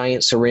a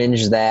giant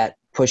syringe that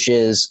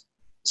pushes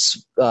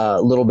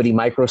little bitty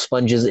micro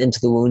sponges into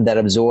the wound that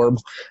absorb.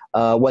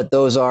 What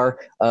those are,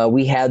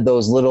 we had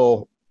those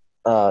little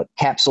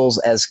capsules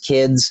as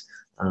kids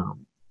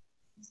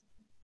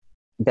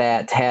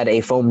that had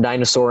a foam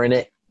dinosaur in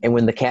it, and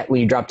when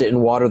you dropped it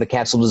in water, the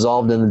capsule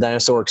dissolved and the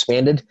dinosaur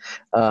expanded.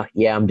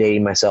 Yeah, I'm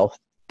dating myself.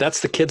 That's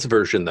the kids'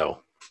 version,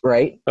 though,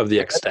 right? Of the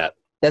Xstat.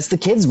 That's the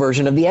kids'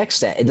 version of the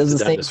Xstat. It does the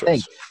same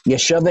thing. You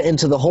shove it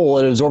into the hole,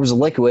 it absorbs the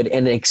liquid,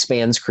 and it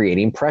expands,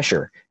 creating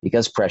pressure,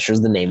 because pressure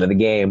is the name of the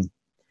game.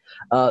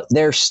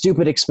 They're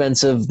stupid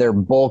expensive. They're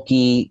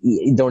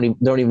bulky. Don't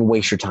even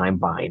waste your time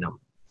buying them.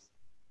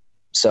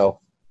 So,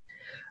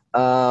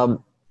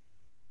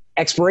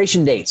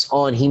 expiration dates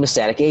on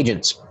hemostatic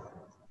agents.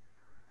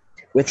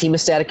 With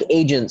hemostatic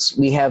agents,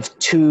 we have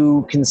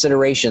two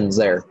considerations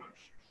there.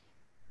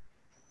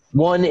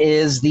 One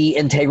is the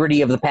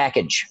integrity of the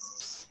package.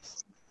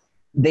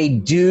 They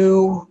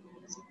do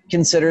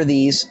consider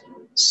these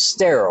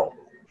sterile.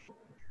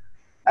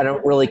 I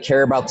don't really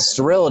care about the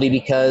sterility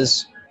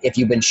because if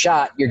you've been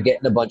shot, you're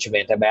getting a bunch of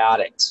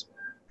antibiotics.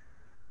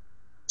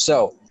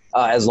 So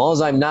as long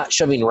as I'm not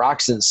shoving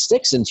rocks and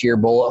sticks into your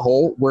bullet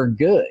hole, we're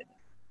good.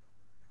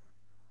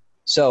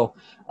 So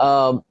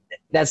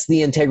that's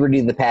the integrity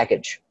of the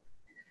package.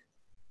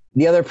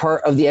 The other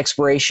part of the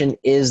expiration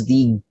is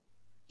the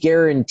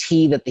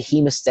guarantee that the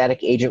hemostatic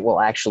agent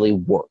will actually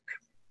work.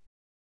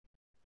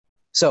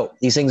 So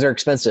these things are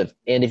expensive,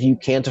 and if you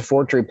can't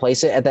afford to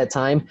replace it at that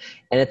time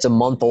and it's a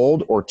month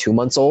old or 2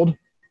 months old,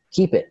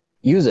 keep it,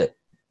 use it.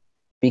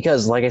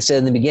 Because like I said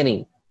in the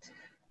beginning,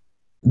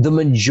 the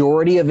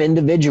majority of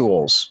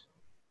individuals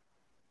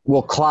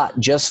will clot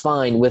just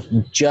fine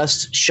with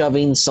just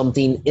shoving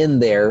something in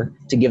there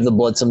to give the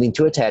blood something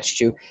to attach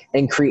to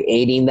and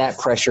creating that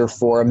pressure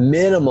for a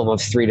minimum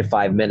of 3 to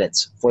 5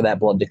 minutes for that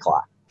blood to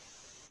clot.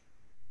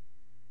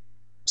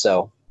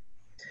 So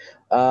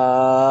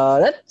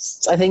I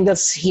think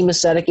that's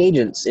hemostatic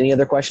agents. Any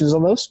other questions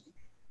on those?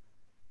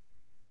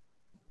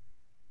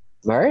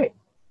 All right.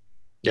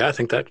 Yeah, I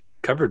think that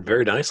covered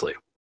very nicely.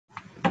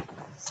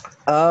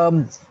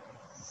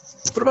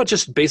 What about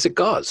just basic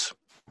gauze?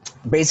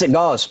 Basic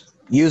gauze.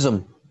 Use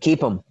them. Keep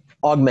them.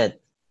 Augment.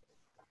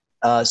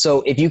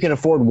 So if you can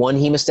afford one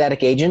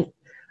hemostatic agent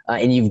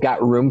and you've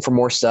got room for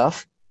more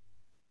stuff,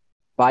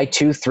 buy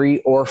 2, 3,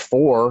 or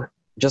 4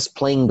 just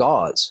plain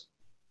gauze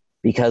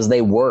because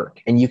they work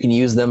and you can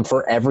use them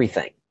for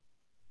everything.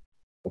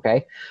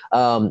 Okay?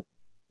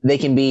 They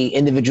can be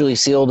individually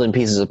sealed in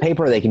pieces of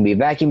paper. They can be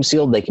vacuum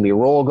sealed. They can be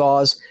roll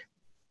gauze.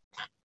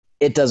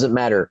 It doesn't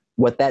matter.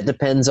 What that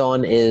depends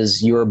on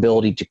is your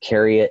ability to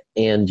carry it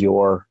and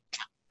your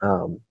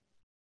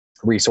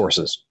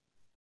resources.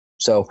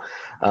 So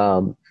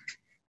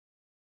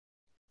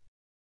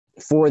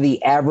for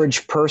the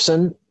average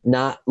person,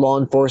 not law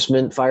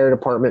enforcement, fire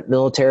department,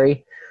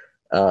 military,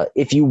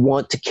 if you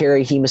want to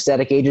carry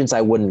hemostatic agents,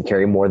 I wouldn't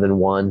carry more than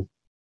one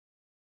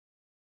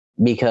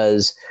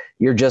because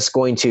you're just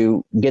going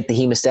to get the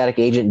hemostatic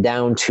agent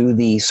down to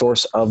the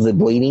source of the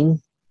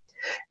bleeding,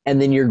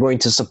 and then you're going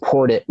to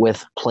support it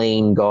with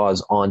plain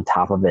gauze on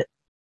top of it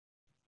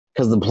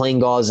because the plain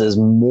gauze is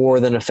more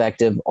than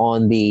effective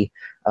on the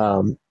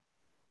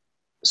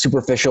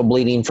superficial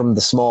bleeding from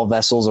the small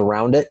vessels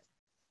around it.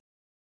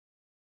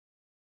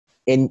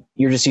 And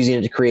you're just using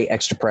it to create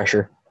extra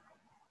pressure.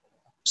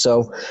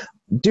 So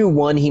do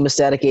one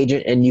hemostatic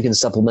agent and you can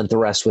supplement the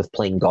rest with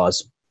plain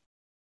gauze.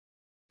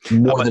 How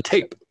about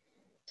tape?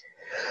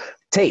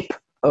 Tape.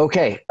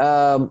 Okay.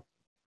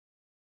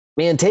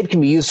 Man, tape can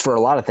be used for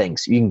a lot of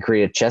things. You can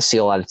create a chest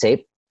seal out of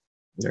tape,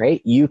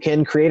 right? You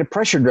can create a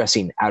pressure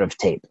dressing out of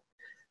tape.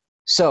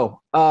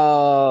 So a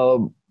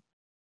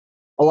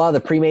lot of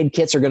the pre-made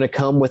kits are going to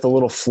come with a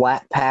little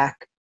flat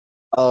pack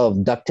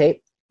of duct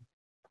tape.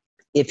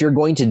 If you're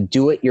going to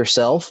do it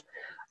yourself,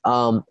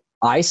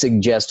 I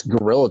suggest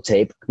Gorilla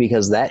Tape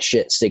because that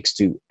shit sticks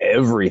to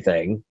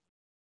everything,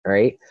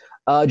 right?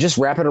 Just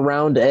wrap it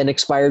around an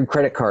expired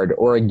credit card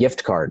or a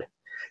gift card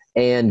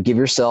and give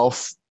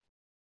yourself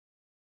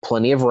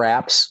plenty of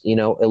wraps,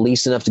 at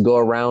least enough to go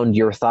around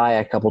your thigh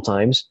a couple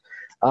times.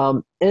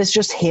 And it's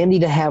just handy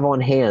to have on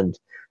hand.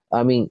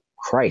 I mean,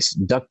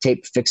 Christ, duct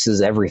tape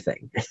fixes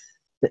everything.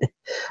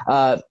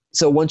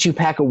 So once you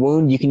pack a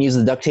wound, you can use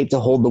the duct tape to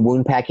hold the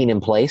wound packing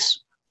in place.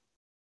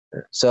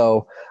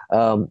 So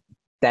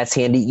that's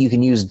handy. You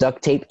can use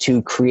duct tape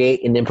to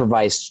create an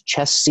improvised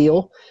chest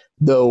seal,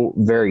 though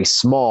very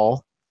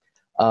small.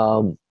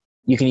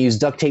 You can use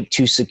duct tape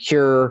to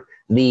secure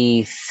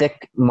the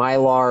thick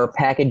mylar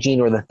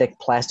packaging or the thick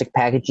plastic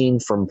packaging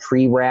from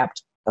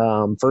pre-wrapped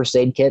first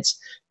aid kits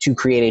to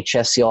create a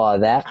chest seal out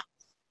of that.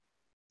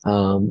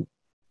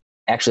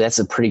 Actually, that's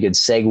a pretty good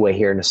segue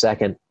here in a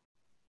second.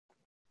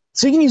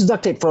 So you can use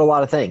duct tape for a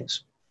lot of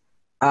things.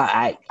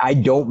 I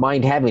don't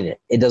mind having it.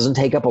 It doesn't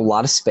take up a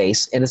lot of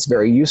space, and it's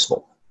very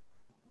useful.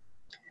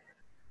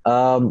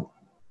 So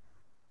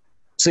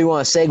you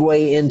want to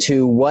segue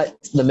into what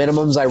the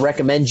minimums I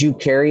recommend you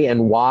carry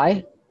and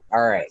why?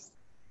 All right.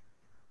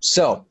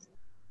 So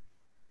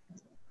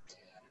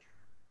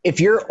if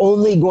you're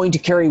only going to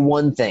carry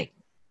one thing,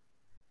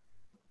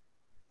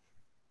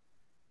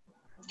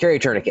 carry a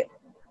tourniquet.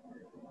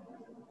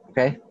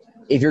 Okay?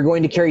 If you're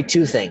going to carry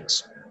two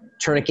things,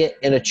 tourniquet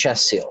and a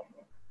chest seal.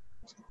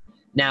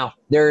 Now,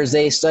 there is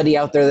a study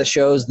out there that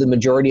shows the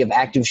majority of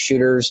active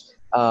shooters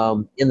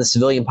in the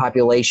civilian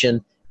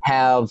population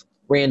have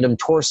random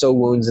torso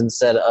wounds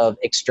instead of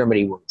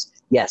extremity wounds.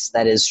 Yes,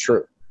 that is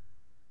true.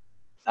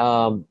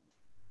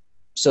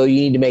 So you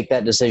need to make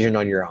that decision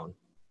on your own.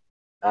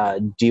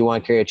 Do you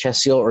want to carry a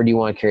chest seal or do you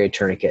want to carry a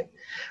tourniquet?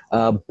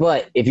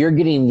 But if you're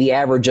getting the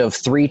average of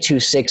 3 to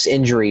 6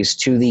 injuries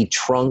to the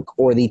trunk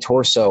or the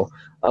torso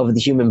of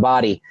the human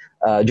body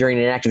during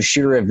an active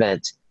shooter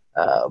event,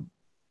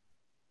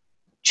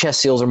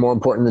 chest seals are more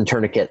important than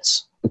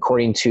tourniquets,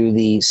 according to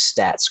the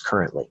stats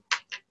currently.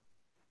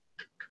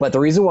 But the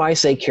reason why I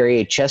say carry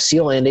a chest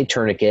seal and a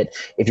tourniquet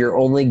if you're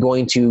only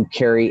going to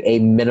carry a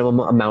minimum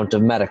amount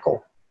of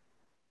medical.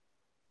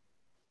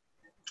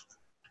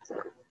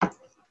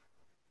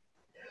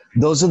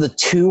 Those are the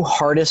two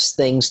hardest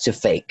things to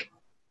fake.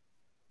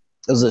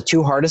 Those are the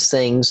two hardest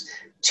things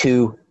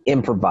to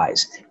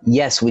improvise.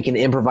 Yes, we can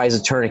improvise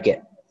a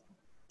tourniquet,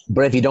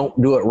 but if you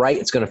don't do it right,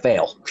 it's going to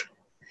fail.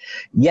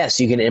 Yes,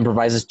 you can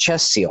improvise a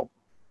chest seal,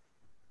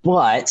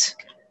 but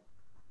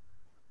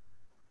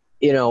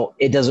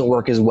it doesn't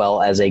work as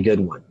well as a good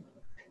one.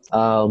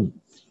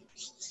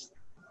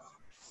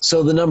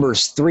 So the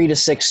numbers 3 to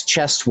 6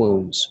 chest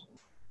wounds.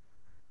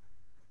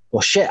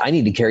 Well, shit, I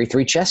need to carry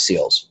 3 chest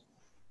seals.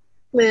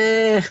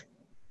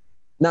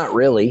 Not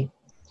really.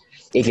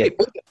 If you think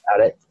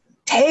about it,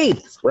 tape,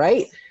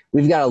 right?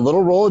 We've got a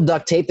little roll of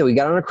duct tape that we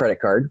got on a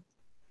credit card,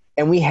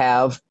 and we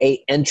have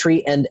a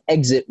entry and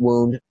exit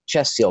wound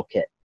chest seal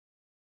kit.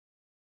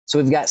 So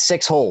we've got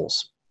 6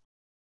 holes.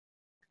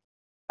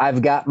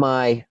 I've got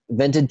my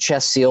vented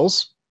chest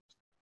seals.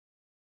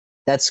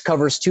 That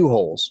covers 2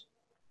 holes.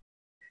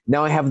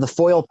 Now I have the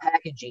foil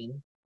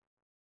packaging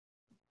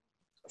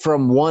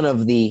from one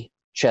of the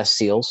chest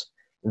seals.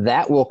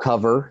 That will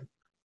cover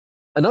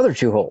another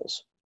 2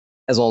 holes,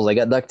 as long as I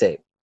got duct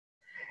tape.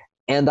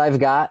 And I've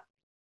got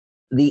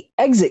the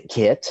exit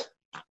kit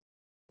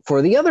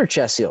for the other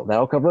chest seal.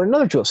 That'll cover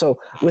another 2 holes. So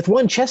with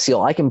one chest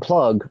seal, I can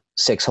plug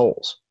 6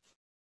 holes.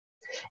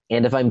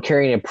 And if I'm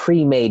carrying a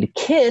pre-made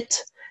kit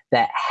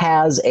that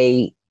has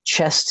a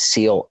chest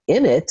seal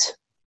in it,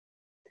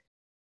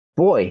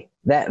 boy,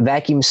 that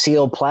vacuum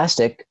seal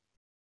plastic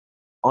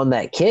on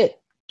that kit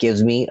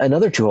gives me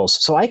another 2 holes.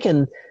 So I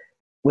can,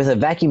 with a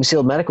vacuum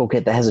sealed medical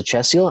kit that has a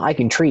chest seal, I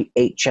can treat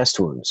 8 chest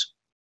wounds.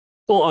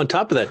 Well, on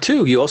top of that,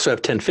 too, you also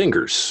have 10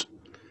 fingers.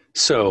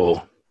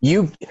 So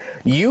you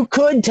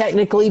could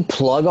technically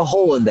plug a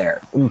hole in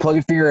there and plug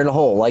your finger in a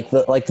hole like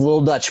the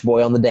little Dutch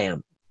boy on the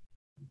dam.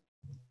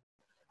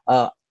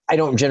 I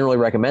don't generally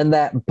recommend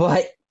that,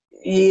 but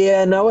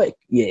yeah, no,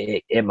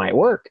 it might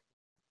work.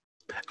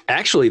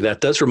 Actually,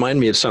 that does remind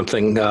me of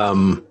something.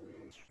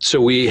 So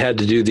we had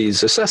to do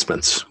these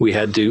assessments.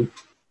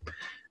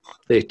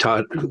 They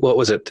taught, what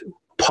was it?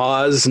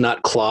 Paws,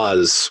 not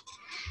claws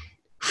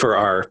for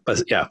our,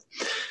 yeah.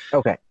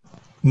 Okay.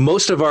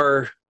 Most of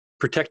our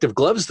protective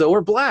gloves, though,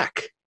 are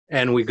black.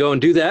 And we go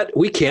and do that.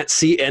 We can't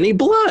see any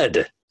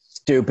blood.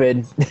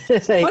 Stupid.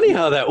 Funny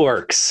how that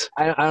works.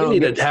 I don't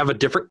need to have a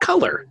different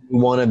color.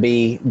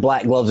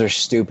 Black gloves are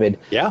stupid.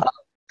 Yeah.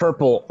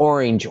 Purple,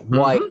 orange,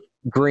 white,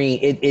 green.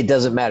 It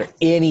doesn't matter.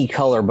 Any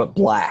color but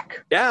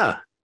black. Yeah.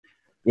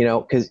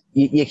 Because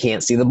you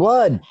can't see the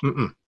blood.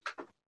 Mm-mm.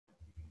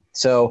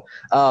 So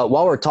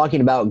while we're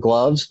talking about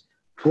gloves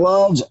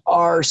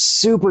are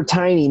super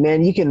tiny,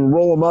 man. You can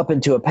roll them up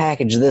into a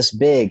package this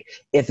big.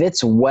 If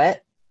it's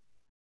wet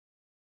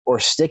or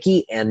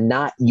sticky and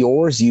not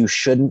yours, you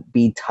shouldn't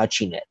be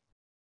touching it.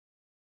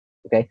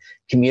 Okay?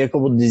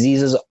 Communicable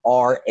diseases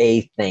are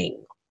a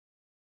thing.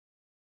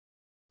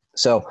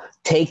 So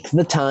take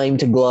the time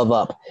to glove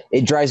up.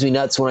 It drives me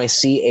nuts when I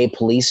see a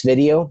police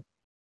video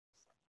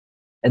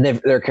and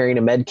they're carrying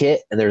a med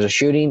kit and there's a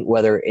shooting,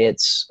 whether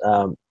it's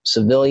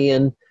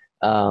civilian,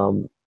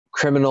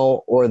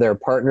 criminal, or their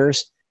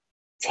partners.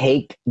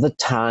 Take the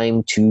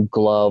time to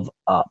glove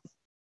up.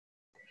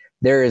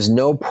 There is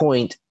no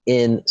point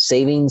in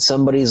saving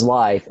somebody's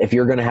life if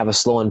you're going to have a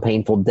slow and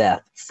painful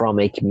death from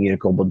a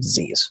communicable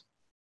disease.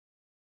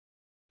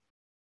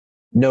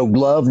 No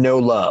glove, no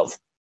love.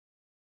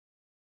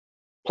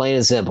 Plain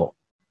and simple.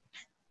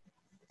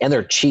 And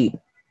they're cheap.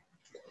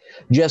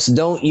 Just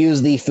don't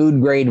use the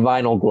food grade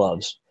vinyl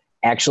gloves.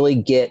 Actually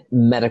get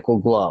medical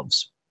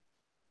gloves.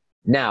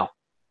 Now,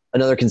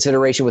 another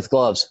consideration with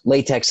gloves,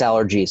 latex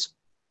allergies.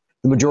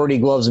 The majority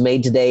of gloves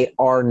made today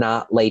are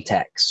not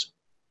latex.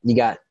 You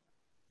got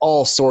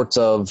all sorts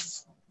of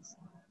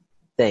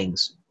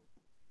things.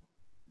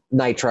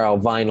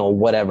 Nitrile, vinyl,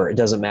 whatever. It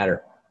doesn't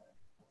matter.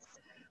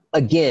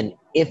 Again,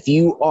 if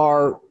you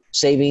are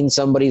saving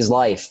somebody's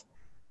life,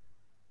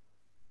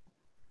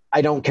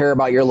 I don't care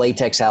about your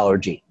latex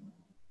allergy.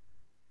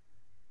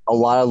 A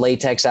lot of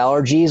latex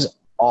allergies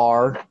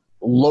are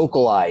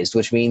localized,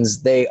 which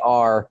means they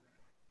are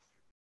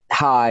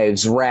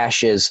hives,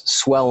 rashes,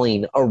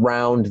 swelling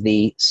around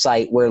the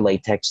site where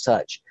latex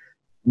touch.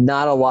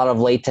 Not a lot of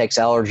latex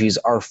allergies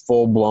are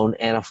full-blown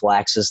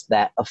anaphylaxis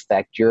that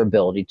affect your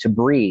ability to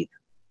breathe.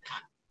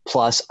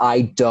 Plus,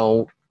 I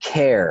don't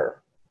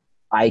care.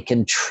 I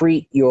can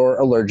treat your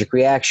allergic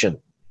reaction.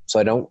 So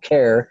I don't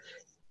care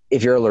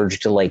if you're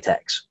allergic to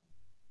latex.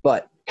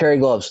 But carry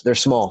gloves. They're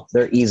small.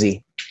 They're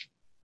easy.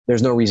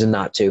 There's no reason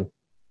not to.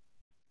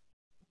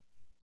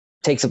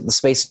 Takes up the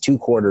space of 2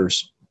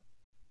 quarters.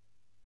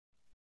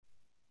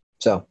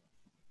 So,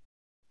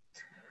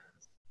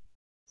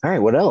 all right,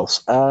 what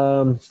else?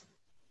 How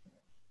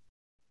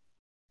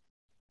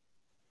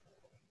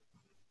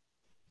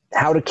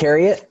to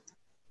carry it?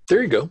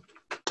 There you go.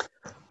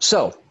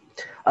 So,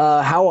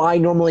 how I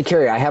normally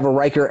carry, I have a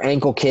Riker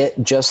ankle kit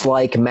just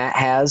like Matt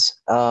has,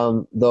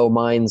 though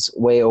mine's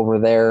way over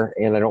there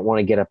and I don't want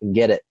to get up and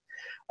get it.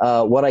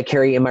 What I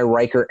carry in my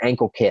Riker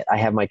ankle kit, I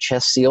have my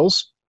chest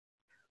seals.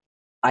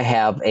 I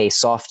have a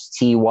soft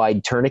T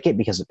wide tourniquet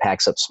because it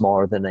packs up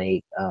smaller than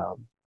a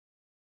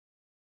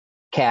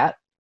cat.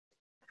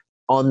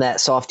 On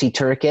that soft T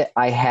tourniquet,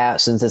 I have,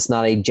 since it's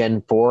not a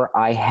Gen 4,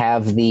 I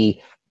have the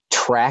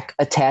track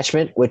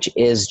attachment, which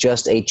is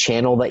just a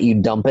channel that you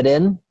dump it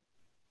in,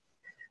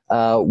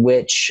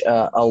 which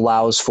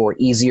allows for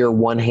easier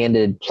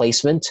one-handed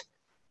placement.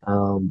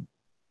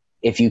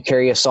 If you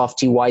carry a soft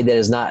T wide that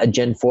is not a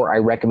Gen 4, I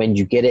recommend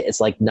you get it.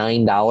 It's like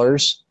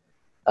 $9.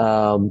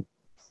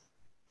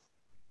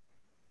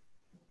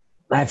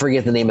 I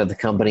forget the name of the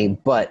company,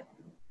 but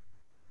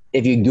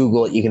if you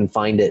Google it, you can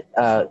find it.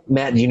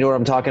 Matt, do you know what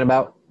I'm talking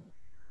about?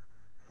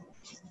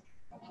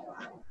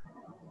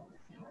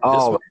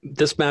 Oh,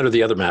 This Matt or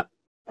the other Matt?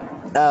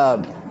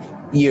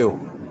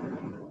 You,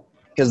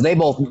 because they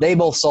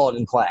both saw it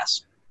in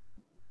class.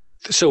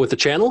 So with the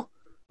channel?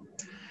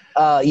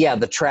 Yeah,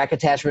 the track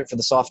attachment for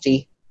the soft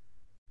T.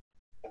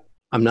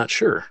 I'm not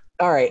sure.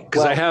 All right,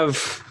 because I have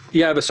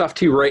a soft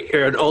T right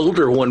here, an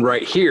older one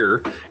right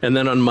here, and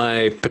then on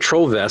my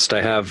patrol vest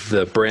I have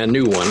the brand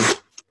new one.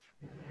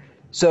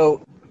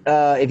 So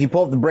if you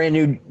pull up the brand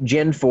new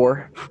Gen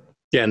 4.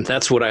 Yeah, and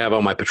that's what I have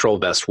on my patrol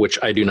vest, which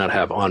I do not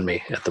have on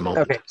me at the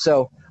moment. Okay,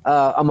 so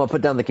I'm going to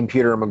put down the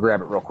computer. I'm going to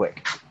grab it real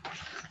quick.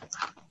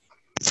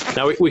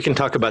 Now we can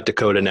talk about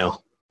Dakota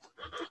now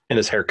and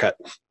his haircut.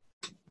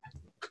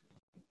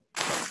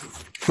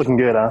 Looking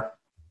good, huh?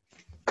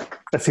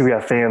 I see we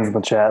got fans in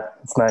the chat.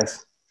 It's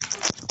nice.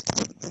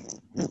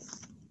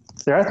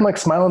 They're acting like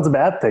smiling's a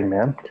bad thing,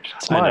 man.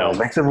 Smile. I know. It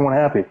makes everyone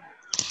happy.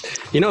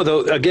 You know, though,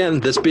 again,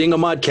 this being a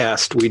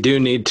ModCast, we do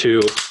need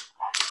to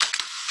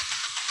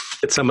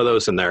get some of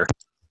those in there.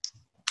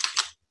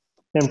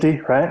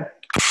 Empty, right?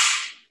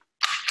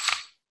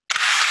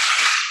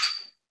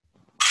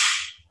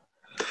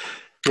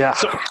 Yeah.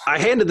 So I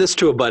handed this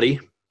to a buddy.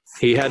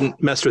 He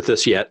hadn't messed with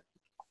this yet.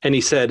 And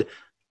he said,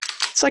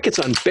 it's like it's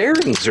on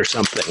bearings or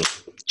something.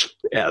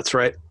 Yeah, that's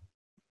right.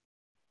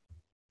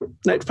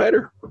 Night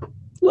Fighter.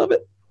 Love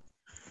it.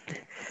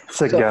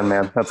 Sick gun,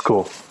 man. That's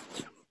cool.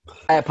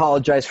 I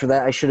apologize for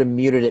that. I should have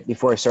muted it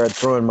before I started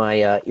throwing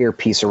my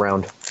earpiece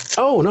around.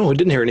 Oh, no, we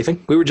didn't hear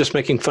anything. We were just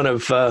making fun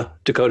of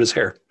Dakota's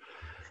hair.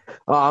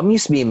 I'm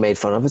used to being made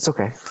fun of. It's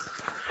okay.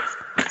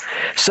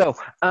 So,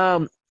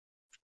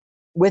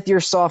 with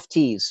your soft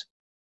tees,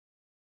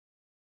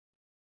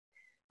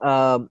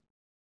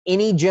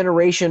 any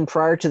generation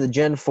prior to the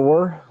Gen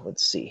 4,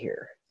 let's see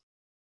here,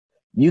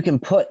 you can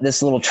put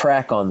this little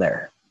track on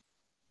there.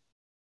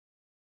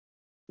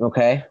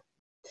 Okay?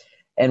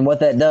 And what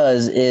that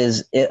does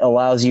is it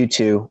allows you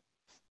to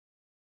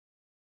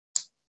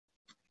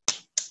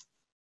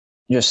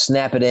just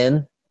snap it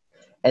in,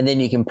 and then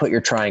you can put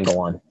your triangle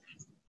on.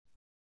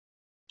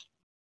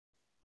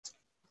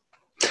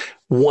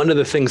 One of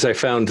the things I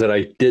found that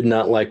I did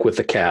not like with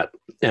the cat,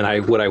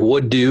 and what I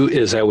would do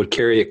is I would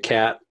carry a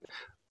cat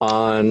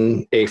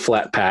on a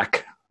flat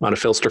pack, on a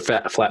Filster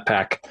flat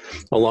pack,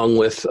 along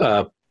with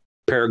a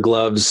pair of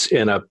gloves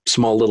in a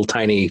small little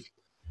tiny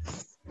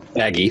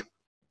baggie,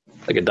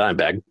 like a dime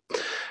bag.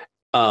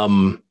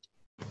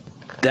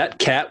 That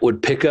cat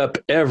would pick up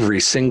every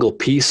single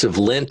piece of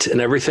lint and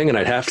everything, and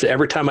I'd have to,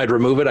 every time I'd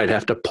remove it, I'd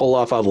have to pull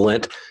off all the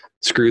lint,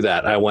 screw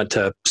that. I went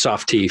to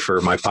soft T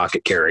for my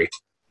pocket carry.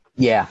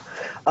 Yeah.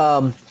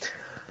 I'm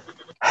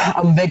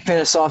a big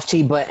fan of soft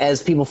T, but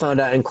as people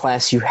found out in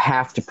class, you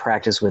have to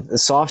practice with. The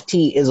soft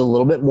T is a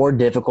little bit more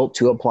difficult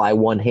to apply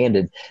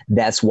one-handed.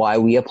 That's why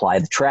we apply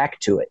the track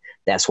to it.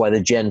 That's why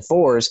the Gen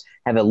 4s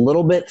have a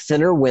little bit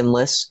thinner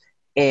windlass,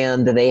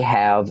 and they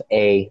have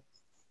a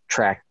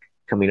track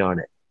coming on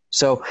it.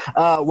 So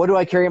what do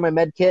I carry in my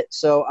med kit?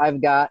 So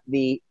I've got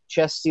the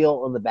chest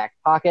seal in the back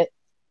pocket.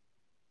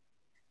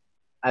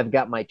 I've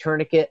got my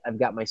tourniquet. I've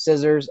got my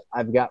scissors.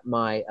 I've got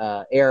my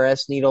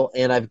ARS needle,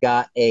 and I've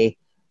got a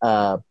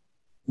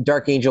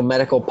Dark Angel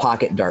Medical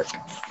Pocket Dart,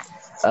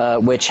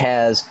 which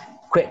has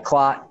quick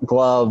clot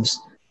gloves,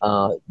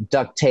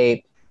 duct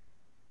tape,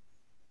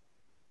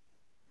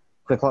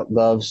 quick clot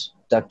gloves,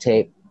 duct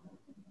tape,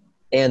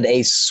 and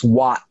a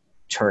SWAT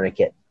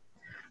tourniquet.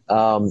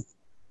 The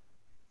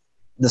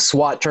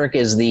SWAT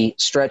tourniquet is the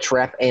stretch,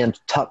 wrap, and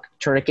tuck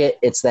tourniquet.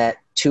 It's that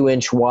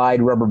 2-inch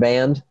wide rubber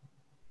band.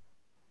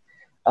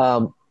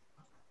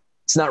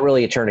 It's not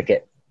really a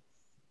tourniquet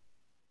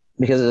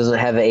because it doesn't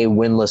have a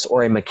windlass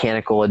or a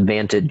mechanical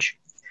advantage.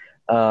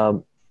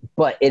 But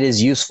it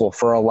is useful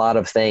for a lot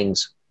of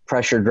things.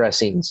 Pressure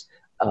dressings.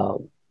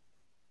 You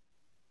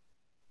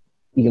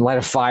can light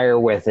a fire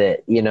with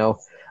it, you know.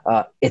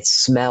 It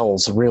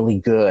smells really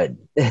good.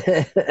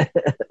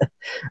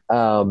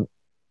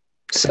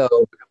 So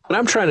when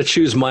I'm trying to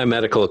choose my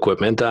medical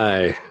equipment,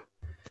 I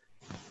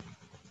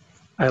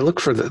look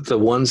for the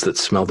ones that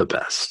smell the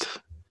best.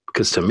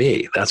 Because to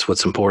me, that's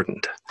what's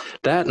important.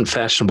 That and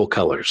fashionable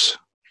colors.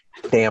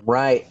 Damn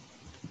right.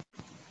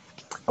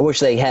 I wish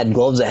they had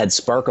gloves that had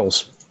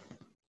sparkles.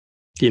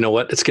 You know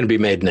what? It's going to be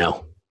made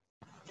now.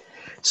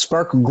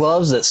 Sparkle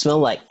gloves that smell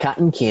like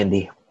cotton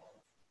candy.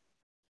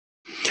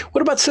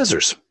 What about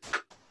scissors?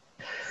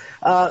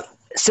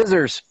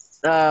 Scissors.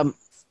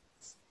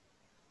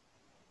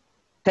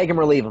 Take them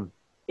or leave them.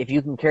 If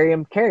you can carry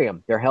them, carry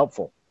them. They're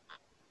helpful.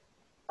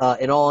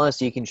 In all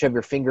honesty, you can shove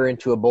your finger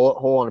into a bullet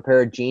hole on a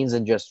pair of jeans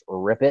and just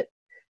rip it.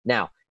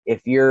 Now,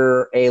 if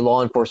you're a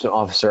law enforcement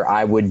officer,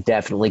 I would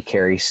definitely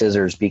carry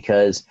scissors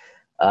because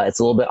it's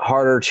a little bit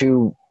harder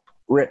to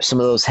rip some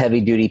of those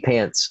heavy-duty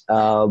pants.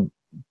 But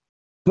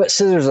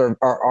scissors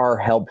are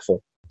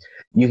helpful.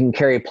 You can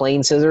carry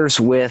plain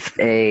scissors with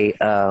a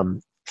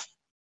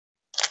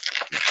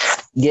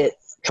get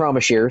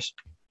trauma shears,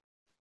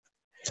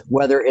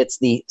 whether it's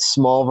the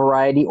small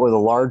variety or the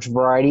large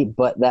variety,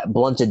 but that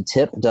blunted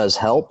tip does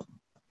help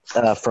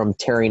from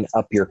tearing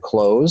up your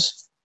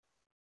clothes.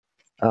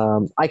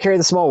 I carry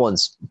the small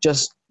ones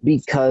just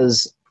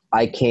because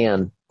I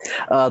can.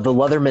 The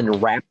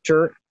Leatherman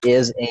Raptor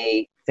is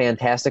a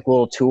fantastic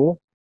little tool.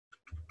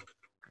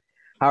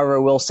 However, I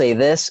will say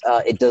this,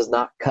 it does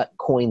not cut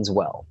coins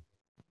well.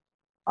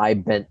 I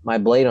bent my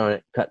blade on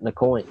it, cutting a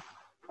coin.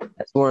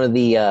 That's one of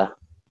the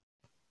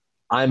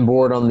I'm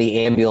bored on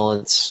the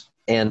ambulance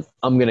and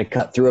I'm going to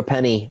cut through a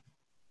penny.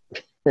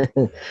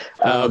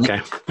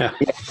 Okay.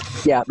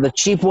 Yeah, the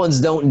cheap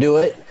ones don't do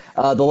it.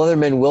 The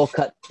Leatherman will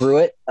cut through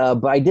it,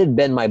 but I did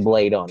bend my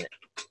blade on it.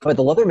 But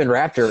the Leatherman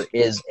Raptor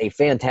is a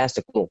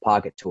fantastic little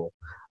pocket tool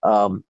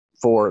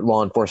for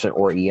law enforcement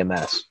or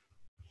EMS.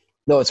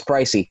 Though it's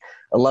pricey.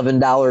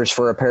 $11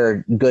 for a pair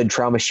of good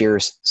trauma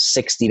shears,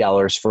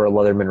 $60 for a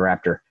Leatherman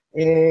Raptor.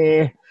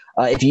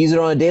 If you use it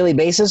on a daily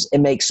basis, it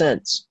makes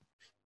sense.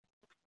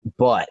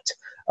 But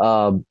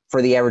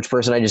for the average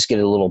person, I just get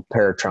a little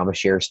pair of trauma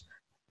shears. I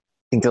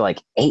think they're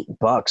like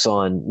 $8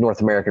 on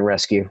North American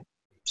Rescue.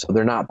 So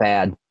they're not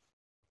bad.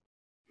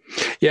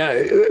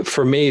 Yeah,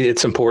 for me,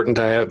 it's important.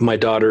 My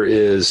daughter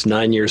is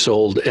 9 years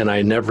old, and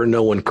I never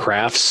know when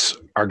crafts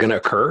are going to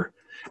occur.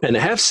 And to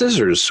have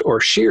scissors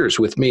or shears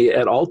with me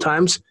at all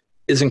times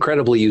is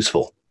incredibly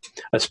useful,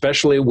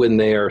 especially when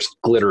they are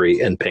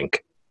glittery and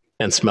pink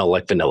and smell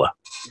like vanilla.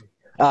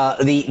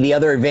 The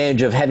other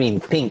advantage of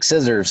having pink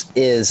scissors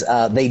is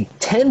they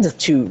tend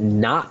to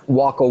not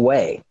walk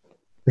away.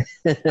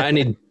 I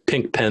need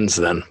pink pens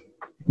then.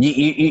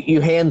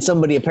 You hand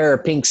somebody a pair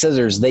of pink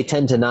scissors, they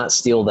tend to not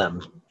steal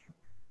them.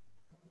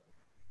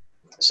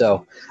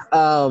 So,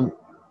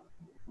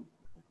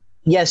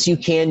 yes, you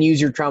can use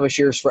your trauma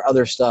shears for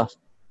other stuff.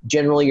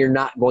 Generally, you're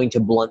not going to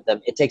blunt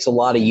them. It takes a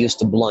lot of use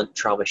to blunt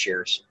trauma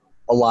shears,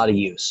 a lot of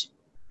use.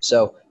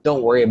 So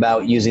don't worry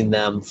about using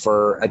them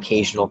for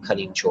occasional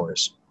cutting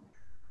chores.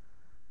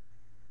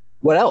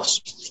 What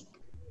else?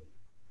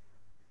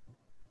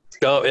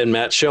 Oh, and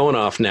Matt's showing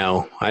off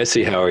now. I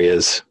see how he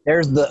is.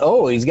 There's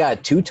he's got a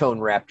two-tone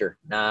Raptor.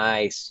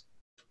 Nice.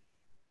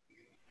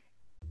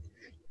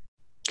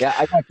 Yeah,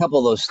 I got a couple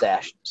of those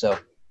stashed. So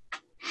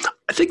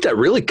I think that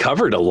really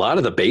covered a lot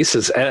of the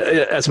bases.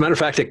 As a matter of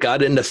fact, it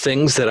got into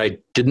things that I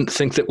didn't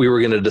think that we were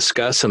going to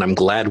discuss, and I'm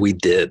glad we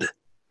did.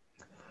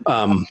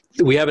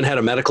 We haven't had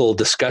a medical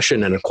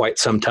discussion in quite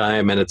some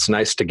time, and it's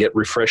nice to get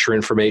refresher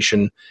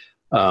information.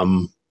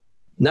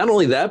 Not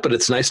only that, but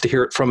it's nice to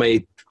hear it from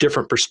a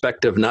different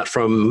perspective, not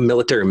from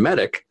military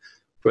medic,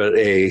 but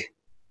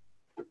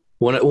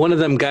one of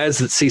them guys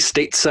that see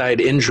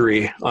stateside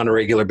injury on a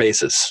regular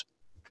basis.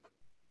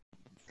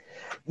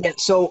 Yeah.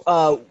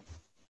 So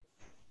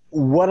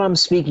what I'm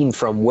speaking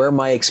from, where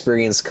my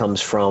experience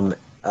comes from,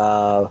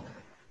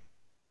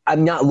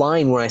 I'm not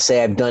lying when I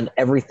say I've done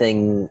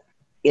everything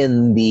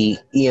in the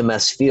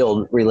EMS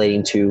field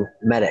relating to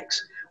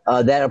medics.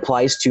 That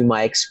applies to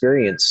my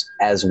experience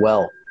as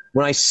well.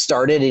 When I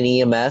started in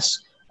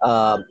EMS,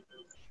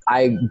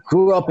 I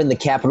grew up in the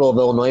capital of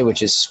Illinois,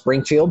 which is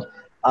Springfield.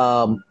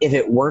 If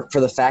it weren't for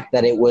the fact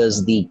that it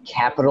was the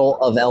capital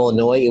of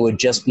Illinois, it would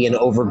just be an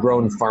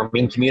overgrown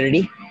farming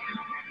community.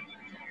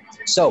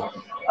 So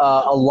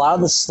a lot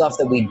of the stuff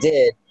that we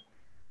did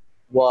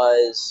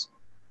was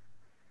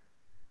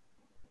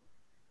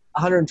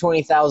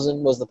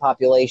 120,000 was the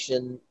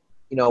population.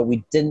 You know,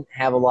 we didn't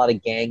have a lot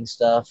of gang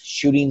stuff.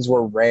 Shootings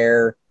were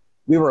rare.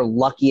 We were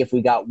lucky if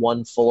we got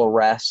one full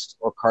arrest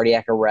or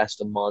cardiac arrest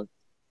a month.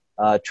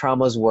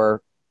 Traumas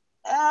were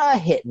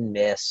hit and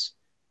miss.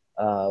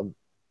 You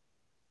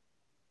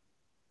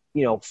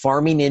know,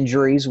 farming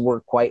injuries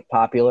were quite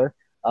popular.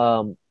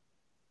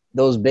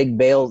 Those big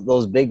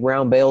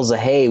round bales of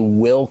hay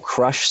will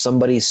crush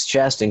somebody's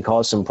chest and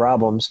cause some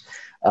problems.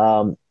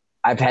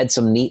 I've had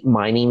some neat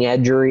mining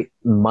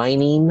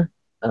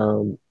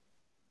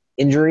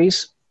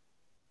injuries.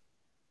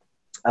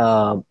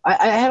 I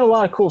had a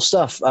lot of cool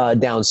stuff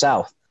down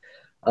south.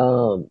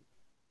 Also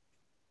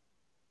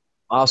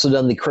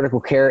done the critical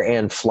care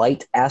and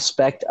flight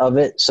aspect of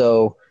it.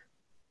 So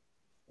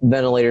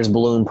ventilators,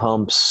 balloon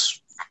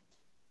pumps,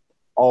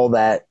 all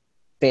that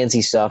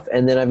fancy stuff.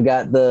 And then I've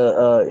got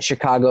the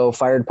Chicago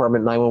Fire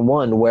Department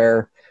 911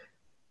 where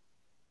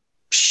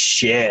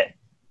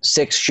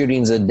 6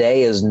 shootings a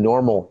day is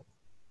normal.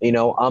 You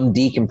know, I'm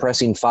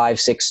decompressing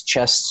 5-6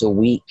 chests a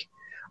week.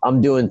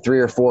 I'm doing 3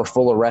 or 4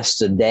 full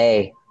arrests a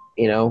day.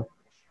 You know,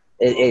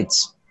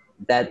 it's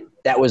that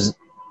was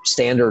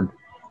standard,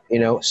 you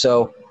know?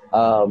 So,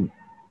 I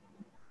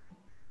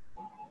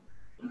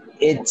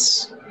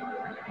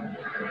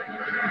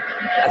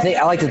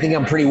like to think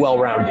I'm pretty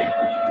well-rounded.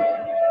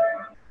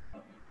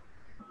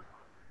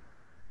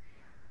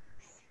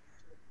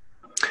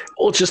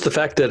 Well, it's just the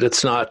fact that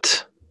it's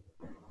not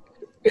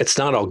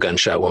all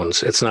gunshot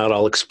wounds. It's not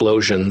all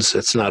explosions.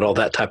 It's not all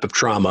that type of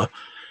trauma.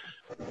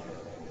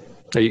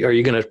 Are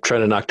you going to try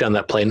to knock down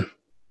that plane?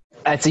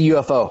 That's a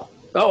UFO.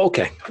 Oh,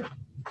 okay.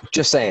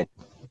 Just saying.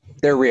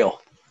 They're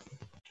real.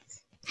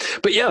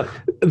 But yeah,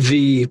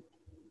 the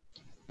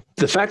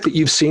fact that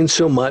you've seen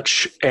so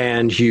much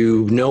and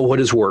you know what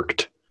has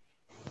worked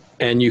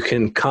and you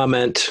can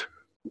comment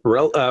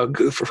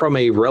from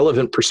a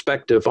relevant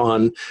perspective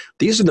on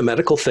these are the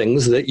medical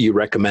things that you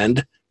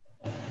recommend,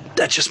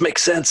 that just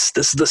makes sense.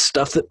 This is the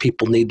stuff that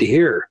people need to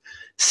hear.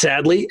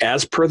 Sadly,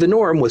 as per the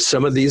norm with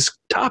some of these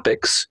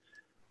topics,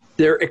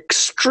 they're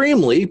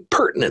extremely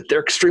pertinent. They're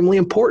extremely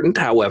important.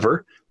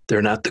 However,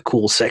 they're not the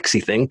cool,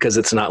 sexy thing because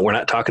we're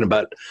not talking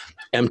about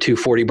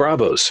M240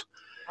 Bravos.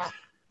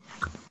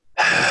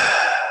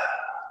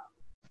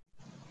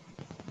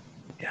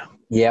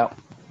 Yeah.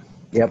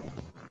 Yep.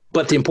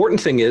 But the important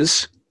thing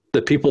is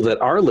the people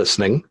that are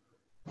listening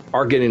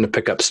are getting to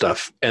pick up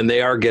stuff, and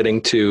they're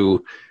getting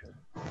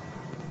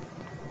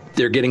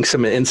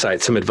some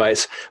insight, some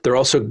advice.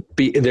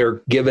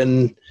 They're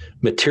given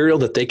material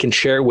that they can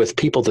share with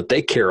people that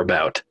they care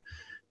about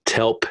to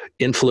help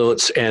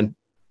influence and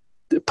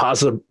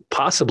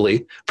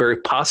possibly very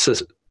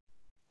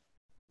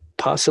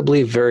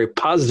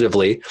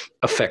positively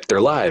affect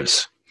their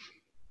lives.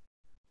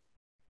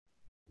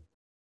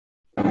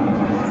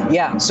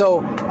 Yeah.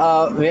 So,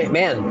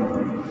 man,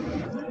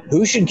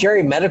 who should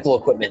carry medical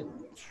equipment?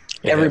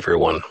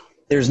 Everyone.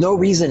 There's no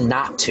reason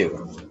not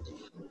to.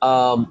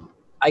 I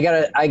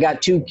got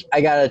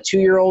a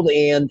 2-year-old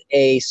and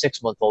a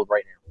 6-month-old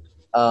right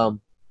now.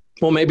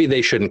 Well, maybe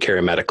they shouldn't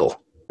carry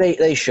medical.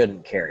 They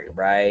shouldn't carry,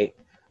 right?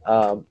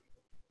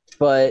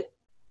 But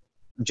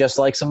just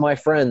like some of my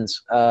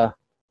friends, a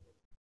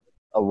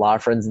lot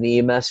of friends in the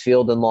EMS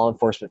field and law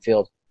enforcement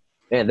field,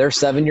 man, they're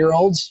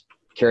 7-year-olds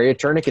carry a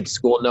tourniquet to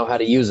school and know how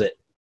to use it.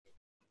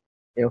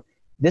 You know,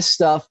 this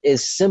stuff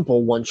is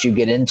simple once you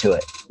get into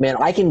it. Man,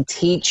 I can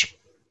teach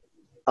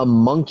a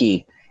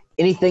monkey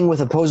anything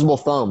with opposable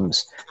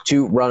thumbs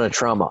to run a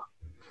trauma.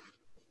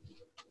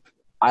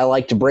 I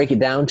like to break it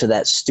down to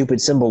that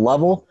stupid symbol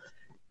level,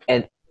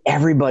 and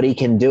everybody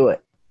can do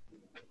it.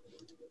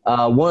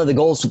 One of the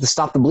goals with the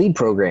Stop the Bleed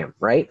program,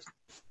 right?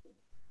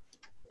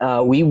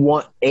 We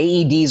want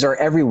AEDs are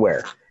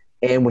everywhere,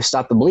 and with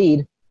Stop the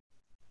Bleed,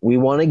 we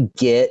want to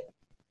get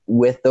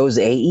with those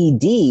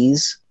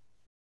AEDs,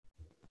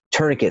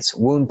 tourniquets,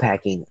 wound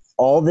packing,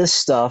 all this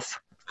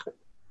stuff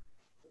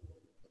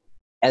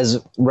as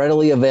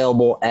readily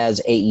available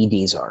as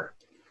AEDs are.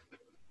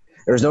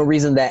 There's no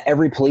reason that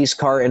every police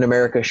car in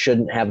America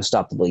shouldn't have a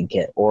Stop the Bleed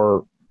kit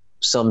or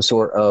some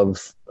sort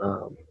of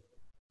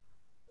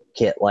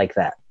kit like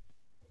that.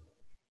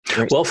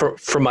 Well,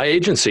 for my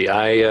agency,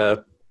 I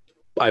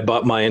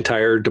bought my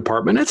entire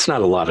department. It's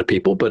not a lot of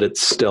people, but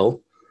it's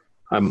still,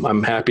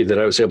 I'm happy that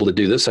I was able to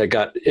do this. I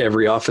got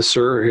every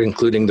officer,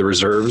 including the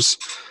reserves,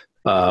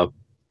 Cat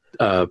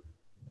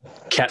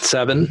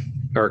 7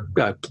 or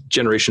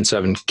Generation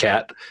 7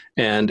 cat,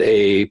 and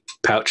a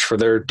pouch for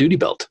their duty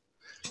belt.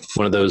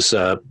 One of those,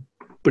 what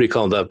do you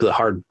call them, the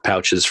hard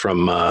pouches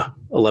from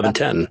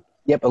 1110.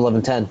 Yep,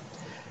 1110.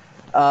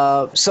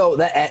 So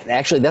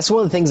that's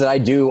one of the things that I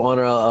do on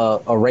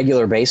a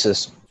regular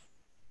basis.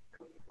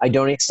 I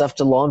donate stuff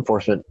to law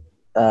enforcement.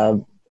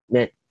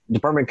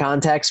 Department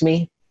contacts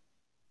me.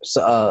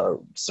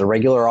 So a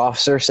regular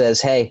officer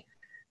says, "Hey,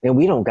 man,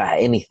 we don't got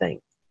anything.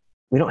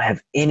 We don't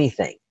have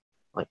anything.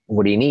 Like,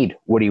 what do you need?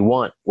 What do you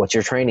want? What's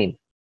your training?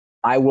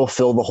 I will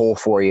fill the hole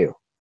for you.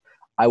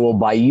 I will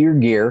buy you your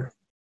gear.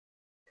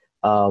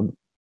 I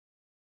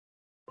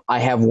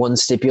have one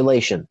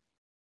stipulation.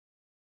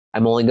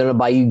 I'm only going to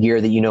buy you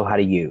gear that you know how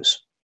to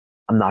use.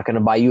 I'm not going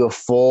to buy you a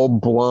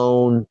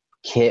full-blown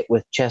kit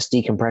with chest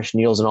decompression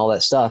needles and all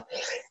that stuff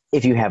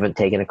if you haven't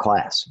taken a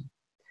class.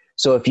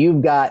 So if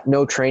you've got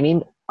no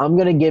training, I'm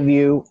going to give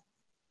you,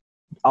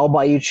 I'll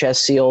buy you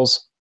chest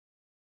seals.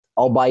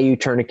 I'll buy you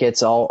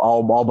tourniquets.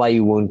 I'll buy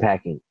you wound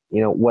packing,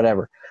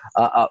 whatever.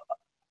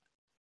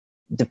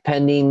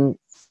 Depending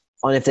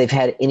on if they've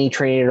had any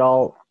training at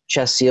all,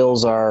 chest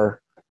seals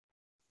are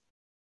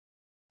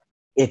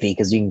iffy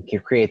because you can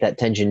create that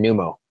tension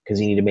pneumo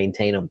because you need to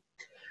maintain them.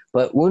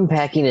 But wound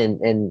packing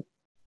and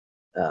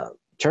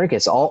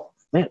tourniquets, I'll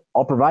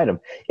provide them.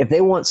 If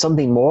they want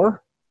something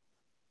more,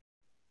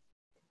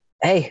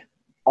 hey,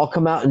 I'll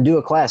come out and do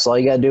a class. All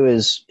you got to do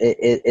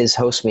is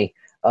host me.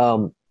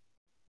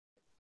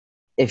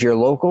 If you're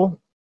local,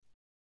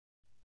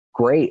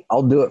 great.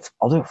 I'll do it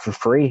for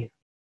free.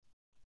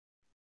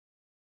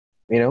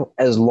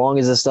 As long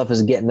as this stuff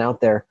is getting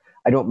out there,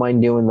 I don't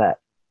mind doing that.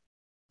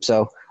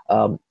 So,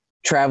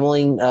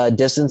 traveling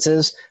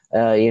distances,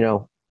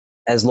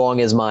 as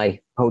long as my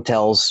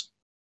hotel's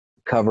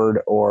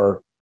covered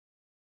or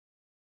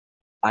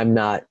I'm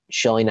not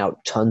shelling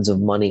out tons of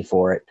money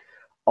for it,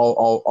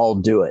 I'll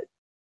do it.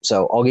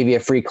 So I'll give you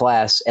a free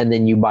class and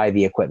then you buy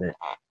the equipment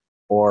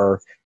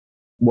or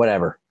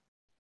whatever.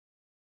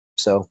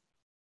 So.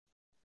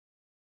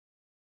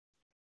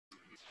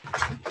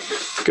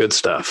 Good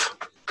stuff.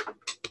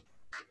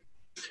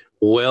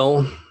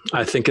 Well,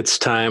 I think it's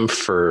time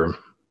I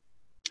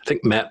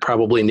think Matt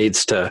probably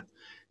needs to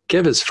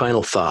give his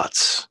final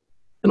thoughts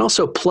and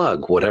also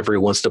plug whatever he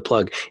wants to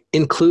plug,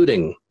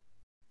 including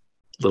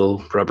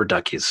little rubber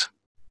duckies.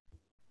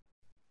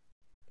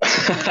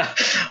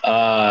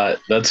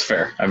 That's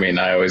fair. I mean,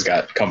 I always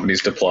got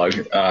companies to plug.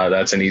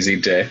 That's an easy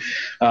day.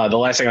 The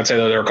last thing I'd say,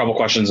 though, there are a couple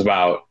questions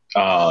about,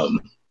 I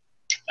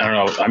don't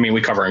know. I mean,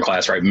 we cover in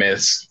class, right?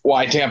 Myths,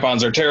 why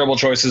tampons are terrible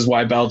choices,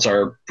 why belts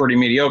are pretty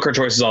mediocre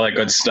choices, all that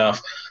good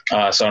stuff. So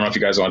I don't know if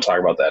you guys want to talk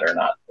about that or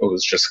not. It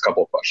was just a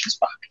couple of questions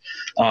back.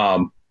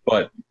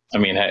 But I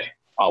mean, hey,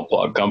 I'll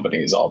plug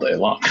companies all day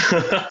long.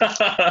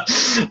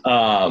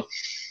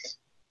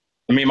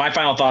 I mean, my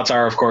final thoughts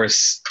are, of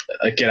course,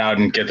 get out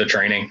and get the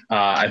training.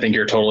 I think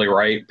you're totally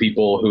right.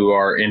 People who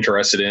are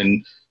interested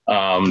in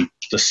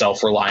the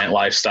self-reliant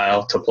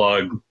lifestyle, to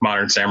plug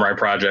Modern Samurai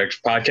Project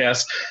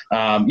podcast.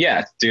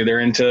 They're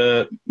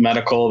into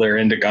medical, they're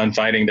into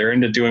gunfighting, they're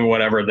into doing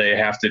whatever they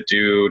have to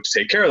do to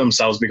take care of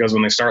themselves, because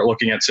when they start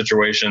looking at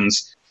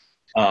situations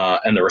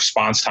and the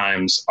response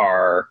times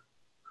are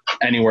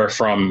anywhere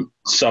from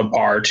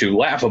subpar to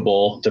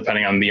laughable,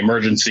 depending on the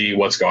emergency,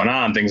 what's going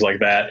on, things like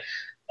that,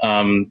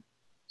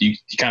 you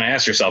kind of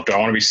ask yourself, do I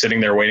want to be sitting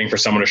there waiting for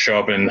someone to show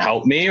up and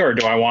help me, or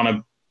do I want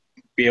to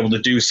be able to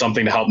do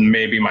something to help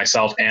maybe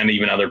myself and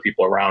even other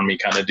people around me,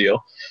 kind of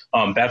deal?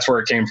 That's where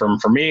it came from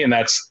for me. And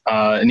that's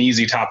an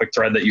easy topic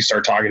thread that you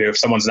start talking to. If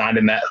someone's not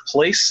in that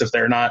place, if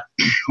they're not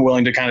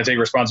willing to kind of take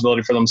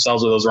responsibility for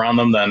themselves or those around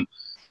them, then,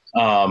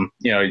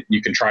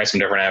 you can try some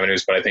different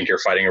avenues, but I think you're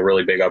fighting a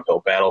really big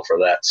uphill battle for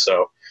that.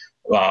 So,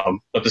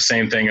 but the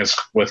same thing as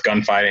with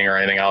gunfighting or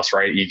anything else,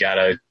 right? You got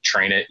to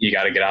train it. You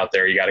got to get out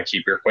there. You got to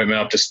keep your equipment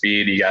up to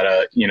speed. You got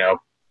to,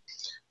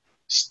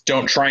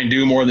 don't try and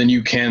do more than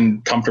you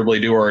can comfortably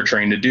do or are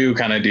trained to do,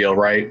 kind of deal,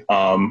 right?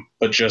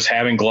 But just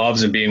having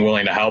gloves and being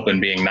willing to help and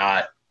being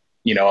not,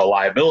 a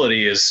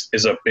liability is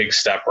a big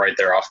step right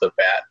there off the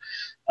bat.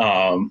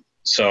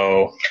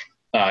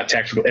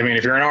 Tactical, I mean,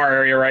 if you're in our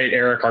area, right,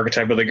 Erik,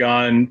 Archetype of the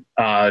Gun,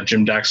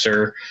 Jim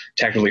Dexter,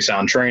 Tactically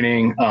Sound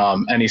Training,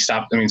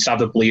 Stop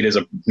the Bleed is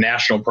a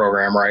national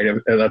program, right?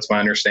 That's my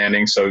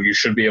understanding. So you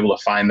should be able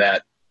to find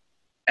that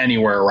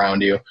anywhere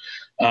around you.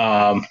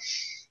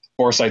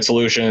 Foresight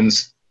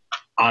Solutions,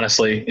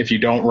 honestly, if you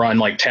don't run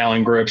like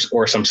Talon grips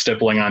or some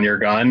stippling on your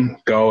gun,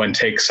 go and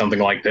take something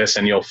like this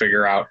and you'll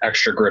figure out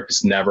extra grip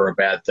is never a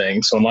bad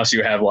thing. So unless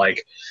you have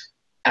like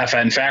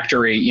FN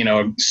factory,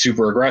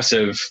 super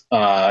aggressive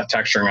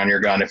texturing on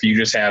your gun, if you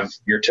just have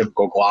your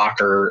typical Glock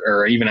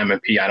or even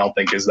M&P, I don't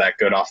think is that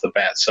good off the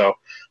bat. So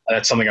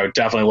that's something I would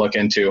definitely look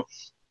into.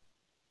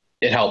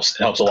 It helps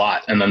a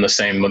lot. And then the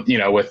same,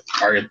 with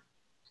our,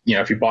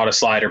 if you bought a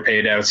slide or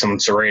paid out some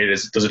serrated,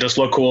 does it just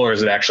look cool or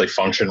does it actually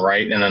function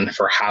right? And then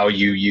for how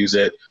you use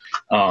it,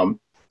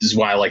 this is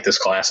why I like this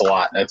class a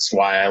lot. That's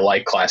why I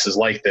like classes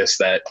like this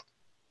that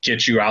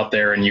get you out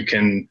there and you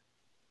can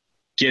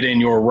get in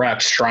your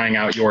reps, trying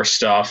out your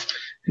stuff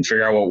and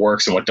figure out what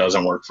works and what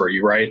doesn't work for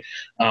you, right?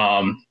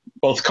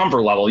 Both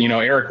comfort level,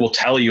 Erik will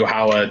tell you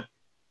how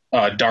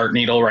a dart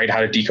needle, right, how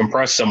to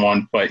decompress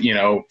someone. But,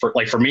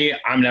 for me,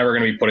 I'm never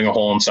going to be putting a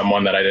hole in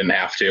someone that I didn't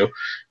have to.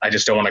 I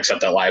just don't want to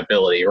accept that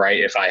liability, right?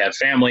 If I have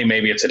family,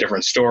 maybe it's a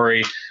different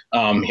story.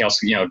 He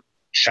also,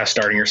 chest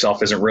darting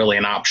yourself isn't really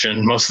an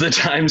option most of the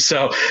time.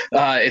 So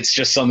it's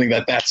just something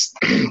that's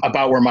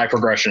about where my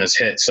progression is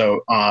hit.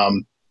 So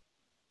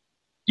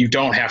you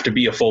don't have to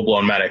be a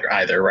full-blown medic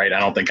either, right? I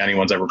don't think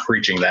anyone's ever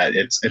preaching that.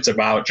 It's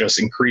about just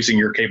increasing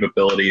your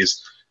capabilities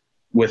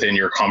within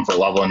your comfort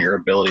level and your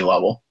ability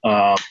level.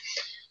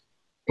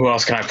 Who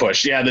else can I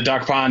push? Yeah, the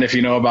duck pond, if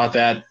you know about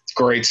that,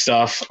 great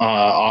stuff.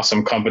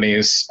 Awesome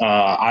companies.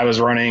 I was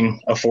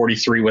running a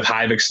 43 with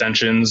Hive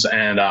extensions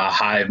and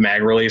Hive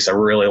mag release. I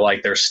really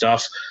like their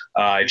stuff.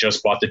 I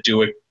just bought the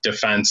Duick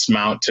Defense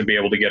mount to be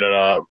able to get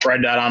a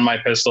red dot on my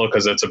pistol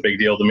because it's a big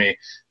deal to me.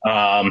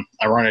 I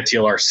run a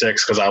TLR6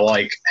 because I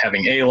like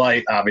having a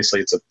light. Obviously,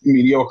 it's a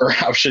mediocre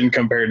option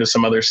compared to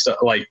some other stuff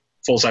like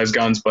full-size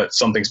guns, but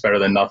something's better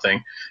than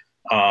nothing.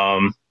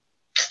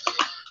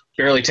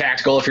 Fairly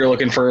Tactical, if you're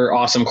looking for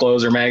awesome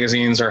clothes or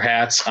magazines or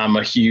hats, I'm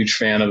a huge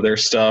fan of their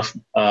stuff.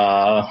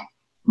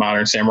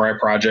 Modern Samurai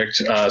Project,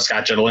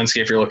 Scott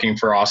Jedlinski, if you're looking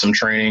for awesome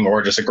training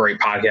or just a great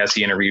podcast.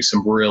 He interviews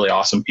some really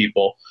awesome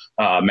people.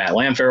 Matt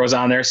Landfair was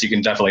on there, so you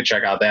can definitely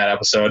check out that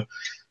episode.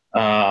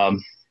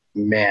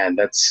 Man,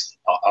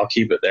 I'll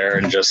keep it there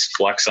and just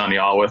flex on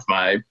y'all with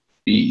my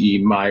B.E.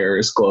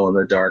 Myers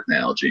glow-in-the-dark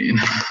Nalgene.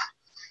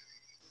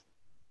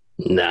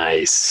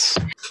 Nice.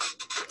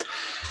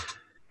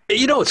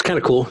 It's kind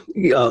of cool.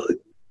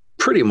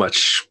 Pretty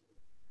much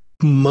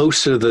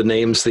most of the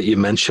names that you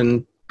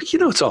mentioned,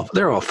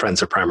 they're all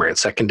friends of primary and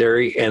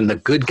secondary, and the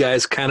good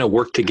guys kind of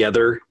work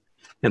together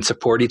and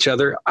support each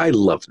other. I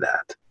love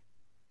that.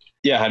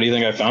 Yeah, how do you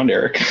think I found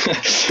Erik?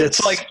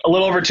 It's like a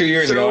little over 2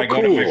 years ago. I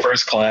go to my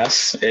first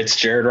class. It's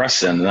Jared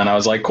Rustin. And then I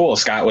was like, cool.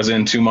 Scott was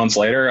in 2 months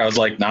later. I was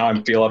like, now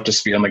I feel up to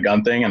speed on the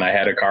gun thing. And I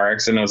had a car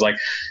accident. I was like,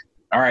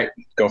 all right,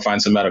 go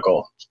find some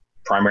medical.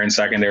 Primary and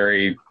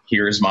secondary,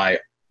 here's my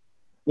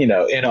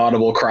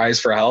inaudible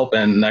cries for help.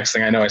 And next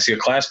thing I know, I see a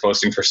class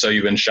posting for So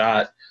You've Been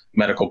Shot,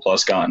 medical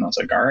plus gun. I was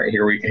like, all right,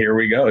 here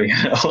we go.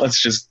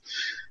 Let's just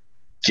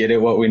get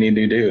it what we need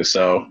to do.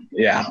 So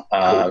yeah.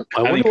 I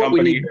wonder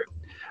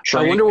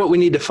what we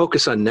need to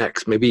focus on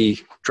next.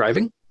 Maybe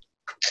driving?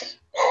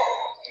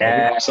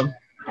 Awesome.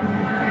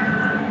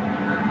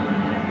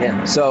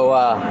 Yeah. So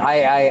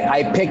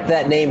I picked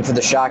that name for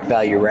the shock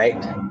value, right?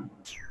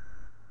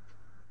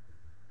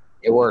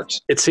 It works.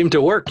 It seemed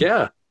to work,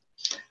 yeah.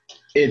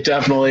 It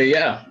definitely,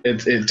 yeah.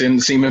 It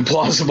didn't seem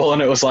implausible,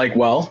 and it was like,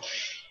 well,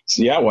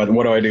 yeah. What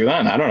do I do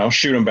then? I don't know.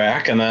 Shoot him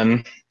back, and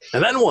then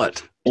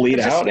what? Bleed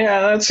out.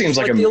 Yeah, that seems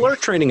like the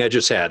alert training I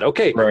just had.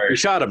 Okay, right. We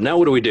shot him. Now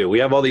what do? We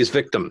have all these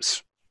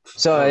victims.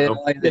 So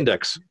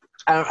index.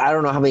 I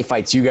don't know how many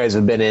fights you guys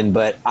have been in,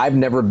 but I've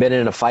never been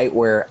in a fight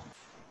where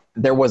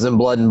there wasn't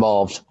blood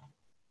involved.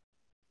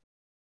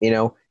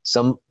 At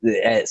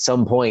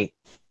some point,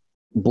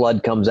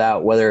 blood comes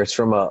out, whether it's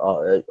from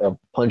a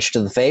punch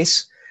to the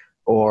face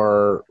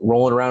or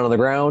rolling around on the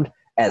ground.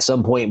 At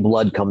some point,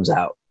 blood comes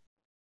out.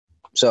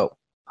 So,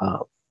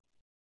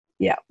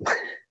 yeah.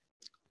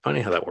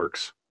 Funny how that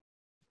works.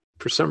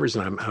 For some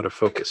reason, I'm out of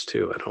focus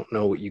too. I don't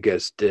know what you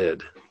guys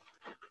did.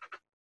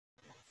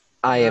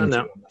 I am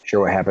not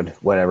sure what happened.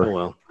 Whatever. Oh,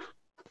 well,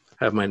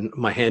 I have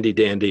my handy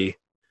dandy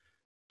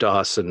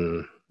DOS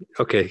and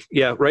okay,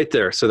 yeah, right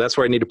there. So that's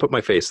where I need to put my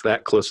face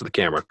that close to the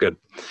camera. Good.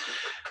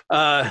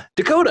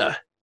 Dakota,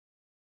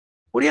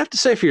 what do you have to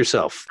say for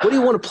yourself? What do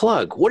you want to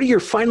plug? What are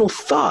your final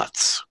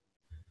thoughts?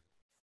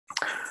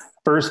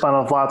 First,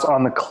 final thoughts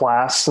on the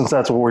class, since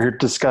that's what we're here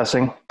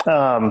discussing.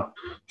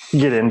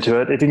 Get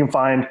into it. If you can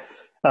find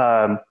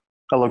a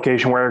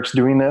location where Erik's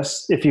doing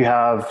this, if you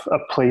have a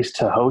place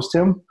to host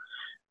him,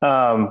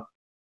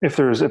 if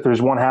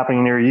there's one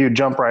happening near you,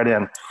 jump right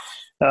in.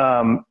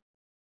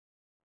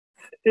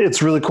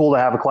 It's really cool to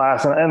have a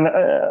class, and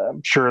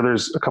I'm sure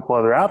there's a couple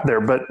other out there,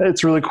 but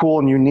it's really cool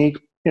and unique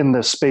in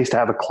this space to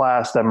have a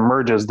class that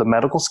merges the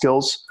medical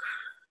skills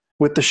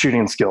with the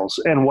shooting skills.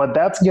 And what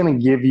that's going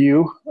to give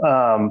you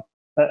on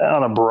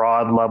a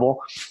broad level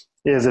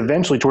is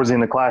eventually towards the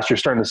end of the class, you're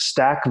starting to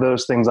stack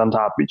those things on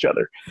top of each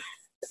other.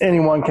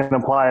 Anyone can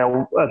apply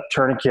a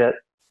tourniquet,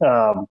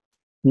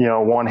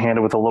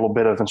 one-handed with a little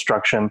bit of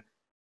instruction,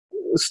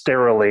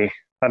 sterilely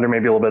under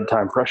maybe a little bit of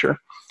time pressure.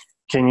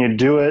 Can you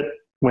do it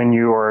when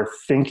you are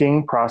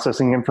thinking,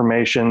 processing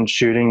information,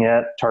 shooting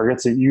at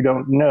targets that you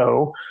don't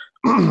know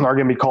are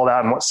going to be called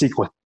out in what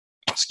sequence?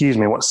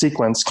 What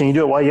sequence? Can you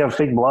do it while you have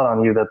fake blood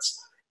on you that's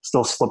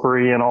still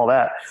slippery and all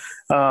that?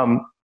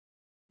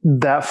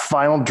 That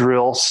final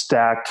drill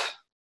stacked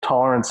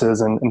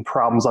tolerances and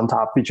problems on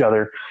top of each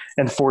other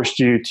and forced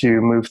you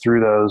to move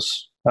through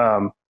those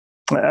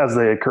as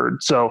they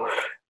occurred. So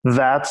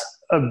that's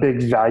a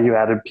big value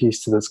added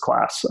piece to this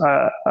class.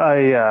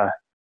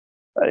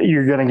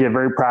 You're going to get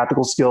very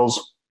practical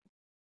skills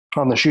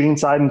on the shooting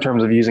side in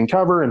terms of using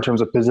cover, in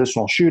terms of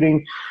positional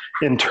shooting,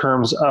 in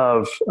terms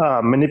of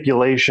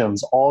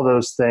manipulations, all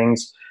those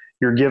things.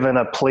 You're given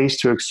a place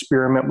to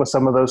experiment with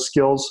some of those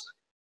skills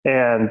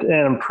and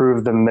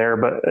improve them there.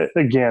 But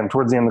again,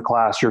 towards the end of the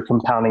class, you're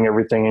compounding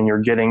everything and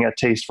you're getting a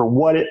taste for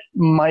what it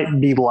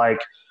might be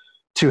like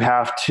to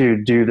have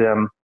to do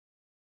them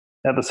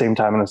at the same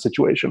time in a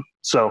situation.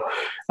 So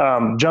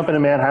jump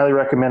in, man, highly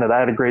recommend it. I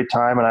had a great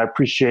time, and I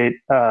appreciate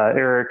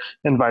Erik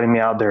inviting me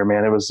out there,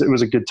 man. It was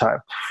a good time.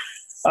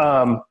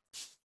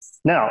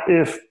 Now,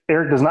 if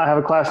Erik does not have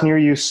a class near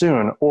you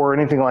soon or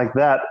anything like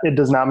that, it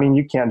does not mean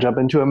you can't jump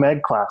into a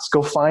med class.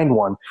 Go find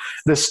one.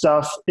 This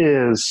stuff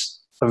is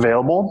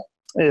available.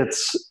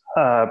 It's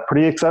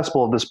pretty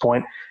accessible at this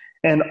point.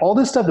 And all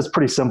this stuff is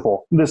pretty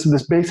simple.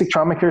 This basic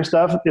trauma care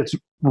stuff, it's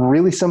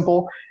really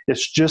simple.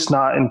 It's just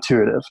not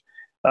intuitive.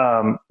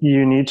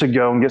 You need to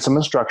go and get some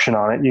instruction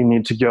on it. You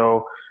need to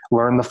go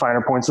learn the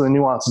finer points of the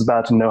nuances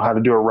about it to know how to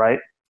do it right.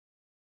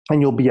 And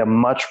you'll be a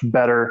much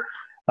better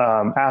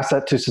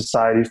asset to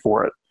society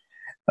for it.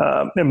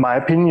 In my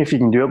opinion, if you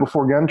can do it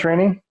before gun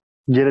training,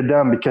 get it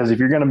done, because if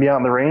you're going to be out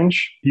in the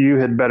range, you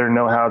had better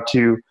know how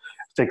to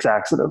fix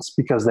accidents,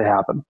 because they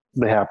happen.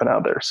 They happen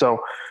out there. So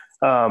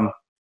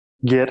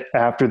get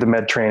after the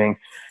med training.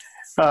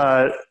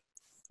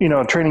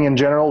 Training in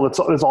general, let's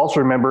also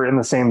remember, in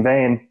the same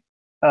vein,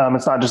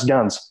 it's not just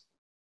guns.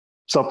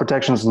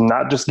 Self-protection is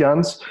not just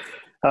guns.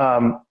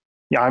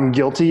 I'm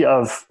guilty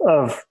of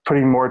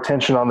putting more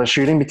attention on the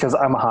shooting because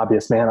I'm a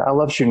hobbyist, man. I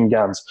love shooting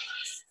guns.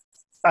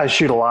 I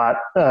shoot a lot.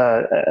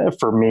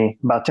 For me,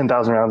 about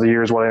 10,000 rounds a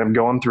year is what I am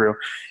going through.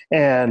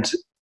 And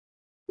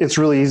it's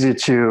really easy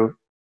to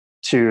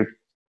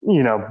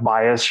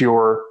bias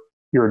your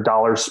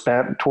dollars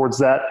spent towards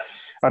that.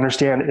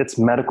 Understand it's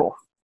medical.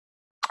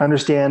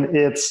 Understand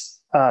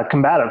it's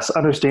combatives.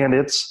 Understand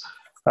it's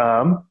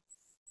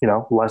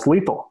less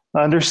lethal.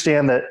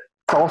 Understand that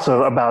it's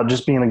also about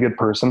just being a good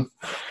person,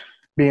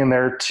 being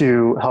there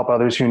to help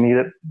others who need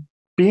it,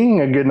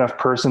 being a good enough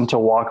person to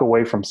walk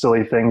away from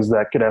silly things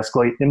that could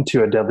escalate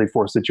into a deadly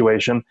force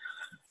situation.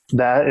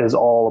 That is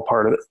all a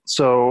part of it.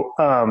 So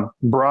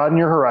broaden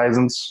your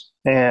horizons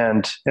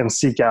and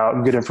seek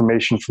out good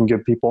information from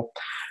good people.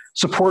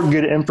 Support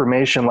good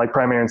information like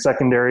primary and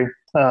secondary.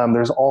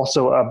 There's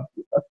also a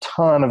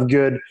ton of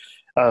good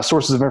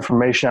sources of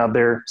information out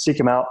there. Seek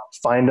them out,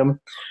 find them.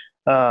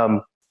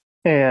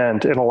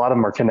 And a lot of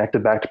them are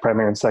connected back to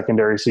primary and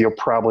secondary, so you'll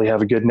probably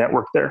have a good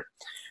network there.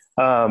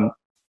 Tons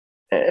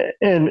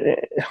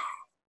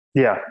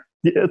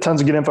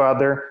of good info out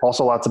there.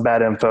 Also lots of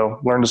bad info.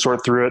 Learn to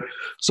sort through it.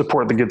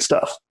 Support the good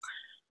stuff.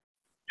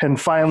 And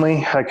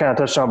finally, I kind of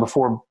touched on it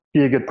before,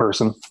 be a good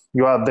person.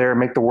 Go out there,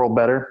 make the world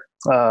better.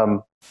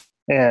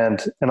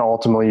 And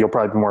ultimately, you'll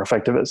probably be more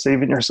effective at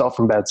saving yourself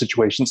from bad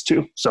situations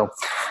too. So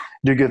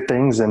do good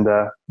things, and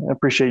I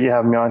appreciate you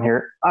having me on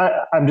here.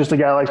 I'm just a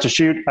guy who likes to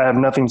shoot. I have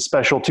nothing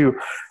special to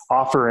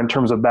offer in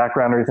terms of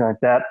background or anything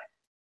like that.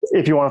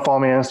 If you want to follow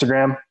me on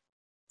Instagram,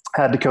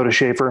 at Dakota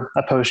Schafer.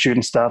 I post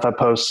shooting stuff. I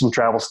post some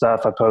travel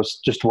stuff. I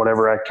post just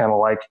whatever I kind of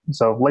like.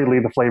 So lately,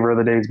 the flavor of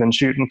the day has been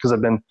shooting because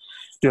I've been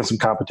doing some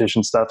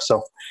competition stuff.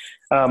 So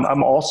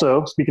I'm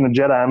also, speaking of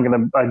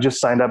Jedi, I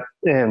just signed up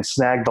and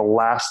snagged the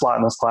last slot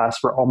in this class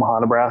for Omaha,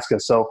 Nebraska.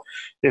 So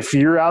if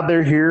you're out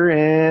there here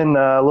in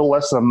a little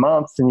less than a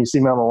month and you see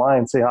me on the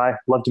line, say hi.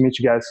 Love to meet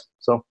you guys.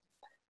 So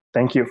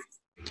thank you.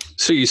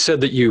 So you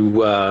said that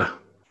you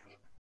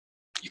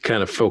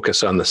kind of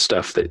focus on the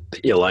stuff that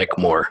you like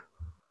more,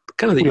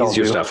 kind of the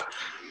easier stuff.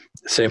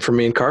 Same for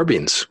me in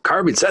carbines.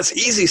 Carbines, that's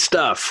easy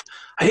stuff.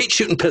 I hate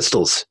shooting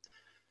pistols.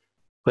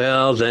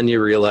 Well, then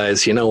you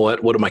realize, you know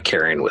what am I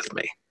carrying with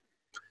me?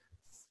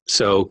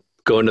 So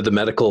going to the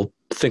medical,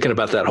 thinking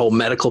about that whole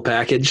medical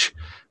package.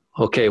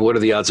 Okay, what are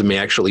the odds of me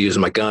actually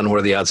using my gun? What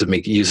are the odds of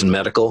me using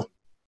medical?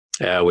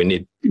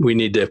 We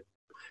need to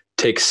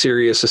take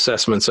serious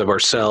assessments of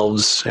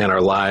ourselves and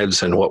our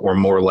lives and what we're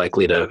more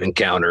likely to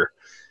encounter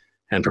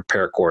and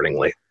prepare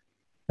accordingly.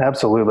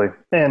 Absolutely.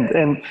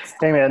 And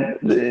hey man,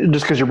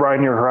 just because you're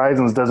broadening your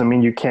horizons doesn't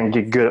mean you can't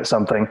get good at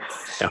something.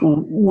 Yeah.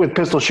 With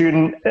pistol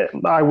shooting,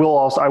 I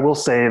will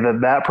say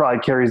that probably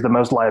carries the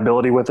most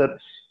liability with it.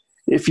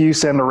 If you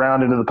send a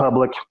round into the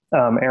public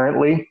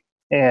errantly,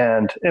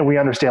 and we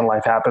understand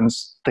life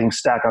happens, things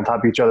stack on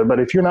top of each other, but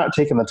if you're not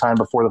taking the time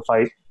before the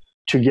fight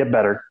to get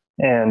better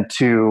and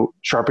to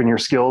sharpen your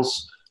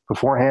skills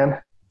beforehand,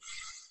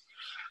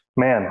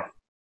 man,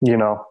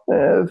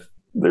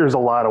 there's a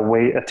lot of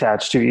weight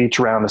attached to each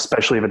round,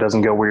 especially if it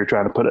doesn't go where you're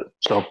trying to put it.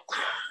 So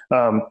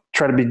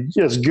try to be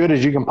as good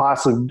as you can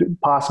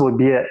possibly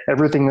be at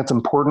everything that's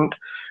important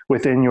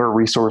within your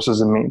resources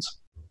and means.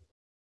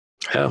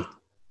 Yeah.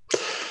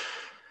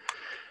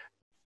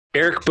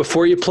 Erik,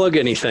 before you plug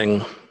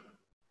anything,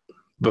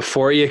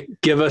 before you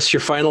give us your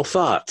final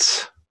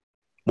thoughts,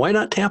 why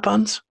not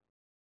tampons?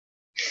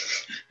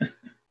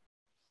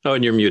 Oh,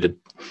 and you're muted.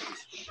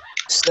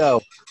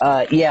 So,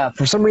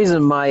 for some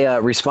reason, my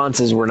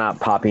responses were not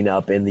popping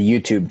up in the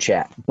YouTube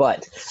chat.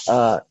 But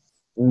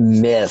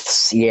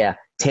myths,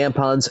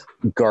 tampons,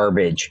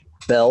 garbage.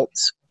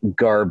 Belts,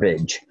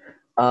 garbage.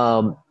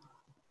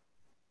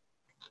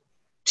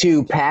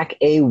 To pack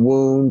a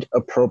wound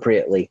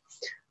appropriately,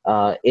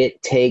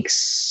 it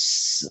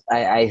takes,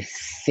 I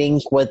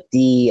think what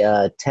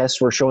the tests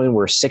were showing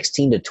were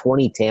 16 to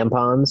 20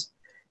 tampons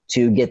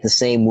to get the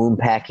same wound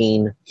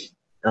packing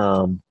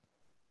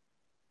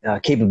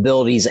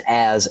capabilities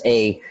as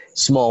a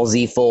small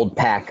Z-fold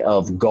pack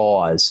of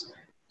gauze.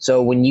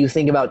 So when you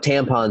think about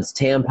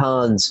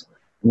tampons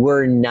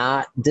were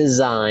not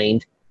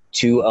designed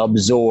to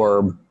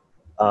absorb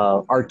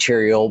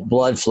arterial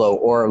blood flow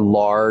or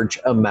large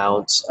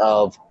amounts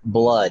of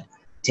blood.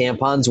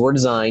 Tampons were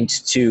designed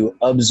to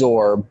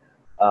absorb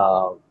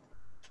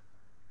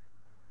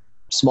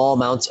small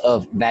amounts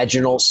of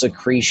vaginal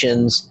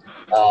secretions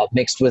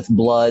mixed with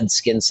blood,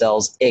 skin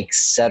cells,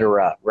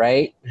 etc.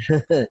 Right?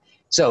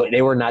 So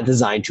they were not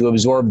designed to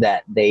absorb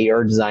that. They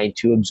are designed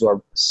to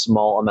absorb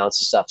small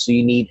amounts of stuff. So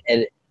you need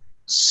a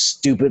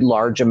stupid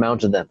large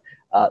amount of them.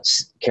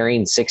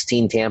 Carrying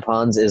 16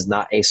 tampons is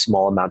not a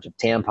small amount of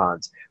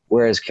tampons,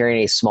 whereas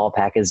carrying a small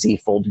pack of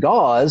Z-fold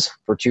gauze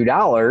for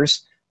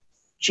 $2,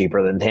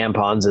 cheaper than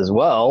tampons as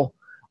well,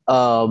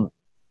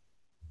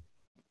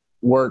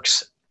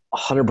 works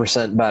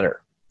 100%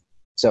 better.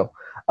 So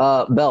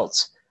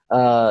belts.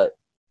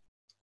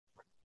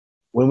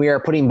 When we are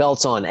putting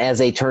belts on as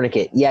a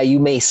tourniquet, yeah, you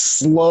may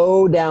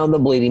slow down the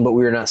bleeding, but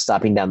we're not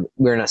stopping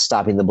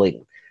the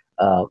bleeding.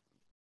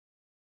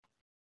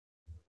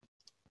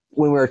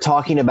 When we're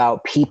talking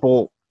about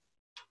people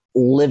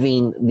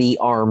living the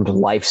armed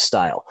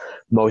lifestyle,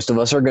 most of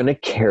us are going to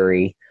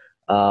carry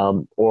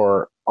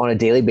or on a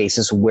daily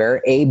basis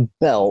wear a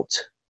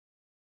belt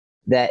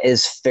that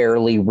is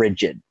fairly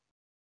rigid.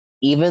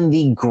 Even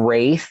the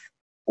Graith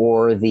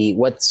or the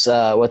what's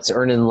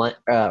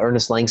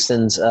Ernest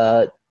Langston's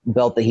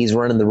belt that he's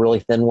running, the really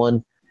thin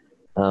one.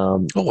 I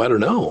don't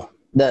know.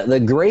 The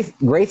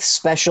Graith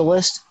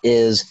Specialist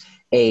is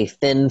a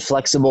thin,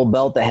 flexible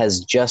belt that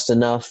has just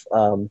enough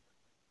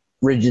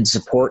rigid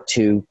support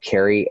to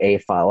carry a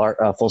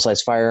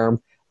full-size firearm.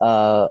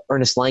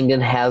 Ernest Langdon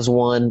has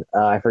one.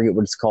 I forget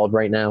what it's called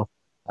right now,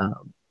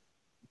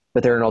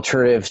 but they're an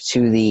alternative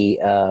to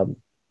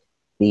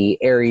the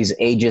Ares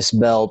Aegis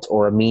belt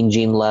or a Mean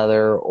Gene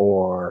leather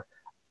or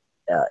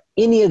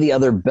any of the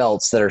other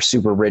belts that are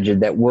super rigid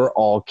that we're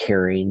all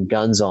carrying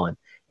guns on.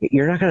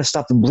 You're not going to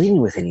stop the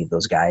bleeding with any of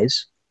those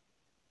guys.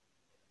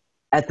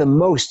 At the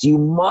most, you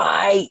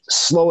might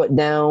slow it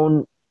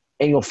down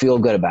and you'll feel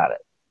good about it.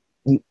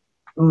 You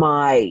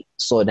might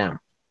slow it down.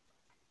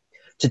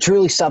 To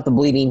truly stop the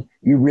bleeding,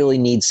 you really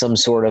need some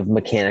sort of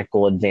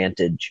mechanical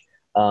advantage,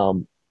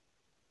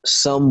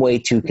 some way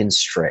to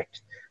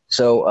constrict.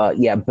 So,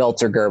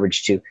 belts are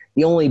garbage too.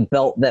 The only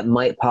belt that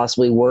might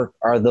possibly work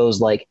are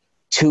those like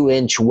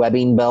 2-inch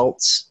webbing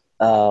belts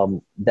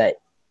that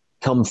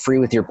come free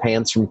with your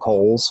pants from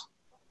Kohl's.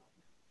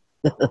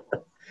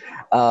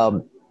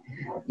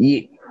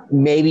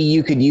 Maybe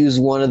you could use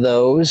one of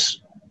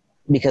those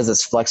because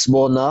it's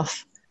flexible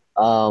enough,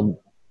 and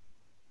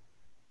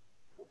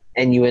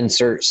you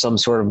insert some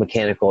sort of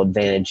mechanical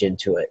advantage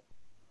into it.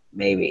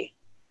 Maybe.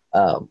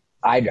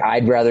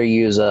 I'd rather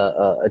use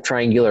a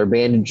triangular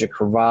bandage, a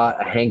cravat,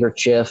 a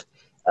handkerchief,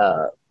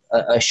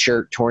 a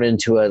shirt torn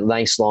into a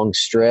nice long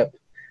strip.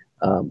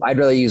 I'd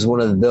rather use one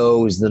of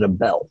those than a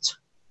belt.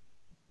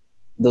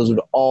 Those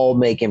would all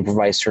make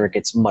improvised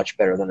tourniquets much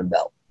better than a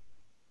belt.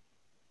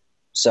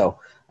 So,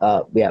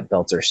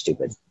 belts are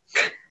stupid.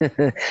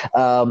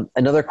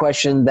 Another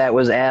question that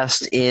was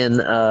asked in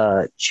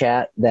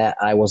chat that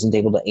I wasn't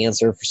able to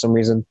answer for some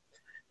reason,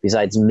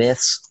 besides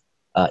myths.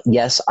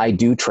 Yes, I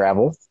do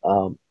travel.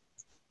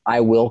 I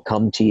will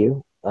come to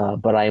you,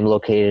 but I am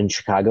located in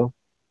Chicago.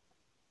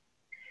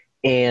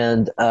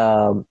 And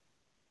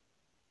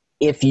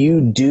if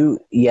you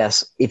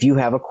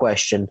have a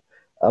question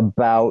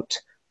about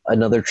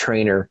another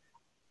trainer,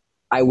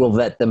 I will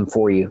vet them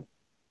for you.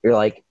 You're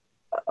like,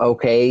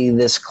 okay,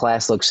 this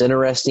class looks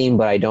interesting,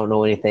 but I don't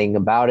know anything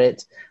about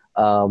it.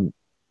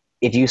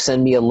 If you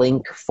send me a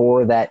link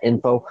for that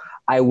info,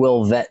 I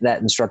will vet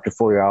that instructor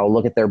for you. I'll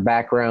look at their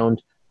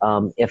background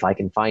if I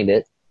can find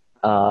it.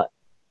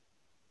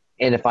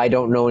 And if I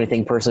don't know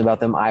anything personally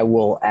about them, I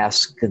will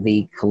ask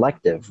the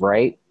collective,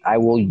 right? I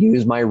will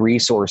use my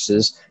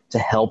resources to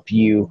help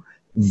you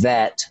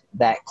vet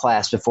that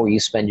class before you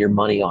spend your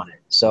money on it.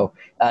 So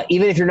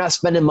even if you're not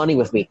spending money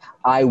with me,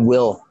 I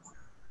will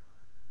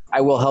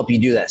help you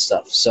do that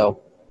stuff. So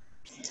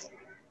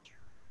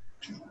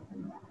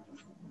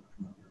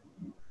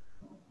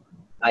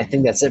I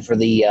think that's it for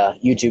the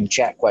YouTube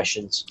chat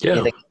questions.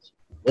 Yeah.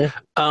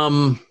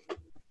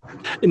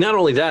 Not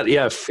only that,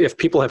 if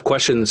people have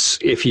questions,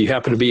 if you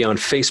happen to be on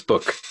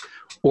Facebook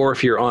or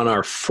if you're on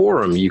our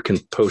forum, you can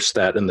post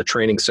that in the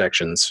training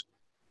sections.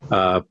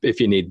 If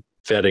you need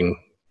vetting,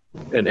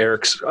 and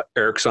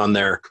Erik's on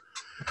there.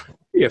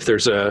 If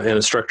there's an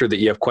instructor that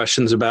you have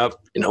questions about,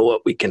 you know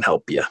what, we can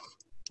help you.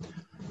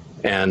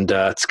 And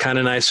it's kind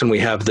of nice when we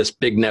have this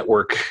big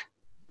network.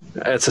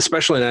 It's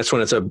especially nice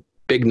when it's a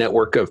big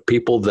network of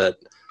people that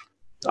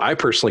I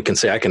personally can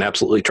say I can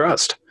absolutely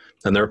trust.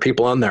 And there are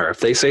people on there. If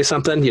they say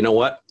something, you know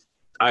what?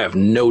 I have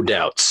no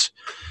doubts.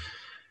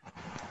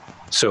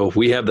 So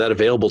we have that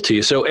available to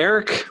you. So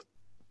Erik,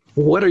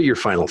 what are your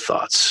final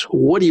thoughts?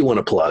 What do you want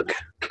to plug?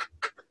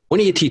 When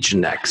are you teaching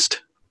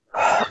next?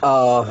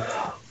 Final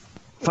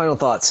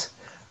thoughts.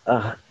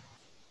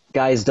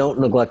 Guys, don't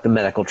neglect the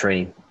medical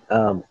training.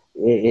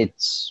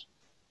 It's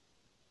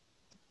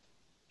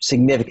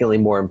significantly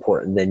more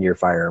important than your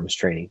firearms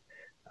training.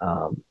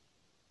 But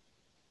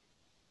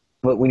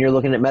when you're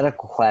looking at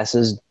medical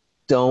classes,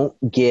 don't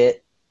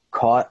get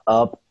caught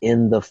up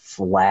in the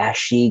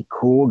flashy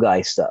cool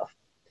guy stuff.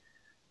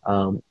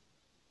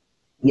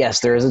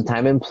 Yes, there is a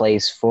time and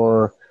place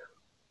for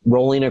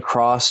rolling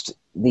across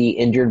the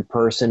injured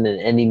person and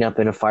ending up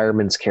in a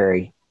fireman's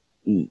carry.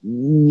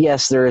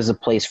 Yes, there is a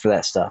place for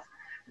that stuff.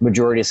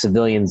 Majority of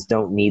civilians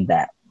don't need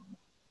that.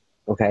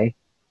 Okay?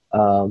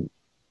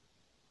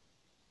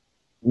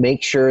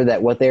 Make sure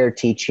that what they're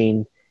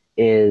teaching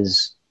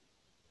is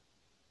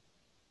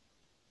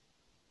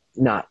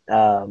not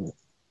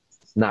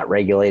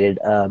regulated.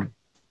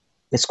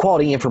 It's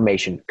quality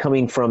information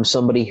coming from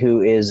somebody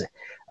who is,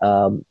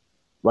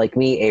 like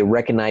me, a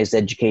recognized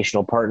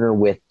educational partner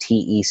with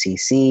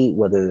TECC,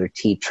 whether they're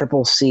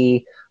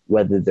TCCC,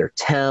 whether they're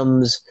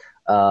TEMS,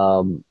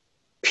 PHTLS,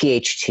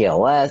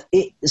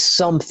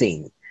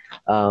 something.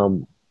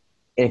 And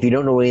if you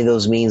don't know what any of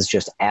those means,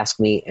 just ask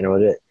me and I'll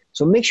do it.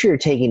 So make sure you're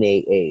taking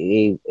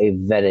a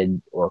vetted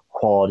or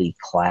quality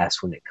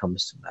class when it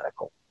comes to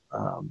medical.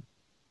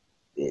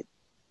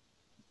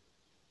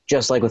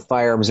 Just like with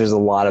firearms, there's a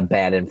lot of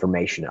bad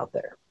information out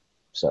there.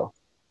 So,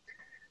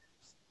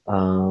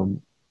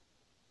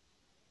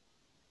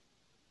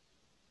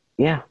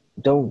 yeah,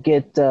 don't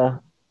get too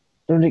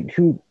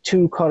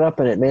caught up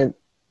in it, man.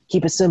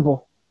 Keep it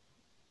simple.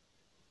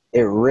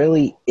 It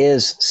really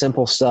is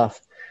simple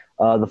stuff.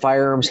 The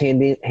firearms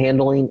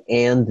handling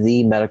and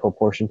the medical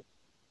portion.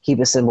 Keep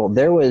it simple.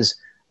 There was,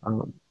 I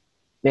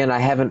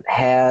haven't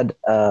had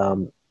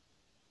an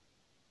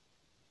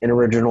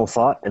original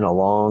thought in a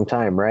long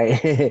time, right?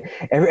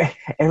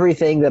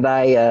 Everything that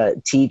I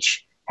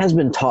teach has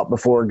been taught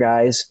before,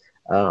 guys.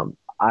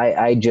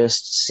 I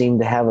just seem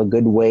to have a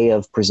good way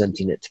of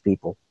presenting it to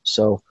people.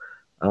 So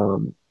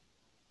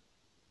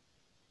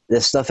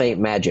this stuff ain't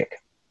magic,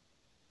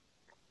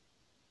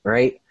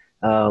 right?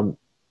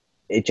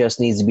 It just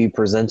needs to be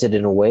presented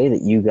in a way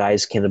that you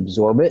guys can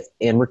absorb it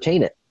and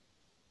retain it.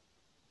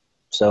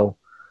 So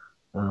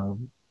what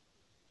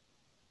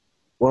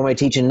am I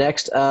teaching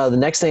next? The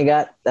next thing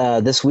I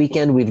got this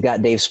weekend, we've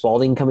got Dave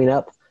Spalding coming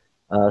up.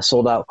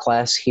 Sold out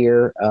class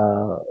here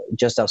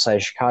just outside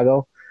of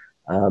Chicago.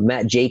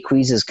 Matt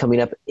Jaques is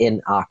coming up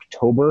in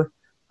October.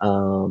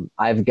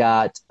 I've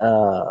got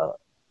a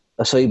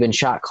So You've Been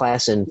Shot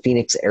class in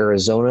Phoenix,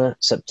 Arizona,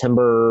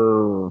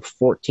 September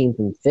 14th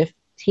and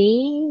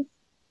 15th,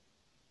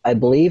 I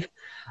believe.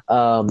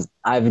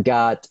 I've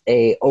got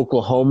a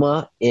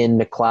Oklahoma in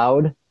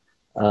McLeod,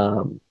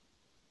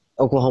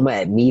 Oklahoma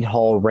at Meade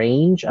Hall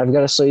Range. I've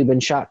got a So You've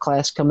Been Shot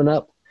class coming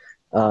up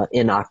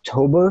in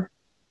October.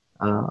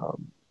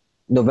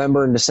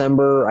 November and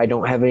December, I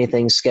don't have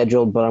anything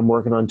scheduled, but I'm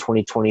working on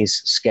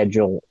 2020's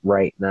schedule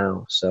right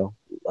now. So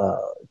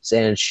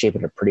it's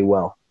shaping up pretty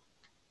well.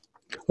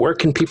 Where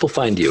can people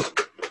find you?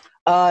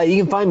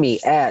 You can find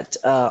me at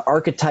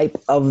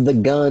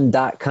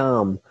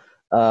archetypeofthegun.com,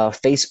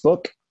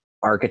 Facebook,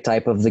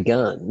 Archetype of the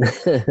Gun,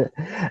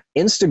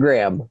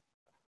 Instagram,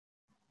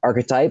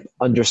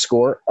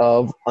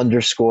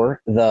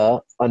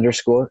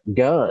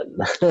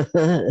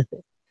 archetype_of_the_gun.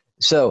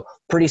 So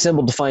pretty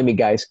simple to find me,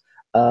 guys.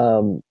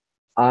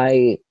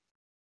 I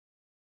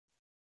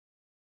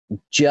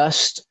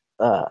just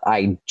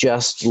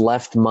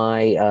left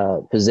my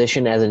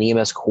position as an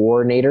EMS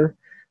coordinator,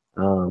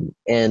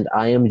 and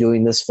I am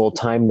doing this full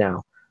time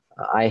now.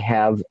 I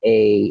have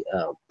a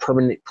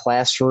permanent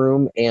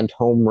classroom and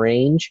home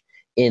range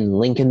in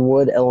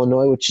Lincolnwood,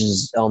 Illinois, which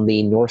is on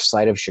the north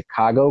side of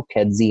Chicago,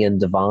 Kedzie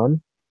and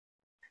Devon,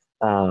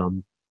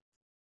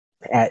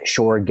 at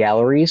Shore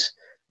Galleries,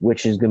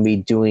 which is going to be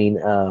doing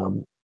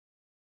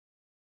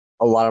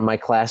a lot of my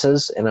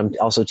classes, and I'm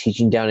also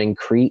teaching down in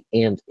Crete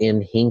and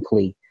in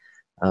Hinckley.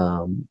 So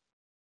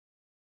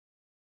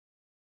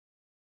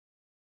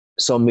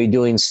I'm going to be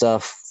doing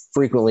stuff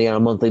frequently on a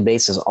monthly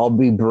basis. I'll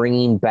be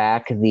bringing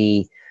back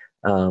the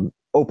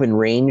open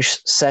range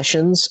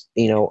sessions,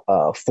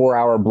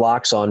 4-hour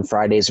blocks on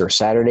Fridays or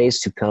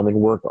Saturdays to come and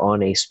work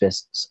on a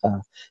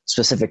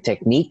specific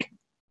technique.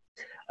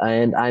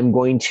 And I'm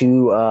going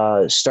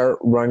to start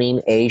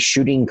running a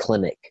shooting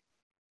clinic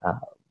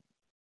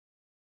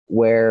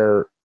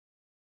where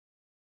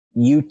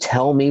you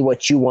tell me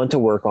what you want to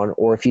work on,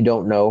 or if you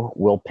don't know,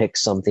 we'll pick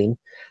something,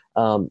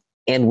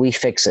 and we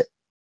fix it.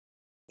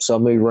 So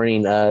I'm going to be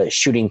running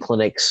shooting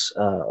clinics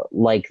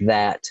like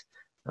that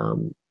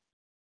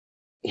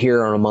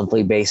here on a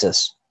monthly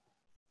basis.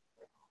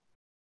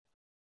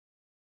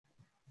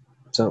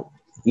 So,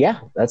 yeah,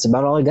 that's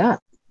about all I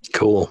got.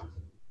 Cool.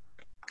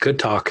 Good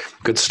talk.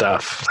 Good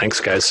stuff. Thanks,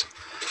 guys.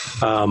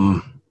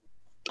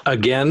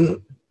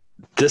 Again,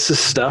 this is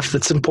stuff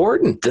that's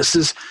important.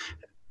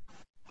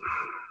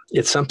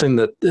 It's something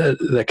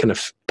that can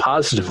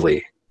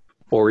positively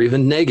or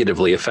even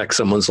negatively affect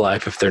someone's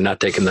life if they're not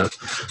taking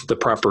the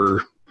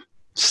proper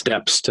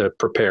steps to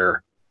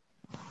prepare.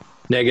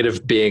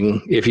 Negative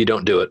being if you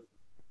don't do it.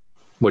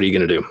 What are you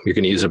going to do? You're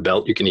going to use a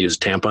belt. You're going to use a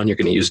tampon. You're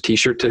going to use a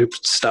T-shirt to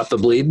stop the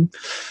bleed.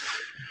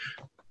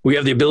 We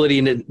have the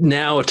ability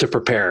now to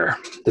prepare.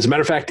 As a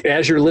matter of fact,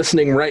 as you're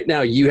listening right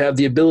now, you have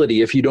the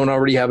ability, if you don't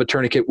already have a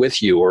tourniquet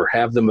with you or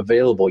have them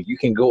available, you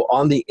can go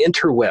on the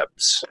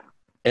interwebs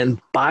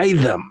and buy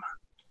them.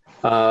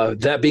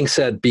 That being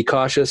said, be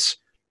cautious.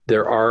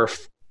 There are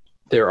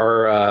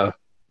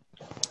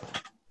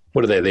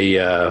what are they?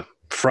 The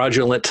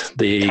fraudulent,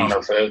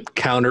 the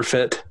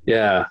counterfeit.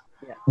 Yeah.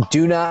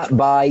 Do not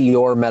buy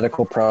your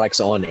medical products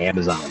on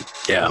Amazon.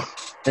 Yeah.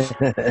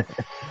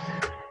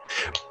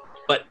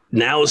 But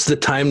now's the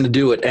time to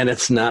do it, and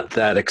it's not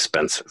that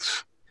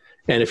expensive.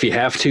 And if you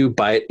have to,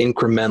 buy it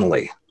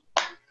incrementally.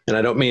 And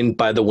I don't mean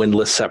buy the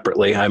windlass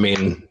separately. I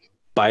mean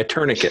buy a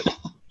tourniquet,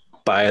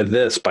 buy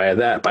this, buy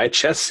that, buy a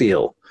chest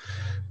seal.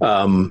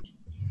 In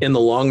the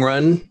long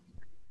run,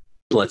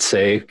 let's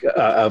say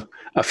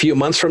a few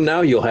months from now,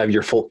 you'll have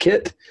your full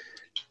kit.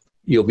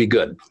 You'll be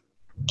good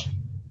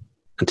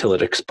until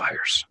it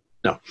expires.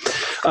 No.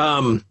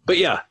 But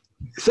yeah,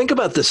 think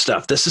about this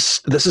stuff. This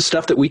is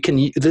stuff that we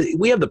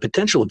have the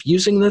potential of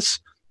using this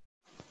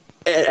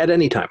at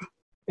any time.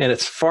 And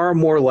it's far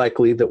more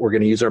likely that we're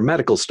going to use our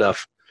medical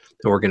stuff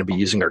than we're going to be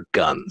using our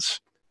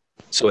guns.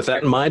 So with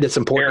that in mind, it's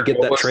important to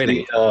get that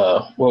training.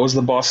 What was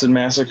the Boston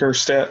Massacre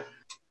stat?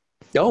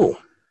 Oh,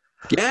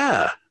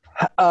 yeah.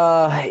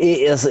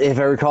 If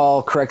I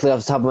recall correctly off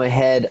the top of my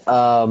head,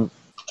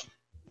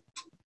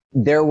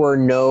 there were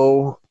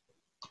no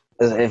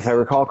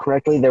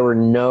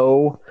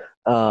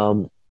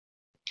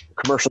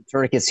commercial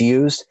tourniquets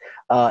used,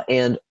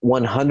 and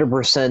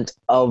 100%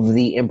 of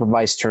the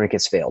improvised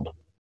tourniquets failed.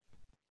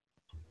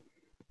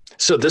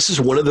 So this is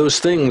one of those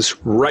things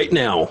right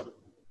now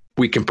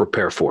we can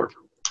prepare for.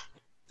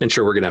 And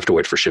sure, we're going to have to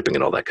wait for shipping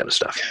and all that kind of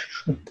stuff.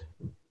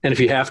 And if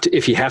you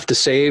have to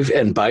save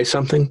and buy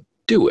something,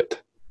 do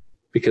it,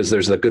 because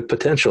there's a good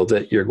potential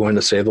that you're going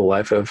to save the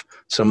life of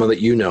someone that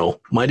you know,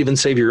 might even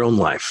save your own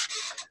life.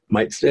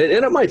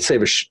 It might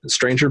save a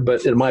stranger,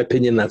 but in my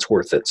opinion, that's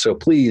worth it. So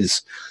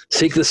please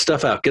seek this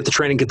stuff out. Get the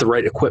training, get the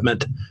right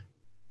equipment.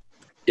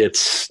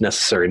 It's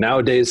necessary.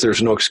 Nowadays,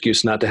 there's no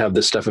excuse not to have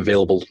this stuff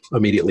available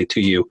immediately to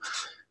you.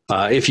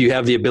 If you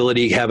have the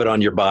ability, have it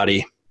on your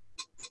body.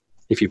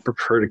 If you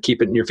prefer to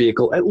keep it in your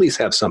vehicle, at least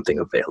have something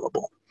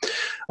available.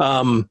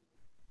 Kind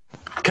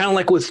of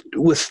like with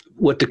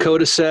what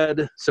Dakota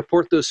said,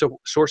 support those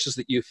sources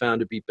that you found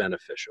to be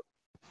beneficial.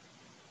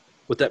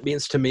 What that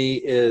means to me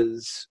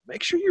is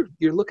make sure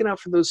you're looking out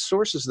for those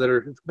sources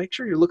make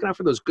sure you're looking out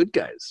for those good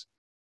guys.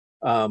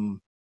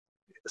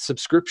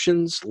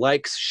 Subscriptions,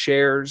 likes,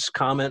 shares,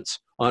 comments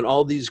on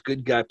all these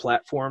good guy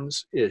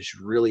platforms is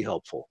really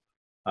helpful.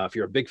 If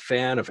you're a big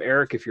fan of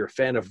Erik, if you're a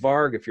fan of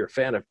Varg, if you're a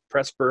fan of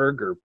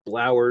Pressburg or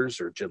Blowers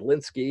or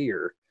Jedlinski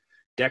or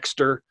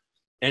Dexter,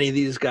 any of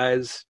these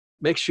guys,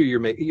 make sure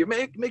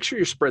make sure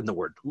you're spreading the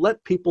word.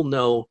 Let people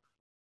know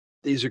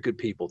these are good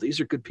people. These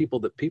are good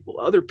people that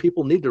other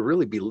people need to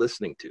really be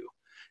listening to.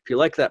 If you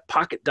like that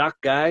pocket doc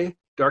guy,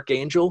 Dark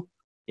Angel,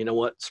 you know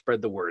what?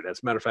 Spread the word. As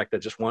a matter of fact,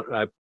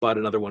 I bought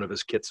another one of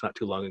his kits not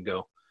too long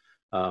ago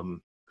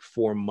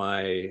for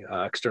my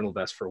external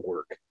vest for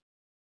work.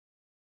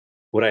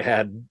 What I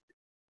had,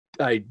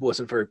 I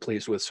wasn't very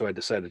pleased with, so I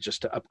decided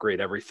just to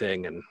upgrade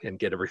everything and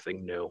get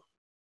everything new.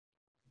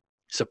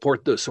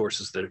 Support those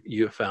sources that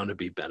you have found to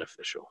be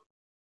beneficial.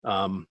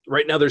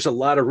 Right now, there's a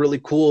lot of really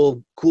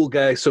cool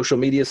guy social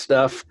media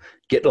stuff,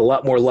 getting a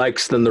lot more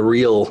likes than the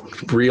real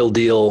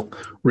deal,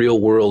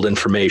 real world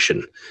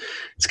information.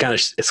 It's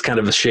kind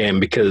of a shame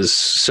because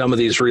some of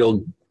these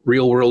real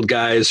world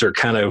guys are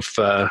kind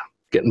of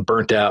getting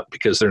burnt out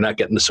because they're not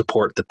getting the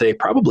support that they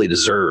probably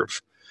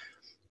deserve.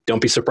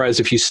 Don't be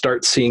surprised if you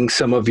start seeing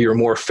some of your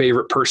more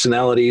favorite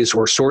personalities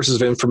or sources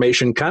of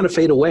information kind of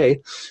fade away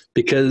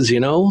because,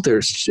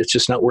 it's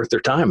just not worth their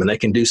time and they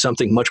can do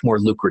something much more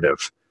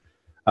lucrative.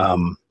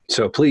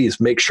 So please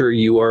make sure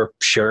you are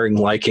sharing,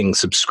 liking,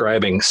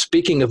 subscribing.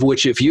 Speaking of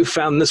which, if you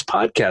found this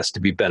podcast to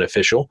be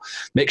beneficial,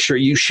 make sure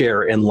you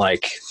share and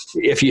like.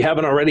 If you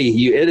haven't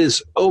already, it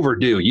is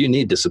overdue. You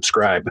need to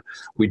subscribe.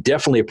 We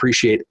definitely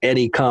appreciate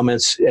any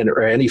comments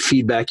or any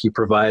feedback you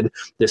provide.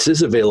 This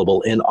is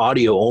available in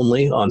audio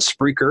only on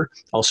Spreaker,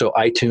 also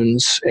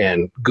iTunes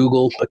and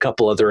Google, a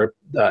couple other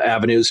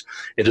avenues.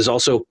 It is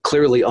also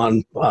clearly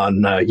on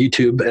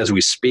YouTube as we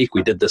speak.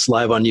 We did this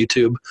live on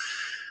YouTube.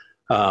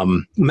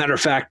 Matter of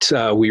fact,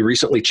 we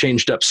recently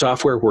changed up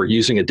software. We're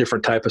using a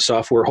different type of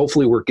software.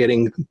 Hopefully we're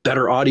getting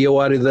better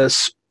audio out of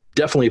this.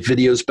 Definitely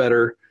video's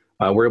better.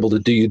 We're able to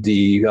do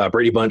the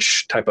Brady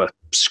Bunch type of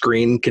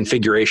screen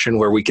configuration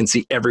where we can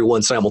see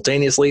everyone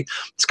simultaneously.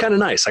 It's kind of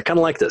nice. I kind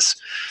of like this.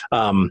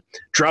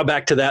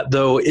 Drawback to that,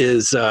 though,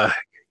 is,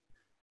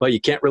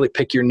 you can't really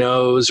pick your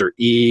nose or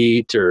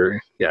eat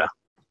or, yeah.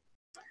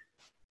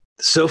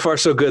 So far,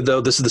 so good, though.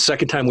 This is the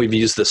second time we've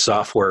used this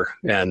software,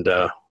 and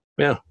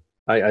yeah,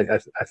 I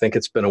think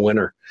it's been a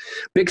winner.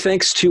 Big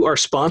thanks to our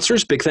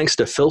sponsors. Big thanks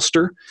to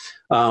Filster.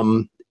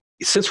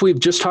 Since we've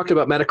just talked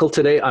about medical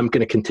today, I'm going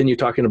to continue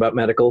talking about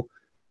medical.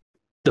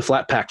 The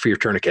flat pack for your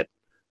tourniquet.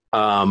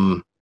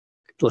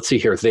 Let's see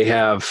here.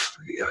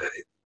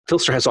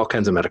 Filster has all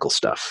kinds of medical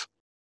stuff.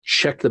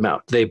 Check them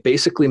out. They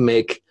basically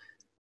make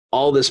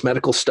all this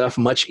medical stuff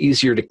much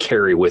easier to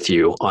carry with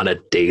you on a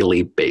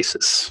daily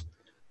basis.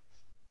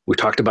 We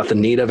talked about the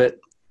need of it.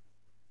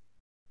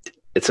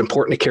 It's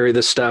important to carry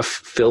this stuff.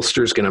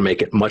 Filster is going to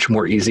make it much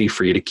more easy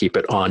for you to keep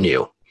it on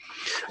you.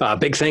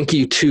 Big thank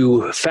you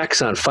to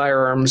Facts on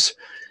Firearms.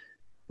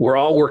 We're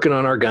all working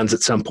on our guns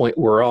at some point.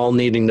 We're all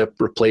needing to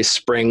replace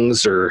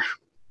springs or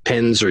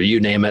pins or you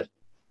name it,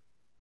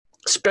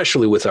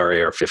 especially with our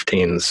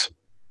AR-15s.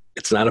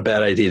 It's not a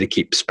bad idea to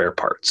keep spare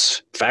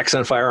parts. Facts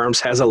on Firearms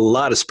has a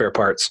lot of spare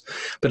parts,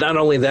 but not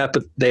only that,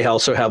 but they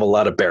also have a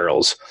lot of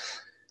barrels.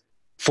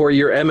 For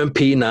your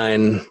M&P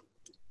 9,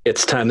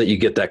 it's time that you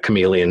get that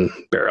chameleon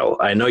barrel.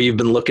 I know you've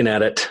been looking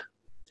at it.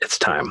 It's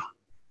time.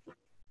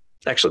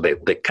 Actually,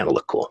 they kind of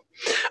look cool.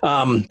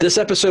 This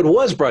episode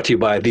was brought to you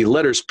by the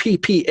letters P,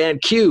 P,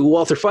 and Q,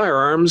 Walther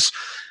Firearms.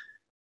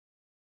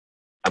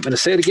 I'm going to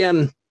say it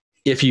again.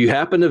 If you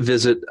happen to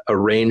visit a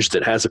range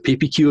that has a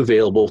PPQ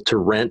available to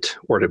rent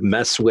or to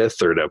mess with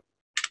or to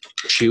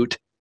shoot,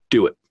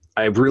 do it.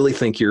 I really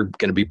think you're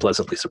going to be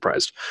pleasantly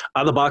surprised.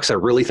 Out of the box, I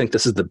really think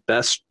this is the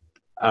best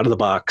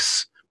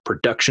out-of-the-box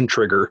production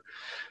trigger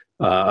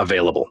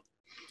available.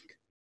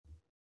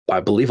 I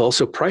believe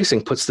also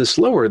pricing puts this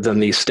lower than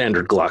the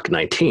standard Glock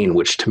 19,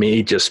 which to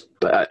me just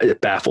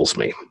it baffles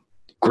me.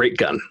 Great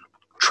gun.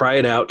 Try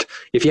it out.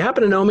 If you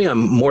happen to know me, I'm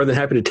more than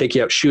happy to take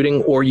you out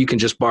shooting, or you can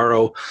just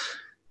borrow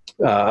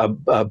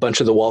a bunch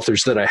of the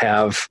Walthers that I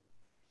have.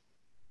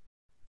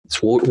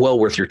 It's well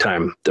worth your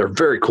time. They're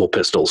very cool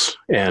pistols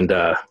and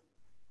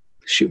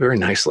shoot very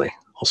nicely.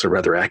 Also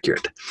rather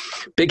accurate.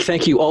 Big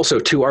thank you also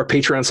to our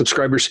Patreon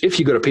subscribers. If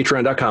you go to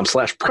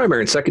patreon.com/primary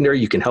and secondary,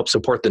 you can help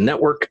support the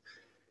network.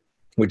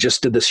 We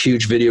just did this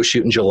huge video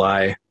shoot in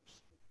July.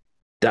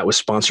 That was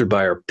sponsored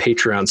by our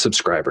Patreon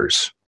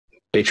subscribers.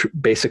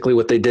 Basically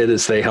what they did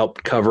is they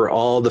helped cover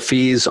all the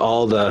fees,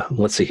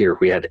 let's see here.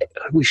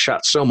 We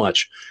shot so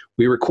much.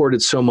 We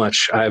recorded so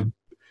much. I've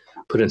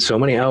put in so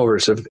many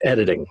hours of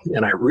editing,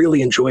 and I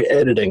really enjoy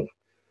editing.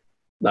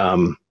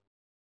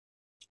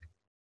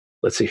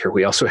 Let's see here.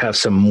 We also have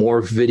some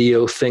more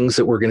video things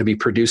that we're going to be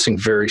producing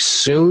very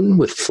soon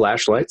with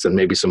flashlights and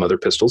maybe some other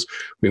pistols.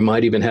 We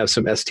might even have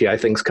some STI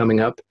things coming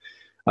up.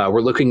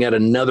 We're looking at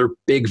another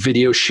big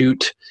video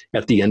shoot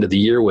at the end of the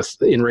year with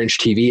InRange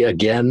TV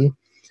again.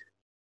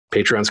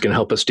 Patreon's going to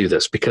help us do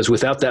this because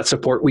without that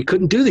support, we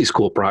couldn't do these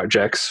cool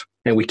projects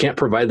and we can't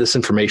provide this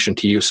information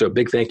to you. So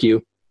big thank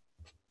you.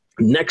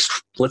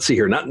 Let's see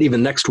here, not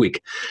even next week.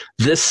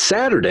 This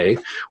Saturday,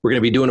 we're going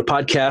to be doing a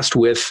podcast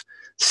with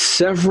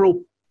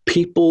several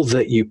people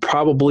that you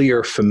probably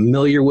are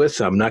familiar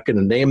with. I'm not going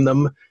to name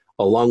them,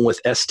 along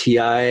with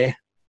STI,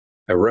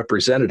 a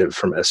representative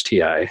from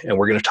STI. And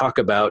we're going to talk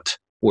about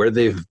where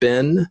they've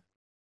been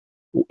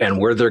and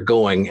where they're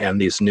going and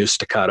these new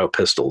staccato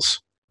pistols.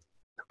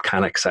 I'm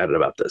kind of excited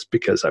about this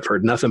because I've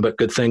heard nothing but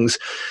good things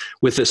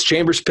with this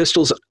Chambers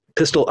pistol.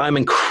 I'm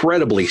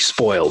incredibly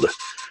spoiled.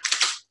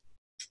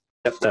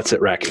 Yep, that's it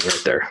racking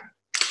right there.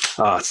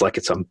 Oh, it's like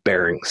it's on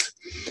bearings.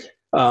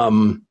 I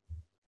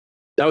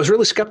was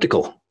really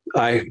skeptical.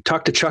 I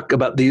talked to Chuck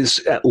about these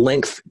at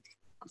length,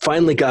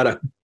 finally got a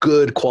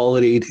good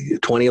quality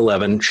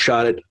 2011,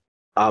 shot it.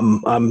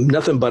 I'm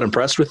nothing but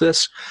impressed with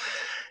this.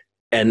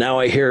 And now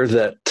I hear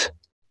that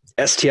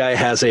STI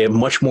has a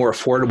much more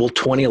affordable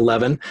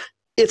 2011.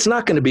 It's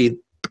not going to be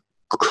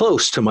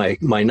close to my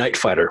Night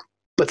Fighter,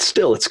 but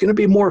still, it's going to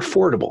be more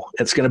affordable.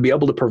 It's going to be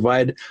able to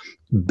provide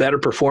better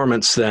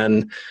performance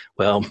than,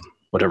 well,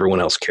 what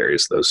everyone else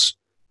carries, those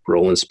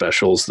Roland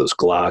Specials, those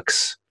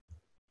Glocks.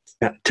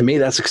 To me,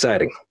 that's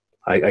exciting.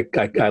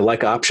 I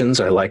like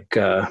options. I like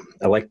to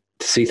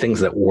see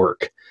things that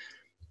work.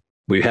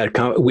 We had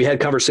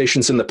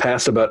conversations in the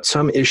past about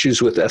some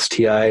issues with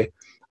STI.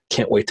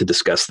 Can't wait to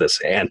discuss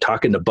this. And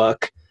talking to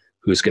Buck,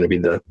 who's going to be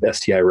the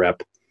STI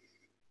rep,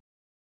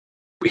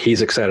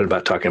 he's excited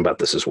about talking about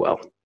this as well.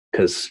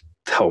 Because,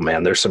 oh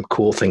man, there's some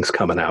cool things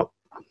coming out.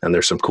 And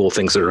there's some cool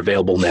things that are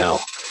available now.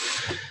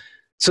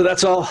 So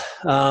that's all.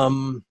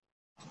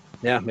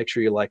 Yeah, make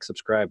sure you like,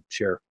 subscribe,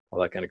 share, all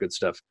that kind of good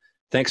stuff.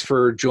 Thanks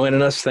for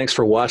joining us. Thanks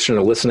for watching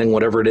or listening,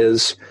 whatever it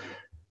is.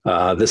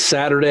 This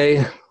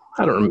Saturday,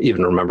 I don't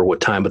even remember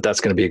what time, but that's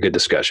going to be a good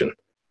discussion.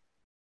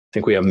 I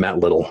think we have Matt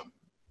Little.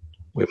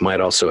 We might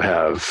also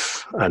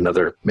have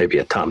maybe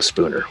a Tom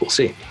Spooner. We'll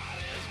see.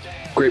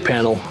 Great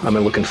panel. I'm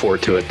looking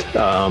forward to it.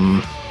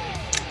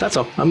 That's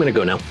all. I'm going to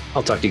go now.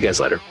 I'll talk to you guys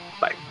later.